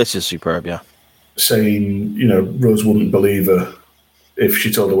this is superb, yeah. Saying, Rose wouldn't believe her if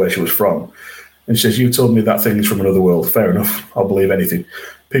she told her where she was from. And she says, "You told me that thing is from another world. Fair enough. I'll believe anything.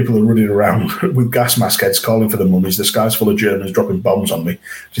 People are running around with gas mask heads calling for the mummies. The sky's full of Germans dropping bombs on me. Do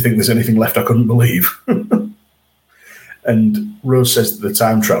you think there's anything left I couldn't believe?" And Rose says that the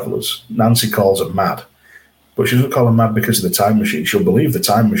time travellers, Nancy calls them mad, But she doesn't call her mad because of the time machine. She'll believe the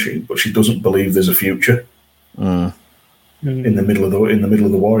time machine, but she doesn't believe there's a future in the middle of the war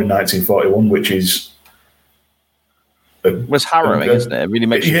in 1941, which is was harrowing, isn't it? It really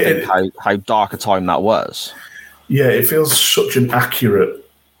makes you think how dark a time that was. Yeah, it feels such an accurate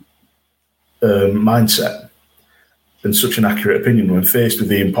mindset and such an accurate opinion when faced with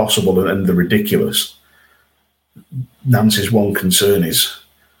the impossible and the ridiculous. Nancy's one concern is,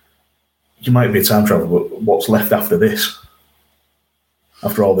 you might be a time traveler, but what's left after this?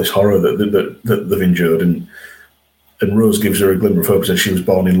 After all this horror that they've endured, and Rose gives her a glimmer of hope, says she was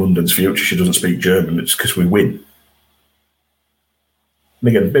born in London's future. She doesn't speak German. It's because we win. And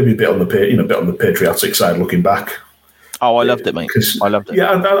again, maybe a bit on the patriotic side looking back. Oh, I loved it, mate. I loved it.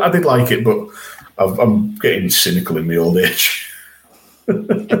 Yeah, I did like it, but I'm getting cynical in my old age.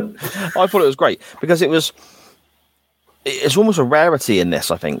 I thought it was great because it's almost a rarity in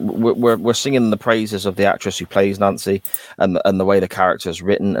this. I think we're singing the praises of the actress who plays Nancy and the way the character is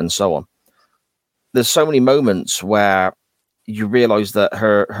written and so on. There's so many moments where you realise that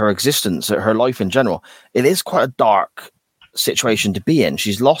her existence, her life in general, it is quite a dark situation to be in.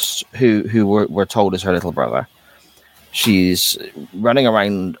 She's lost who we're told is her little brother. She's running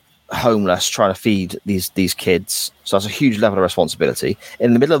around homeless trying to feed these kids, so that's a huge level of responsibility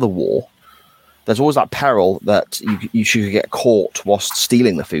in the middle of the war. There's always that peril that you should get caught whilst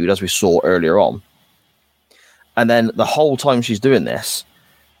stealing the food, as we saw earlier on. And then the whole time she's doing this,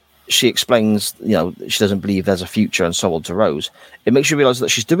 she explains, she doesn't believe there's a future and so on to Rose. It makes you realise that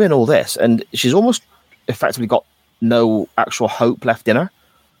she's doing all this and she's almost effectively got no actual hope left in her.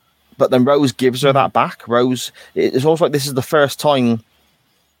 But then Rose gives her that back. Rose, it's almost like this is the first time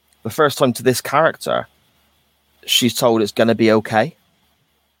to this character, she's told it's going to be okay.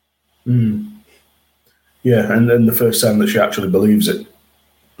 Mm. Yeah, and then the first time that she actually believes it.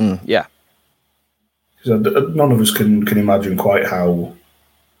 Yeah. None of us can imagine quite how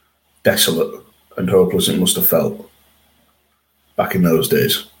desolate and hopeless it must have felt back in those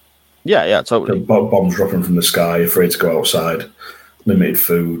days. Yeah, totally. Bombs dropping from the sky, afraid to go outside, limited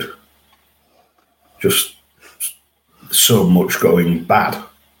food, just so much going bad.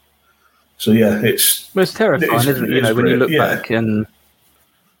 So yeah, it's terrifying, isn't it? When you look back and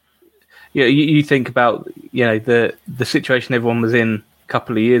you think about the situation everyone was in a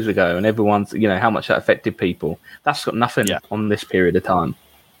couple of years ago, and everyone's how much that affected people. That's got nothing on this period of time.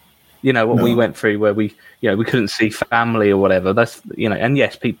 We went through where we couldn't see family or whatever. That's and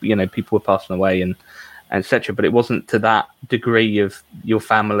yes, people were passing away and etc. But it wasn't to that degree of your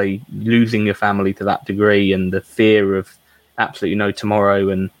family losing your family to that degree, and the fear of absolutely no tomorrow.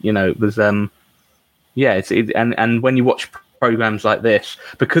 And it was and when you watch programs like this,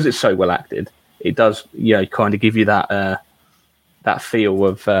 because it's so well acted, it does kind of give you that that feel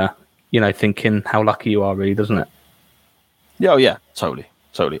of thinking how lucky you are, really, doesn't it? Yeah, totally.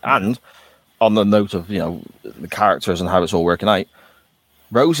 And on the note of the characters and how it's all working out,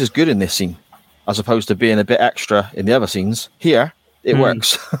 Rose is good in this scene as opposed to being a bit extra in the other scenes. Here it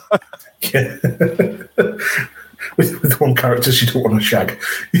works. Yeah. with one character she don't want to shag.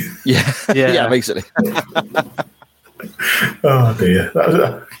 yeah, basically. Oh dear,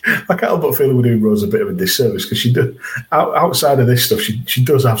 I can't help but feel we're doing Rose a bit of a disservice because she does, outside of this stuff, she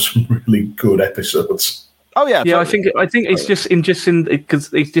does have some really good episodes. Oh yeah, yeah. totally. I think it's just in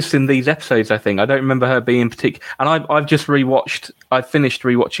because it's just in these episodes. I think I don't remember her being particular. And I've just rewatched. I finished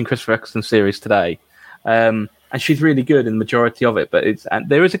rewatching Christopher Eccleston's series today, and she's really good in the majority of it. But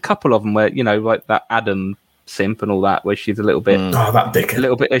there is a couple of them where like that Adam simp and all that, where she's a little bit that dickhead. A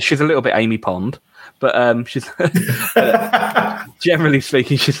little bit. She's a little bit Amy Pond, but she's generally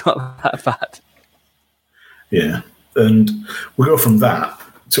speaking, she's not that bad. Yeah, and we go from that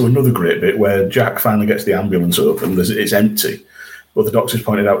to another great bit where Jack finally gets the ambulance up and it's empty, but the doctors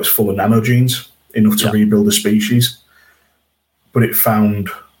pointed out it's full of nanogenes, enough to rebuild a species. But it found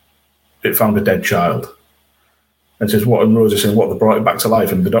a dead child, and says what? And Rose is saying, what? They brought it back to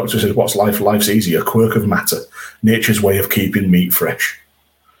life, and the doctor says, what's life? Life's easy, a quirk of matter, nature's way of keeping meat fresh.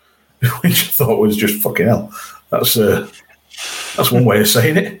 Which I thought was just fucking hell. That's one way of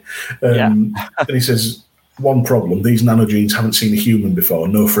saying it. And he says, one problem, these nanogenes haven't seen a human before,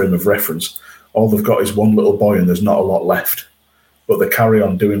 no frame of reference. All they've got is one little boy and there's not a lot left. But they carry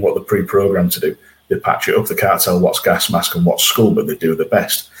on doing what they're pre-programmed to do. They patch it up, they can't tell what's gas mask and what's skull, but they do the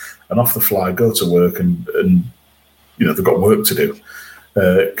best. And off the fly, go to work and they've got work to do.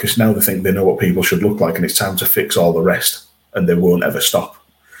 Because now they think they know what people should look like and it's time to fix all the rest. And they won't ever stop.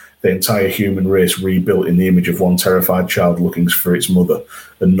 The entire human race rebuilt in the image of one terrified child looking for its mother,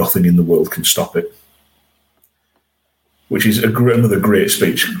 and nothing in the world can stop it. which is another great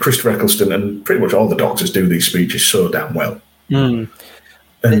speech. Christopher Eccleston and pretty much all the doctors do these speeches so damn well. Mm.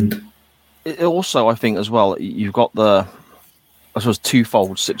 And it also, I think, as well, you've got the, I suppose,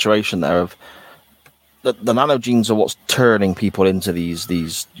 twofold situation there of the nanogenes are what's turning people into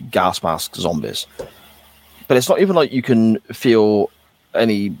these gas mask zombies. But it's not even like you can feel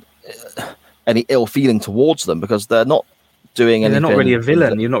any ill feeling towards them because they're not doing anything. They're not really a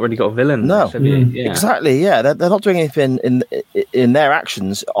villain. You've not really got a villain. No, exactly. Yeah, they're not doing anything in their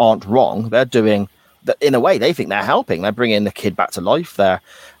actions aren't wrong. They're doing, in a way, they think they're helping. They're bringing the kid back to life. They're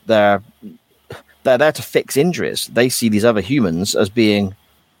there to fix injuries. They see these other humans as being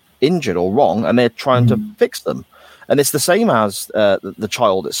injured or wrong, and they're trying to fix them. And it's the same as the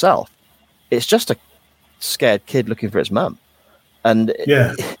child itself. It's just a scared kid looking for its mum. And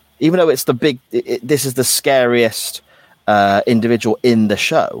even though it's this is the scariest individual in the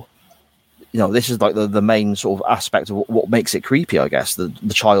show, this is like the main sort of aspect of what makes it creepy, I guess.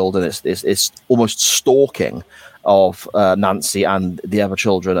 The child and it's almost stalking of Nancy and the other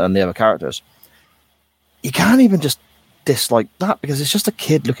children and the other characters. You can't even just dislike that because it's just a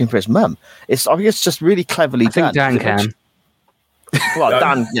kid looking for his mum. I think it's just really cleverly done. I think Dan can. Well,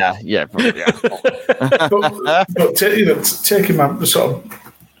 Dan, yeah, probably, yeah. but taking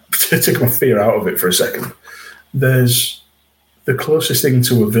my fear out of it for a second, there's the closest thing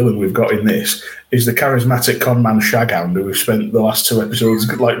to a villain we've got in this is the charismatic con man Shaghound, who we've spent the last 2 episodes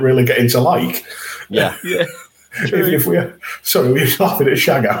like really getting to like. Yeah. If we're laughing at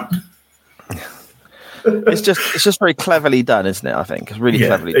Shaghound. It's just very cleverly done, isn't it? I think it's really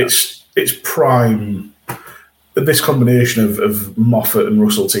cleverly done. It's prime. This combination of Moffat and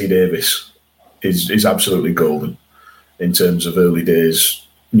Russell T Davies is absolutely golden in terms of early days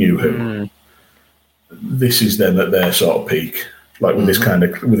New Who. This is them at their sort of peak, like with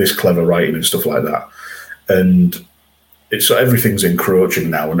this clever writing and stuff like that. And it's everything's encroaching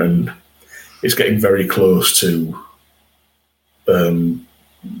now, and it's getting very close to being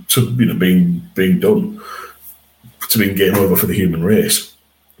done, to being game over for the human race.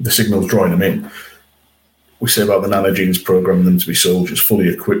 The signal's drawing them in. We say about the nanogenes programming them to be soldiers, fully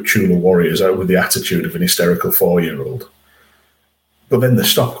equipped Chula warriors out with the attitude of an hysterical 4-year-old. But then they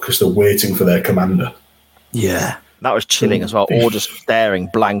stop because they're waiting for their commander. Yeah, that was chilling as well, or just staring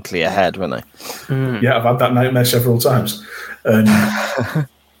blankly ahead, weren't they? Yeah, I've had that nightmare several times. And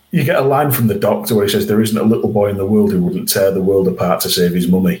you get a line from the doctor where he says, there isn't a little boy in the world who wouldn't tear the world apart to save his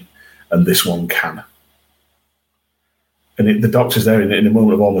mummy, and this one can. And the doctor's there in a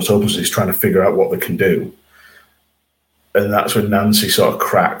moment of almost hopelessness trying to figure out what they can do. And that's when Nancy sort of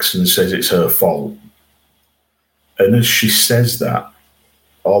cracks and says it's her fault. And as she says that,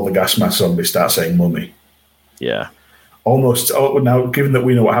 all the gas mask zombies start saying mummy. Yeah. Almost, now, given that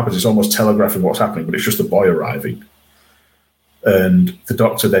we know what happens, it's almost telegraphing what's happening, but it's just the boy arriving. And the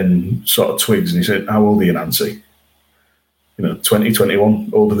doctor then sort of twigs and he said, how old are you, Nancy? 20,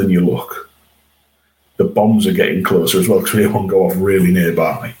 21, older than you look. The bombs are getting closer as well because we one go off really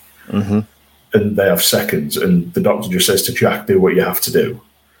nearby. Mm-hmm. And they have seconds, and the doctor just says to Jack, do what you have to do.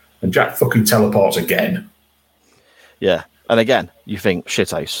 And Jack fucking teleports again. Yeah. And again, you think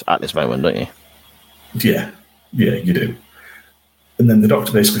shithouse at this moment, don't you? Yeah, you do. And then the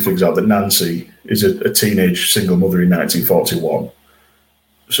doctor basically figures out that Nancy is a teenage single mother in 1941.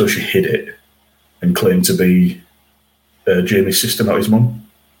 So she hid it and claimed to be Jamie's sister, not his mum.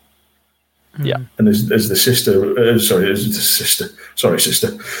 Yeah. And as the sister,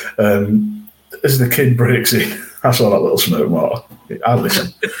 as the kid breaks in, I saw that little smoke water. I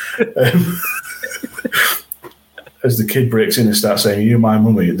listen. As the kid breaks in and starts saying, "You're my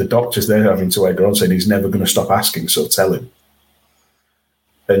mummy," the doctor's there having to egg her on, saying he's never going to stop asking, so tell him.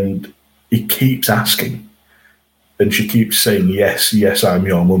 And he keeps asking. And she keeps saying, yes, I'm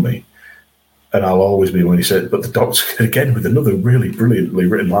your mummy. And I'll always be when he said, but the doctor, again, with another really brilliantly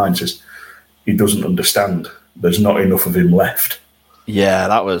written line, says, he doesn't understand. There's not enough of him left. Yeah,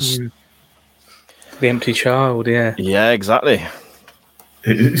 that was... The empty child, yeah. Yeah, exactly.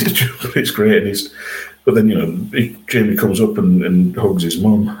 It's great. But then, Jamie comes up and hugs his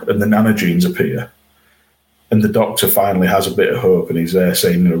mum, and the nanogenes appear. And the doctor finally has a bit of hope, and he's there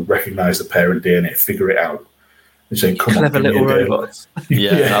saying, recognise the parent DNA, figure it out. He's saying, come clever on, little robots.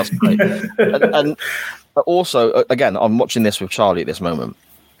 Yeah, that's great. and also, again, I'm watching this with Charlie at this moment.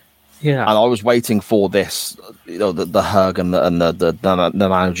 Yeah. And I was waiting for this, the hug and the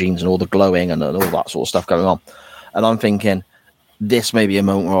nanogenes and all the glowing and all that sort of stuff going on. And I'm thinking, this may be a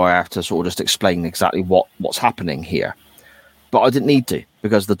moment where I have to sort of just explain exactly what's happening here. But I didn't need to,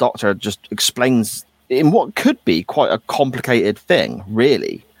 because the doctor just explains in what could be quite a complicated thing,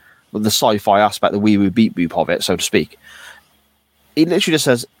 really, the sci-fi aspect, the wee woo beep boop of it, so to speak. He literally just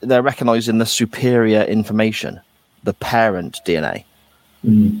says they're recognizing the superior information, the parent DNA,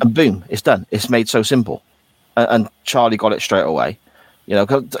 and boom, it's done. It's made so simple, and Charlie got it straight away. You know,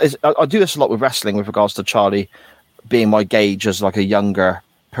 'cause I do this a lot with wrestling with regards to Charlie being my gauge as like a younger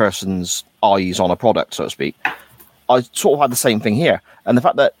person's eyes on a product, so to speak. I sort of had the same thing here, and the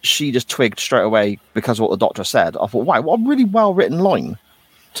fact that she just twigged straight away because of what the doctor said, I thought, wow, what a really well written line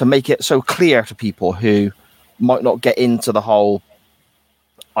to make it so clear to people who might not get into the whole,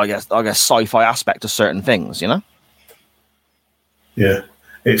 I guess sci-fi aspect of certain things, you know? Yeah,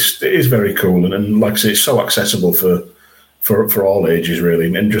 it is very cool, and like I say, it's so accessible for all ages,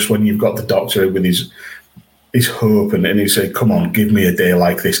 really. And just when you've got the doctor with his hope, and he say, "Come on, give me a day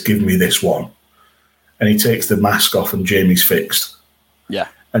like this, give me this one," and he takes the mask off, and Jamie's fixed. Yeah,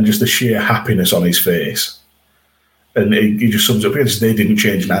 and just the sheer happiness on his face, and he just sums up because they didn't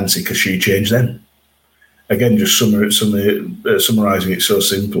change Nancy because she changed them. Again, just summarising it so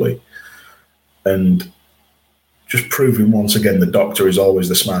simply, and just proving once again the doctor is always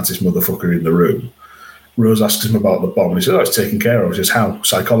the smartest motherfucker in the room. Rose asks him about the bomb, and he says, "Oh, it's taken care of." He says, "How?"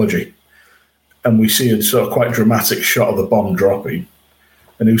 "Psychology." And we see a sort of quite dramatic shot of the bomb dropping,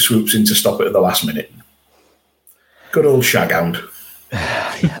 and who swoops in to stop it at the last minute? Good old Shaghound.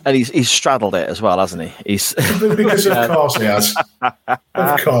 And he's straddled it as well, hasn't he? He's because of course he has.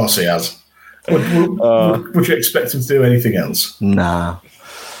 Of course he has. Would you expect him to do anything else? No,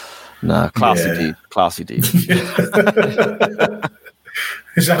 classy dude.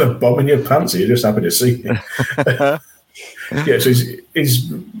 Is that a bomb in your pants? You're just happy to see it. Yeah, so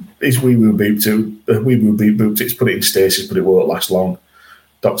his wee woo beep booped. It's put it in stasis, but it won't last long.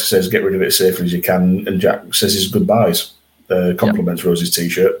 Doctor says get rid of it as safely as you can, and Jack says his goodbyes. Compliments Rose's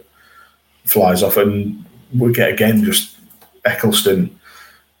t-shirt, flies off, and we get again just Eccleston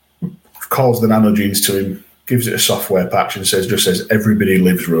calls the nanogenes to him, gives it a software patch, and says everybody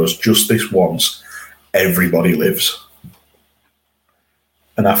lives, Rose, just this once, everybody lives.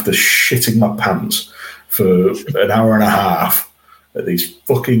 And after shitting my pants for an hour and a half at these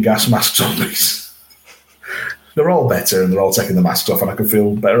fucking gas mask zombies, they're all better and they're all taking the masks off, and I can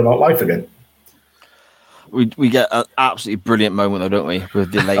feel better about life again. We get an absolutely brilliant moment, though, don't we?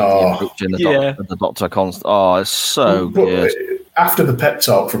 With the lady approaching the doctor. Oh, it's so good. After the pep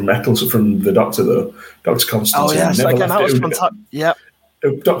talk from the doctor, though, Dr. Constantine. Oh, yes, again, that was fantastic. Yep.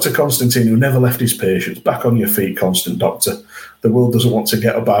 Dr. Constantine, who never left his patients, back on your feet, Constant Doctor. The world doesn't want to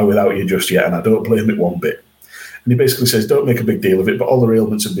get by without you just yet, and I don't blame it one bit. And he basically says, don't make a big deal of it, but all their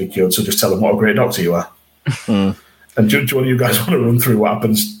ailments have been cured, so just tell them what a great doctor you are. And do one of you guys want to run through what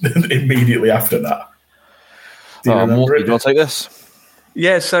happens immediately after that? Do you remember it? Do you want to take this?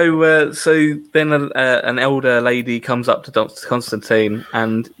 Yeah, so then an elder lady comes up to Dr. Constantine,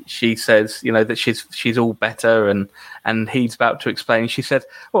 and she says, that she's all better, and he's about to explain. She said,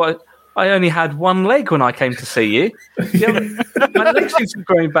 "Well, I only had one leg when I came to see you. My leg seems to be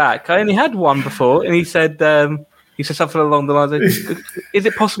growing back. I only had one before." And he said something along the lines of, "Is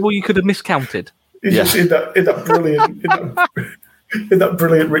it possible you could have miscounted?" He's just in that brilliant. In that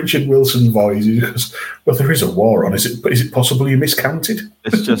brilliant Richard Wilson voice, he goes, "Well, there is a war on. Is it possible you miscounted?"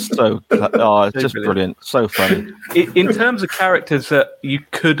 It's just it's just brilliant. So funny. In terms of characters that you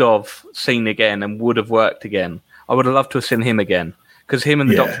could have seen again and would have worked again, I would have loved to have seen him again, because him and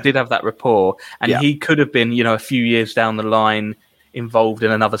the Doctor did have that rapport, and he could have been, a few years down the line, involved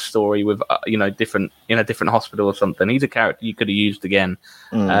in another story with, different in a different hospital or something. He's a character you could have used again.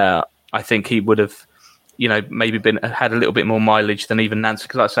 I think he would have. Maybe had a little bit more mileage than even Nancy,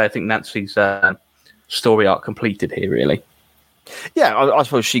 because like I say, I think Nancy's story arc completed here, really. Yeah, I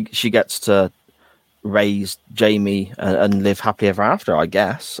suppose she gets to raise Jamie and live happy ever after, I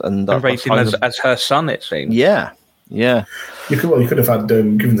guess, and raise him as her son. It seems. Yeah. You could have had,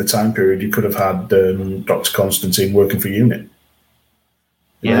 given the time period, you could have had Dr. Constantine working for UNIT.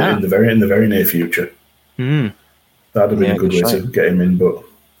 In the very near future. That'd have been a good way to get him in, but.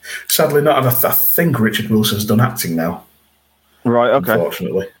 Sadly not, and I think Richard Wilson's done acting now. Right, okay.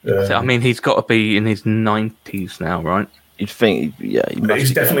 Unfortunately. He's got to be in his 90s now, right? You'd think,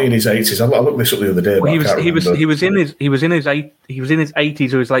 he's definitely in his 80s. I looked this up the other day. Well, he was in his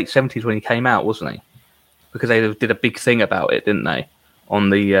 80s or his late 70s when he came out, wasn't he? Because they did a big thing about it, didn't they? On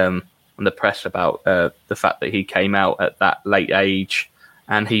the press about the fact that he came out at that late age,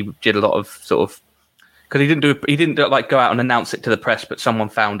 and he did a lot of sort of. Because he didn't go out and announce it to the press, but someone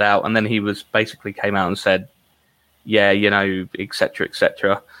found out, and then he basically came out and said, etc.,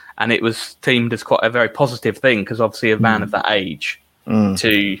 etc. And it was deemed as quite a very positive thing, because obviously a man of that age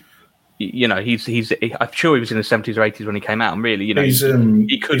to I'm sure he was in the 70s or 80s when he came out, and really, he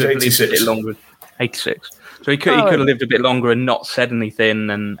could have lived a bit longer. 86. So he could have lived a bit longer and not said anything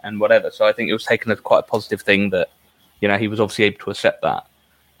and whatever. So I think it was taken as quite a positive thing that, he was obviously able to accept that.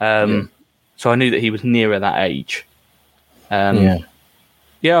 So I knew that he was nearer that age.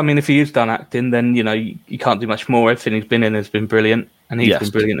 Yeah, I mean, if he is done acting, then, you can't do much more. Everything he's been in has been brilliant, and he's been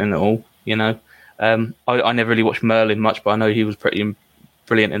brilliant in it all, I never really watched Merlin much, but I know he was pretty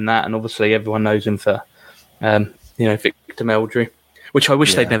brilliant in that, and obviously everyone knows him for, Victor Meldrew, which I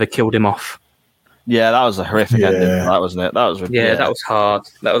wish they'd never killed him off. Yeah, that was a horrific ending, that wasn't it? That was that was hard.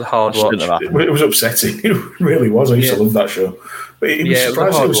 That was a hard watch. It was upsetting. It really was. I used to love that show. But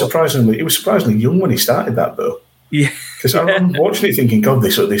it was surprisingly young when he started that, though. Yeah, because I remember watching it thinking, God,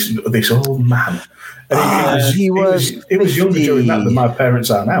 this old man. And he was younger during that than my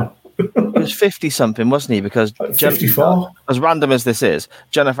parents are now. He was 50-something, wasn't he? Because 54. As random as this is,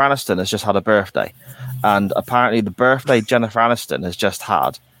 Jennifer Aniston has just had a birthday, and apparently the birthday Jennifer Aniston has just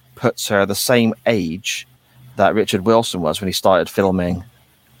had puts her the same age that Richard Wilson was when he started filming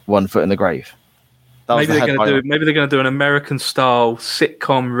One Foot in the Grave. Maybe they're going to do an American-style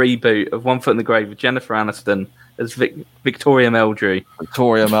sitcom reboot of One Foot in the Grave with Jennifer Aniston as Victoria Meldrew.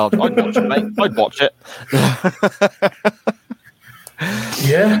 Victoria Meldrew. I'd watch it, mate. I'd watch it.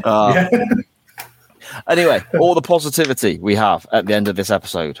 Yeah. Anyway, all the positivity we have at the end of this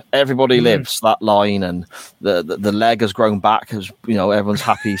episode. Everybody lives, that line, and the leg has grown back, as everyone's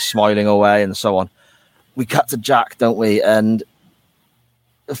happy, smiling away, and so on. We cut to Jack, don't we? And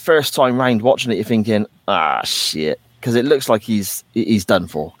the first time round watching it, you're thinking, shit, because it looks like he's done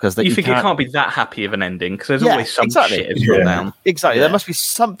for. Because you think it can't be that happy of an ending, because there's always some shit has gone down. Exactly, there must be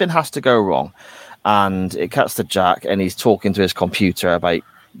something has to go wrong. And it cuts to Jack, and he's talking to his computer about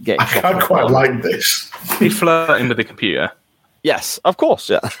getting. I quite like this. He's flirting with the computer. Yes, of course.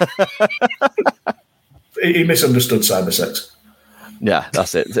 Yeah. He misunderstood cybersex. Yeah,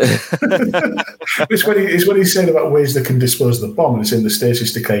 that's it. It's when he said about ways they can dispose of the bomb, and it's in the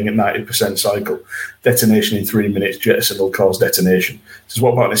stasis decaying at 90% cycle. Detonation in 3 minutes, jettison will cause detonation. He says,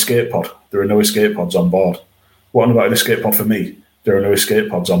 what about an escape pod? There are no escape pods on board. What about an escape pod for me? There are no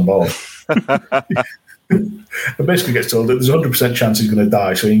escape pods on board. And basically gets told that there's a 100% chance he's going to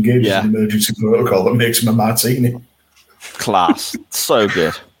die, so he engages in an emergency protocol that makes him a martini. Class. So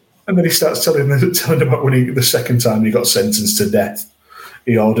good. And then he starts telling about when the second time he got sentenced to death,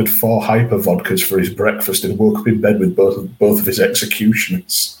 he ordered 4 hyper vodkas for his breakfast and woke up in bed with both of his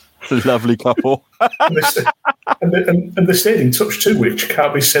executioners. Lovely couple. and they stayed in touch too, which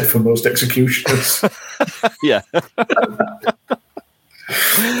can't be said for most executioners. Yeah.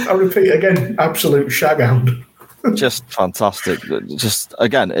 I repeat again, absolute shaghound. Just fantastic. Just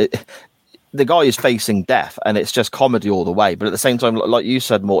again, the guy is facing death, and it's just comedy all the way. But at the same time, like you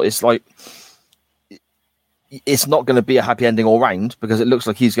said, Mort, it's like it's not going to be a happy ending all round because it looks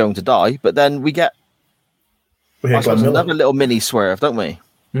like he's going to die. But then we get another little mini swerve, don't we?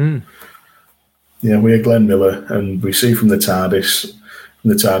 Mm. Yeah, we hear Glenn Miller, and we see from the TARDIS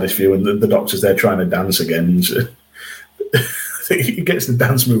view, and the Doctor's there trying to dance again. He gets the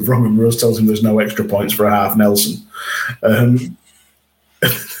dance move wrong, and Rose tells him there's no extra points for a half Nelson.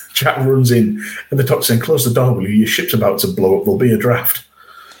 Jack runs in, and the Doctor's saying, "Close the door, will you? Your ship's about to blow up. There'll be a draft."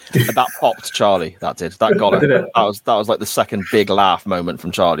 That popped Charlie. That did. That got it. That was like the second big laugh moment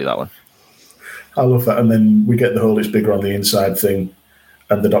from Charlie. That one. I love that. And then we get the whole "it's bigger on the inside" thing,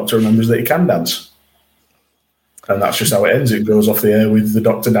 and the Doctor remembers that he can dance, and that's just how it ends. It goes off the air with the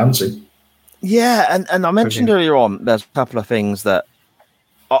Doctor dancing. Yeah, and I mentioned earlier on, there's a couple of things that,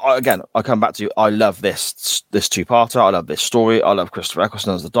 I come back to. I love this two-parter. I love this story. I love Christopher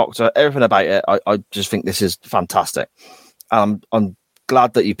Eccleston as the Doctor. Everything about it, I just think this is fantastic. I'm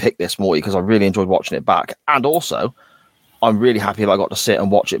glad that you picked this, Morty, because I really enjoyed watching it back. And also, I'm really happy that I got to sit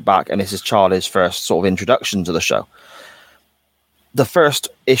and watch it back, and this is Charlie's first sort of introduction to the show. The first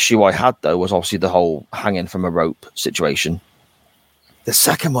issue I had, though, was obviously the whole hanging from a rope situation. The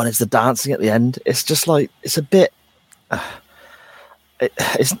second one is the dancing at the end. It's just like, it's a bit...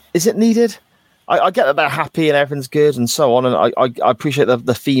 is it needed? I get that they're happy and everything's good and so on, and I appreciate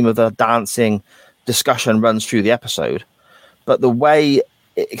the theme of the dancing discussion runs through the episode. But the way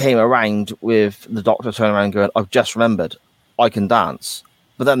it came around with the Doctor turning around and going, I've just remembered, I can dance.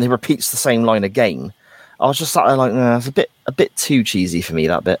 But then he repeats the same line again. I was just sat there like, nah, it's a bit too cheesy for me,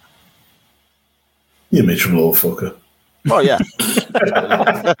 that bit. You miserable old fucker. Oh yeah.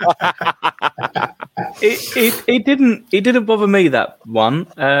 It didn't bother me, that one.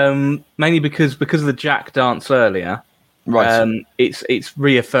 Mainly because of the Jack dance earlier. Right. It's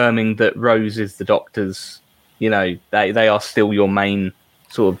reaffirming that Rose is the Doctor's. They are still your main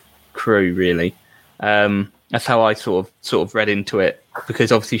sort of crew, really. That's how I sort of read into it,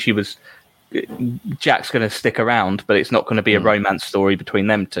 because obviously Jack's going to stick around, but it's not going to be a romance story between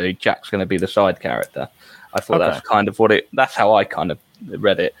them two. Jack's going to be the side character. I thought that's kind of that's how I kind of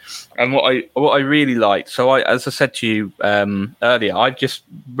read it. And what I really liked, so as I said to you earlier, I've just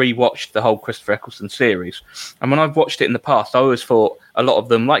rewatched the whole Christopher Eccleston series. And when I've watched it in the past, I always thought a lot of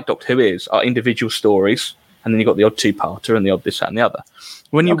them, like Doctor Who are individual stories. And then you've got the odd two-parter and the odd this, that, and the other.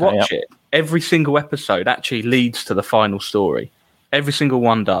 When you watch it, every single episode actually leads to the final story. Every single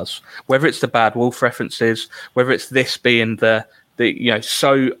one does. Whether it's the Bad Wolf references, whether it's this being the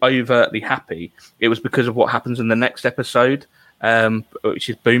so overtly happy, it was because of what happens in the next episode, which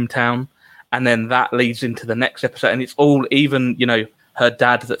is Boomtown, and then that leads into the next episode, and it's all even her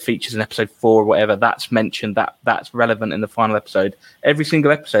dad that features in episode 4 or whatever, that's mentioned, that's relevant in the final episode. Every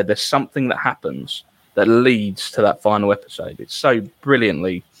single episode, there's something that happens that leads to that final episode. It's so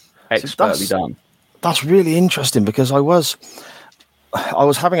brilliantly, expertly done. That's really interesting, because I was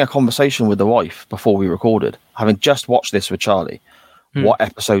having a conversation with the wife before we recorded, having just watched this with Charlie. What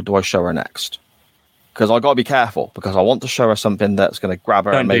episode do I show her next? Because I got to be careful, because I want to show her something that's going to grab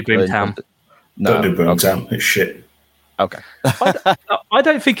her. Don't do Boomtown. No, don't do Boomtown. It's shit. Okay. I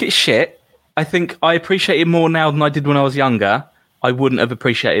don't think it's shit. I think I appreciate it more now than I did when I was younger. I wouldn't have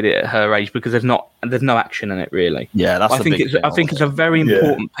appreciated it at her age, because there's no action in it, really. Yeah, that's. I think it's a very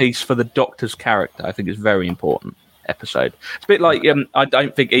important piece for the Doctor's character. I think it's very important episode. It's a bit like I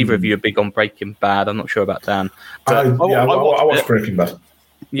don't think either of you are big on Breaking Bad. I'm not sure about Dan. I watched Breaking Bad.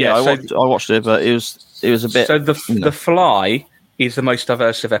 Yeah, I watched it, but it was a bit. So the Fly is the most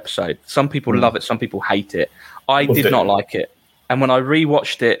diversive episode. Some people love it, some people hate it. I did not like it, and when I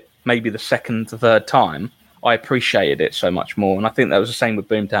rewatched it, maybe the second, third time, I appreciated it so much more. And I think that was the same with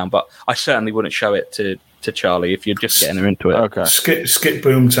Boomtown. But I certainly wouldn't show it to Charlie if you're just getting her into it. Okay. Skip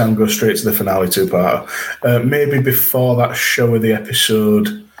Boomtown, go straight to the finale two-parter. Maybe before that, show of the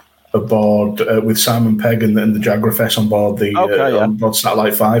episode aboard with Simon Pegg and the Jagrafess on board on board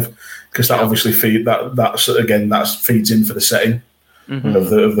Satellite 5, because that obviously that feeds in for the setting of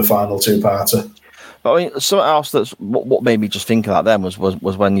the final two-parter. But I mean, something else that's what made me just think of that then was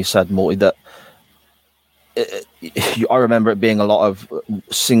when you said, Morty, that I remember it being a lot of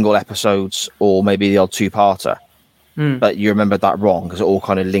single episodes or maybe the odd two-parter, but you remember that wrong, because it all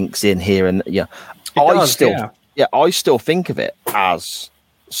kind of links in here, and I still think of it as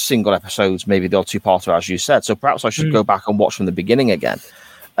single episodes, maybe the odd two-parter, as you said. So perhaps I should go back and watch from the beginning again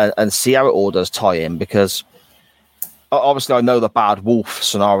and see how it all does tie in, because obviously I know the Bad Wolf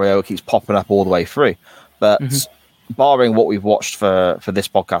scenario keeps popping up all the way through, but barring what we've watched for this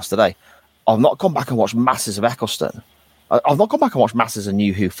podcast today, I've not gone back and watched masses of Eccleston. I've not gone back and watched masses of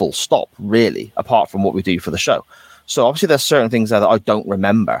New Who full stop, really, apart from what we do for the show. So obviously there's certain things there that I don't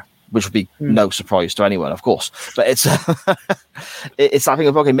remember, which would be no surprise to anyone, of course. But it's it's that thing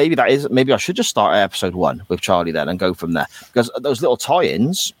of, okay, maybe I should just start at episode 1 with Charlie then and go from there. Because those little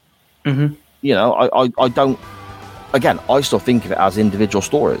tie-ins, I don't, again, I still think of it as individual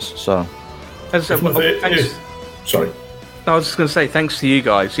stories. So, sorry. I was just going to say, thanks to you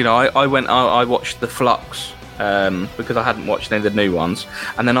guys. I watched The Flux because I hadn't watched any of the new ones,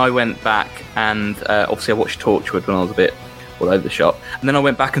 and then I went back and obviously I watched Torchwood when I was a bit all over the shop, and then I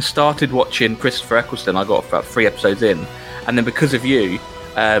went back and started watching Christopher Eccleston. I got about 3 episodes in, and then because of you,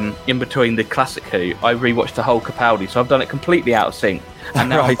 in between the classic Who, I rewatched the whole Capaldi, so I've done it completely out of sync, and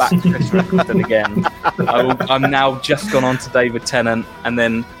now I'm back to Christopher Eccleston again. I'm now just gone on to David Tennant, and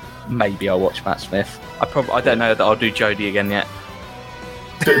then maybe I'll watch Matt Smith. I don't know that I'll do Jodie again yet.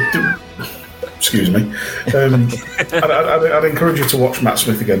 Excuse me. I'd encourage you to watch Matt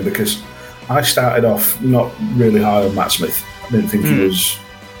Smith again, because I started off not really high on Matt Smith. I didn't think he was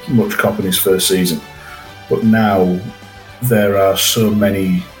much cop in his first season. But now there are so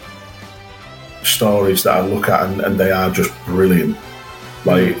many stories that I look at and they are just brilliant.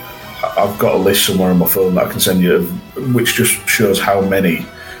 Like, I've got a list somewhere on my phone that I can send you, which just shows how many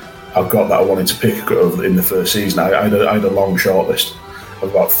I've got that I wanted to pick in the first season. I had a long shortlist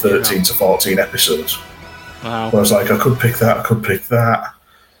of about 13 to 14 episodes. Wow. Where I was like, I could pick that.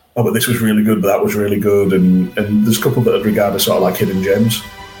 Oh, but this was really good, but that was really good. And there's a couple that I'd regard as sort of like hidden gems.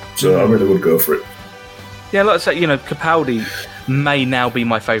 So I really would go for it. Yeah, like I say, Capaldi may now be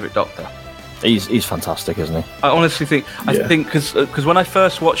my favourite Doctor. He's fantastic, isn't he? I honestly think, because when I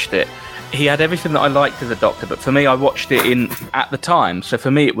first watched it, he had everything that I liked as a Doctor, but for me, I watched it at the time. So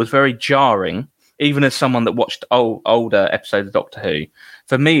for me, it was very jarring, even as someone that watched older episodes of Doctor Who.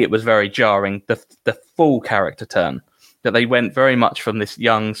 For me, it was very jarring, the full character turn, that they went very much from this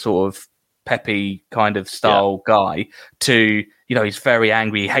young sort of peppy kind of style guy to, he's very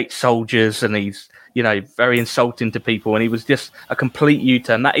angry. He hates soldiers, and he's very insulting to people. And he was just a complete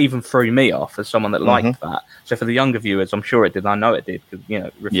U-turn. That even threw me off as someone that liked that. So for the younger viewers, I'm sure it did. I know it did because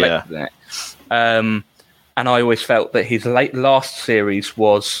it reflected in it. And I always felt that his last series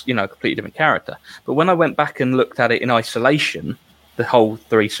was, a completely different character. But when I went back and looked at it in isolation, the whole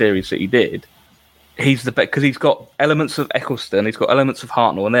 3 series that he did, he's the best because he's got elements of Eccleston, he's got elements of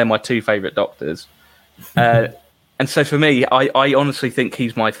Hartnell, and they're my 2 favourite Doctors. And so for me, I honestly think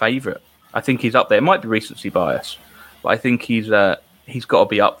he's my favourite. I think he's up there. It might be recency bias, but I think he's got to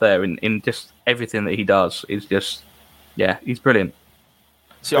be up there in just everything that he does. Is just, he's brilliant.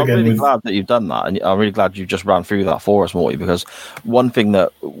 See, I'm really glad that you've done that, and I'm really glad you just ran through that for us, Morty, because one thing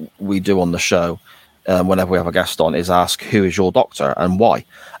that we do on the show whenever we have a guest on is ask who is your Doctor and why.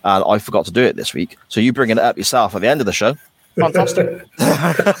 And I forgot to do it this week, so you bringing it up yourself at the end of the show. Fantastic.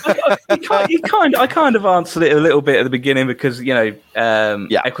 I kind of answered it a little bit at the beginning because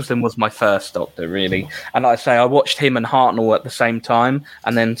Eccleston was my first Doctor, really, and like I say, I watched him and Hartnell at the same time,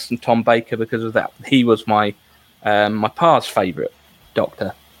 and then some Tom Baker because of that. He was my pa's favourite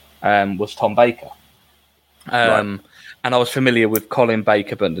Doctor, was Tom Baker, and I was familiar with Colin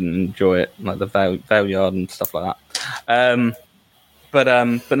Baker, but didn't enjoy it, like the Vale Yard and stuff like that. But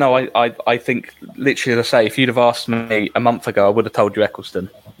no, I think literally, as I say, if you'd have asked me a month ago, I would have told you Eccleston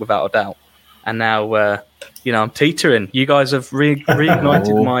without a doubt. And now, I'm teetering. You guys have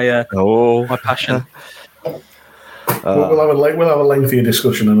reignited my passion. We'll have a lengthier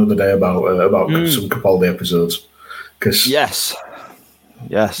discussion another day about some Capaldi episodes. Because yes,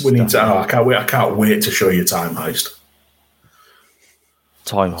 we need to. I can't wait to show you Time Heist.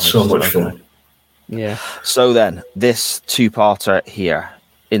 Time Heist, so much fun. Yeah. So then, this 2-parter here,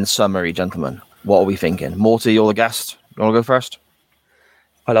 in summary, gentlemen, what are we thinking? Morty, you're the guest. You want to go first?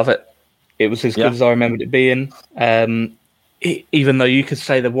 I love it. It was as good as I remembered it being. Even though you could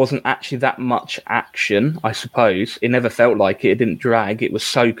say there wasn't actually that much action, I suppose, it never felt like it. It didn't drag. It was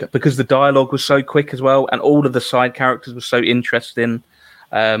so because the dialogue was so quick as well, and all of the side characters were so interesting.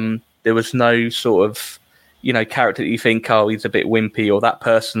 There was no sort of character that you think, oh, he's a bit wimpy, or that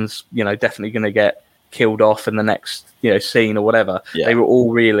person's, definitely going to get killed off in the next, scene or whatever. Yeah. They were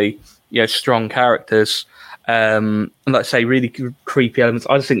all really, strong characters. And like I say, really creepy elements.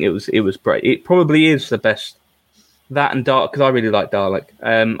 I just think it was great. It probably is the best. That and Dark, because I really like Dalek.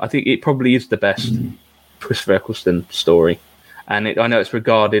 I think it probably is the best Christopher Eccleston story. And I know it's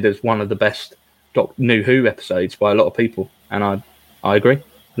regarded as one of the best New Who episodes by a lot of people. And I agree.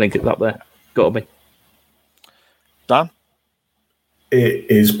 I think it's up there. Got to be. Dan? It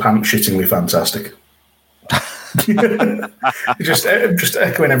is pants-shittingly fantastic. just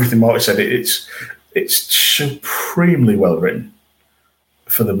echoing everything Marty said, it's supremely well written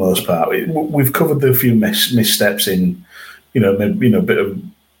for the most part. We've covered the few missteps in, a bit of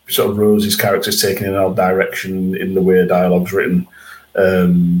sort of Rose's characters taking in an odd direction in the way dialogue's written.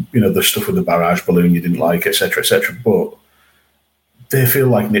 The stuff with the barrage balloon you didn't like, etc., etc. But they feel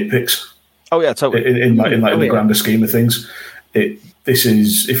like nitpicks. Oh yeah, totally. In the grander scheme of things, this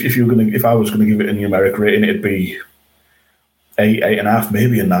is if I was gonna give it a numeric rating, it'd be 8.5,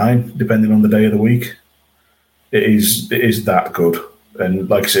 maybe a 9, depending on the day of the week. It is that good, and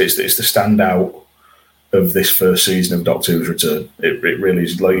like I say, it's the standout of this first season of Doctor Who's return. It really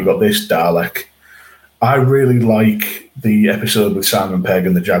is. Like, you got this Dalek. I really like the episode with Simon Pegg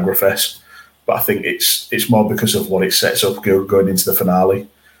and the Jaguar Fest, but I think it's more because of what it sets up going into the finale.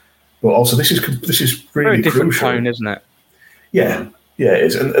 But also, this is really very different crucial. Tone, isn't it? Yeah, it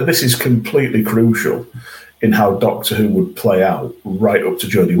is, and this is completely crucial in how Doctor Who would play out right up to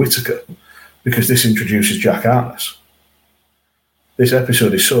Jodie Whittaker, because this introduces Jack Harkness. This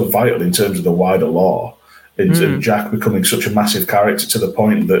episode is so vital in terms of the wider lore, and Jack becoming such a massive character to the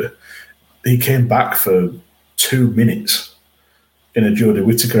point that he came back for 2 minutes in a Jodie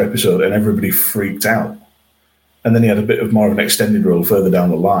Whittaker episode, and everybody freaked out. And then he had a bit of more of an extended role further down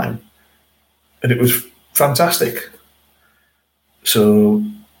the line, and it was fantastic. So,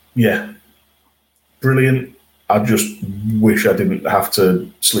 yeah, brilliant. I just wish I didn't have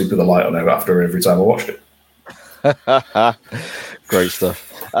to sleep with a light on after every time I watched it. Great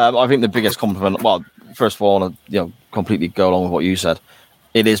stuff. I think the biggest compliment, well, first of all, I want to completely go along with what you said.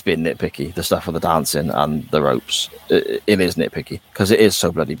 It is being nitpicky, the stuff with the dancing and the ropes. It is nitpicky because it is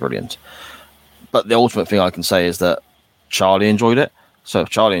so bloody brilliant. But the ultimate thing I can say is that Charlie enjoyed it. So if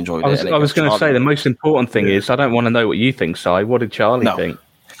Charlie enjoyed it. I was going to say the most important thing is I don't want to know what you think, Si. What did Charlie think?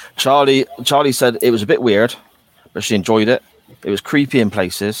 Charlie said it was a bit weird, but she enjoyed it. It was creepy in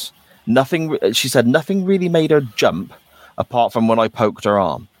places. She said nothing really made her jump apart from when I poked her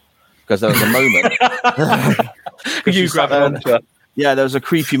arm. Because there was a moment You grabbed onto her. Yeah, there was a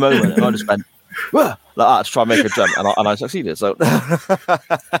creepy moment, and I just went "Wah!" like that to try and make her jump, and I succeeded. So,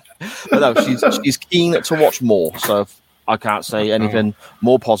 but no, she's keen to watch more. So I can't say anything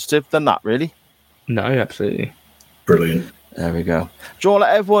more positive than that, really. No, absolutely. Brilliant. There we go. Do you want to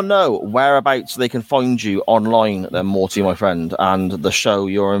let everyone know whereabouts they can find you online, then, Morty, my friend, and the show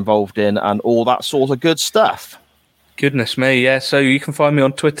you're involved in, and all that sort of good stuff? Goodness me, yeah. So you can find me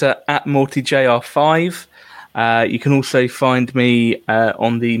on Twitter at MortyJR5. You can also find me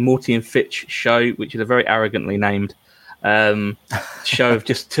on the Morty and Fitch show, which is a very arrogantly named show of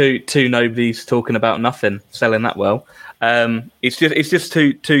just two nobodies talking about nothing, selling that well. It's just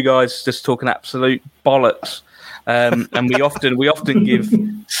two guys just talking absolute bollocks. And we often give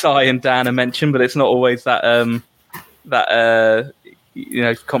Si and Dan a mention, but it's not always that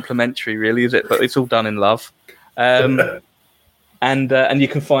complimentary, really, is it? But it's all done in love. And you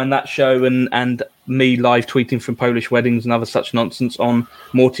can find that show and me live tweeting from Polish weddings and other such nonsense on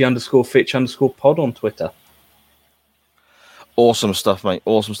Morty_Fitch_pod on Twitter. Awesome stuff, mate.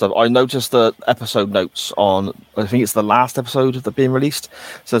 Awesome stuff. I noticed the episode notes on, I think it's the last episode that's being released,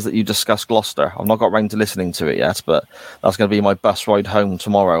 says that you discuss Gloucester. I've not got around to listening to it yet, but that's going to be my bus ride home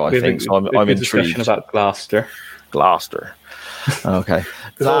tomorrow, I think. So I'm intrigued. About Gloucester. Okay.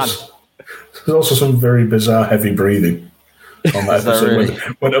 There's also some very bizarre heavy breathing on that episode. Really?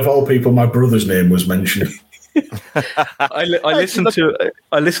 When of all people, my brother's name was mentioned. I listened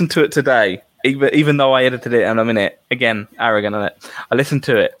to it today. Even though I edited it and I'm in it again, arrogant on it, I listened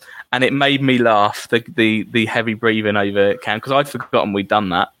to it and it made me laugh. The heavy breathing over Cam, because I'd forgotten we'd done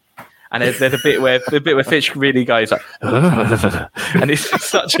that. And there's a bit where Fitch really goes like, and it's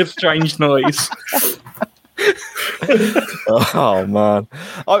such a strange noise. Oh man,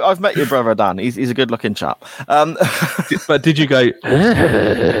 I've met your brother Dan. He's a good-looking chap. But did you go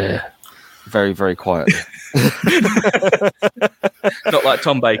very, very quietly? Not like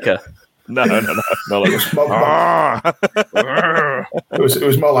Tom Baker. No. Not like it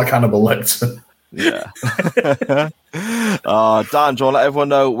was more like Hannibal Lecter. Yeah. Dan, do you want to let everyone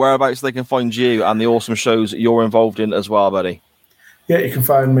know whereabouts they can find you and the awesome shows you're involved in as well, buddy? Yeah, you can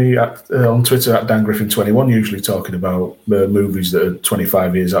find me on Twitter at DanGriffin21, usually talking about movies that are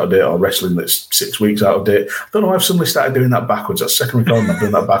 25 years out of date or wrestling that's 6 weeks out of date. I don't know, I've suddenly started doing that backwards. That's second recording, I'm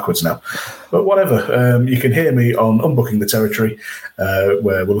doing that backwards now. But whatever, you can hear me on Unbooking the Territory,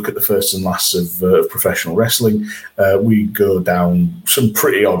 where we'll look at the firsts and lasts of professional wrestling. We go down some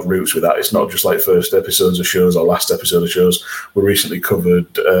pretty odd routes with that. It's not just like first episodes of shows or last episode of shows. We recently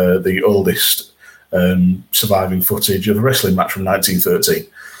covered the oldest surviving footage of a wrestling match from 1913.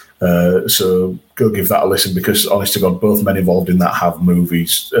 So go give that a listen, because honest to God, both men involved in that have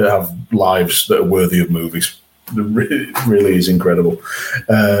lives that are worthy of movies. It really is incredible.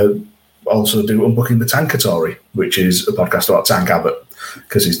 Also do Unbooking the Tankatory, which is a podcast about Tank Abbott,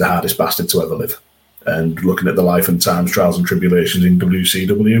 because he's the hardest bastard to ever live, and looking at the life and times, trials and tribulations in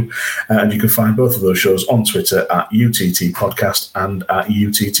WCW. And you can find both of those shows on Twitter at UTT Podcast and at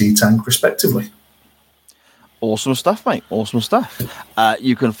UTT Tank, respectively. Awesome stuff, mate. Awesome stuff.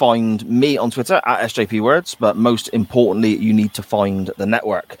 You can find me on Twitter at SJP Words, but most importantly, you need to find the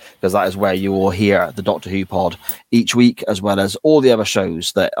network, because that is where you will hear the Doctor Who pod each week, as well as all the other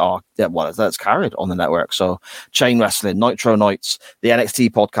shows that's carried on the network. So Chain Wrestling, Nitro Nights, the NXT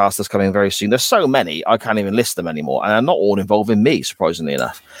podcast is coming very soon. There's so many, I can't even list them anymore, and they're not all involving me, surprisingly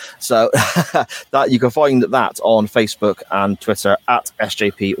enough. So that you can find that on Facebook and Twitter at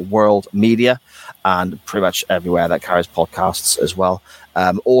SJP World Media, and pretty much everywhere that carries podcasts as well.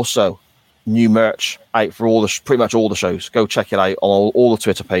 Also, new merch out for pretty much all the shows. Go check it out on all the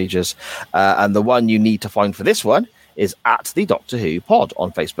Twitter pages. And the one you need to find for this one is at the Doctor Who pod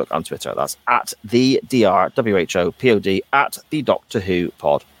on Facebook and Twitter. That's at the DRWHOPOD at the Doctor Who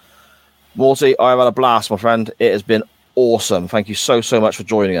pod. Morty, I've had a blast, my friend. It has been awesome. Thank you so much for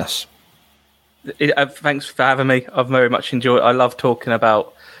joining us. Thanks for having me. I've very much enjoyed. I love talking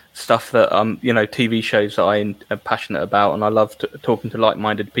about stuff that TV shows that I am passionate about, and I love talking to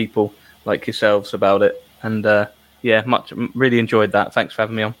like-minded people like yourselves about it. And really enjoyed that. Thanks for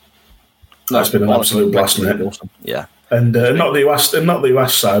having me on. That's been an absolute blast, mate. Awesome. Yeah. And not that you asked,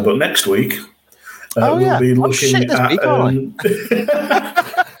 Si, but next week we'll be looking at.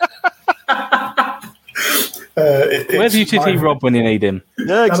 Where's UTT Rob when you need him?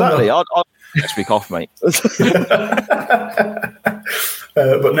 Yeah, exactly. I'll next week off, mate.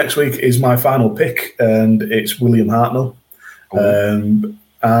 But next week is my final pick, and it's William Hartnell.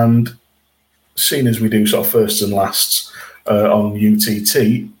 And seeing as we do sort of firsts and lasts on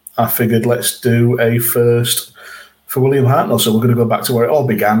UTT, I figured let's do a first for William Hartnell. So we're going to go back to where it all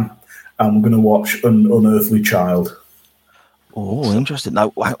began, I'm going to watch An Unearthly Child. Oh, interesting. Now,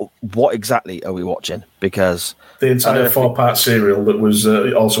 what exactly are we watching? Because the entire 4-part serial that was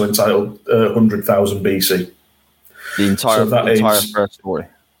also entitled 100,000 BC. The entire first story.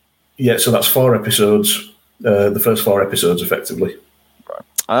 Yeah, so that's 4 episodes. The first 4 episodes, effectively.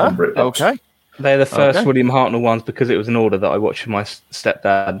 Right. Okay. They're the first William Hartnell ones because it was an order that I watched with my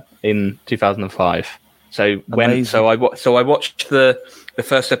stepdad in 2005. So I watched the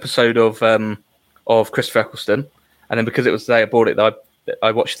first episode of Christopher Eccleston, and then because it was the day I bought it,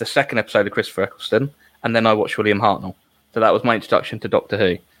 I watched the second episode of Christopher Eccleston, and then I watched William Hartnell. So that was my introduction to Doctor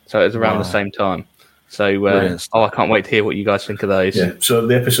Who. So it was around the same time. So I can't wait to hear what you guys think of those. Yeah. So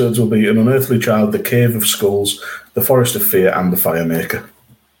the episodes will be An Unearthly Child, The Cave of Skulls, The Forest of Fear, and The Firemaker.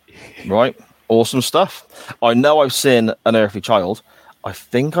 Right. Awesome stuff. I know I've seen An Unearthly Child. I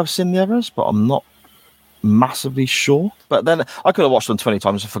think I've seen the others, but I'm not massively sure. But then I could have watched them 20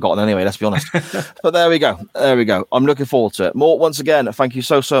 times and forgotten anyway, let's be honest. But there we go. I'm looking forward to it. Mort, once again, thank you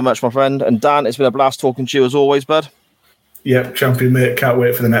so much, my friend. And Dan, it's been a blast talking to you as always, bud. Yep, champion, mate. Can't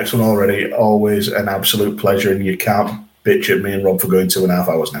wait for the next one already. Always an absolute pleasure, and you can't bitch at me and Rob for going 2.5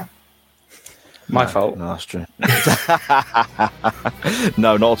 hours now. My fault. No, that's true.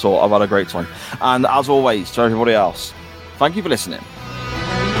 No, not at all. I've had a great time. And as always, to everybody else, thank you for listening.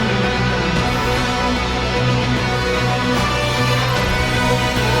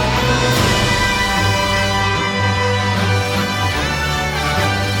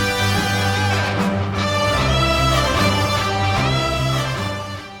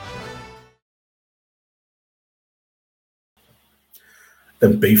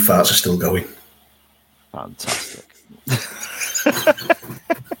 Them beef farts are still going. Fantastic.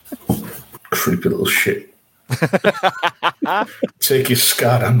 Creepy little shit. Take your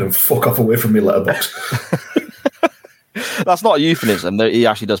scarred hand and fuck off away from me letterbox. That's not a euphemism. He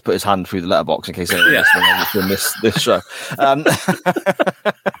actually does put his hand through the letterbox in case anyone's listening on this show.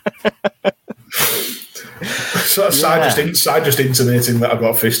 So side just intimating that I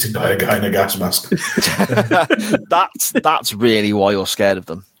got fisted by a guy in a gas mask. That's really why you're scared of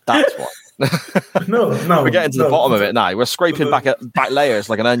them. That's why. No. We're getting to the bottom of it now. We're scraping back layers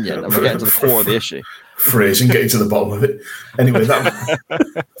like an onion, and we're getting to the core of the issue. Phrasing, getting to the bottom of it. Anyway, that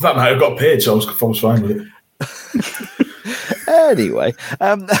night I got paid, so I was fine with it. Anyway,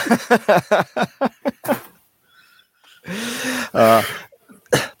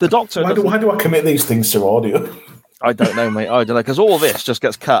 the Doctor. Why do I commit these things to audio? I don't know, mate. I don't know, because all of this just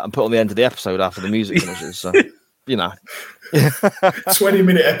gets cut and put on the end of the episode after the music finishes. So,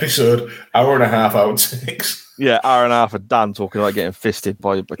 20-minute episode, hour and a half outtakes. Yeah, hour and a half of Dan talking about getting fisted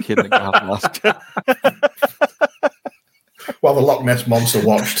by a kid in a gas mask. While the Loch Ness Monster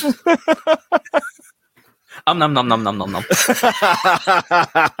watched. Nom nom nom nom nom nom.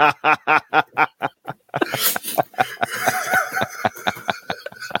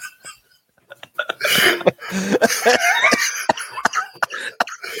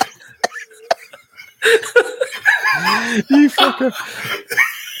 You fucker.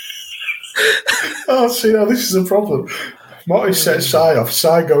 Oh, see, now this is a problem. Marty set Sai off.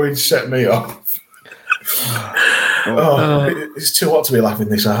 Sai going set me off. It's too hot to be laughing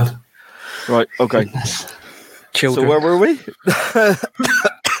this hard. Right, okay. Children. So where were we?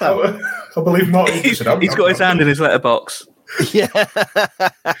 I believe Marty He's got his hand in his letterbox. Yeah.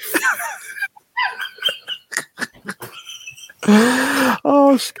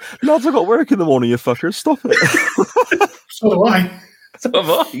 Oh, lads, I've got work in the morning, you fuckers. Stop it. So do I. So have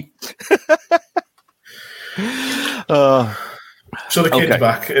I. So the kid's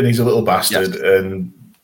back, and he's a little bastard, and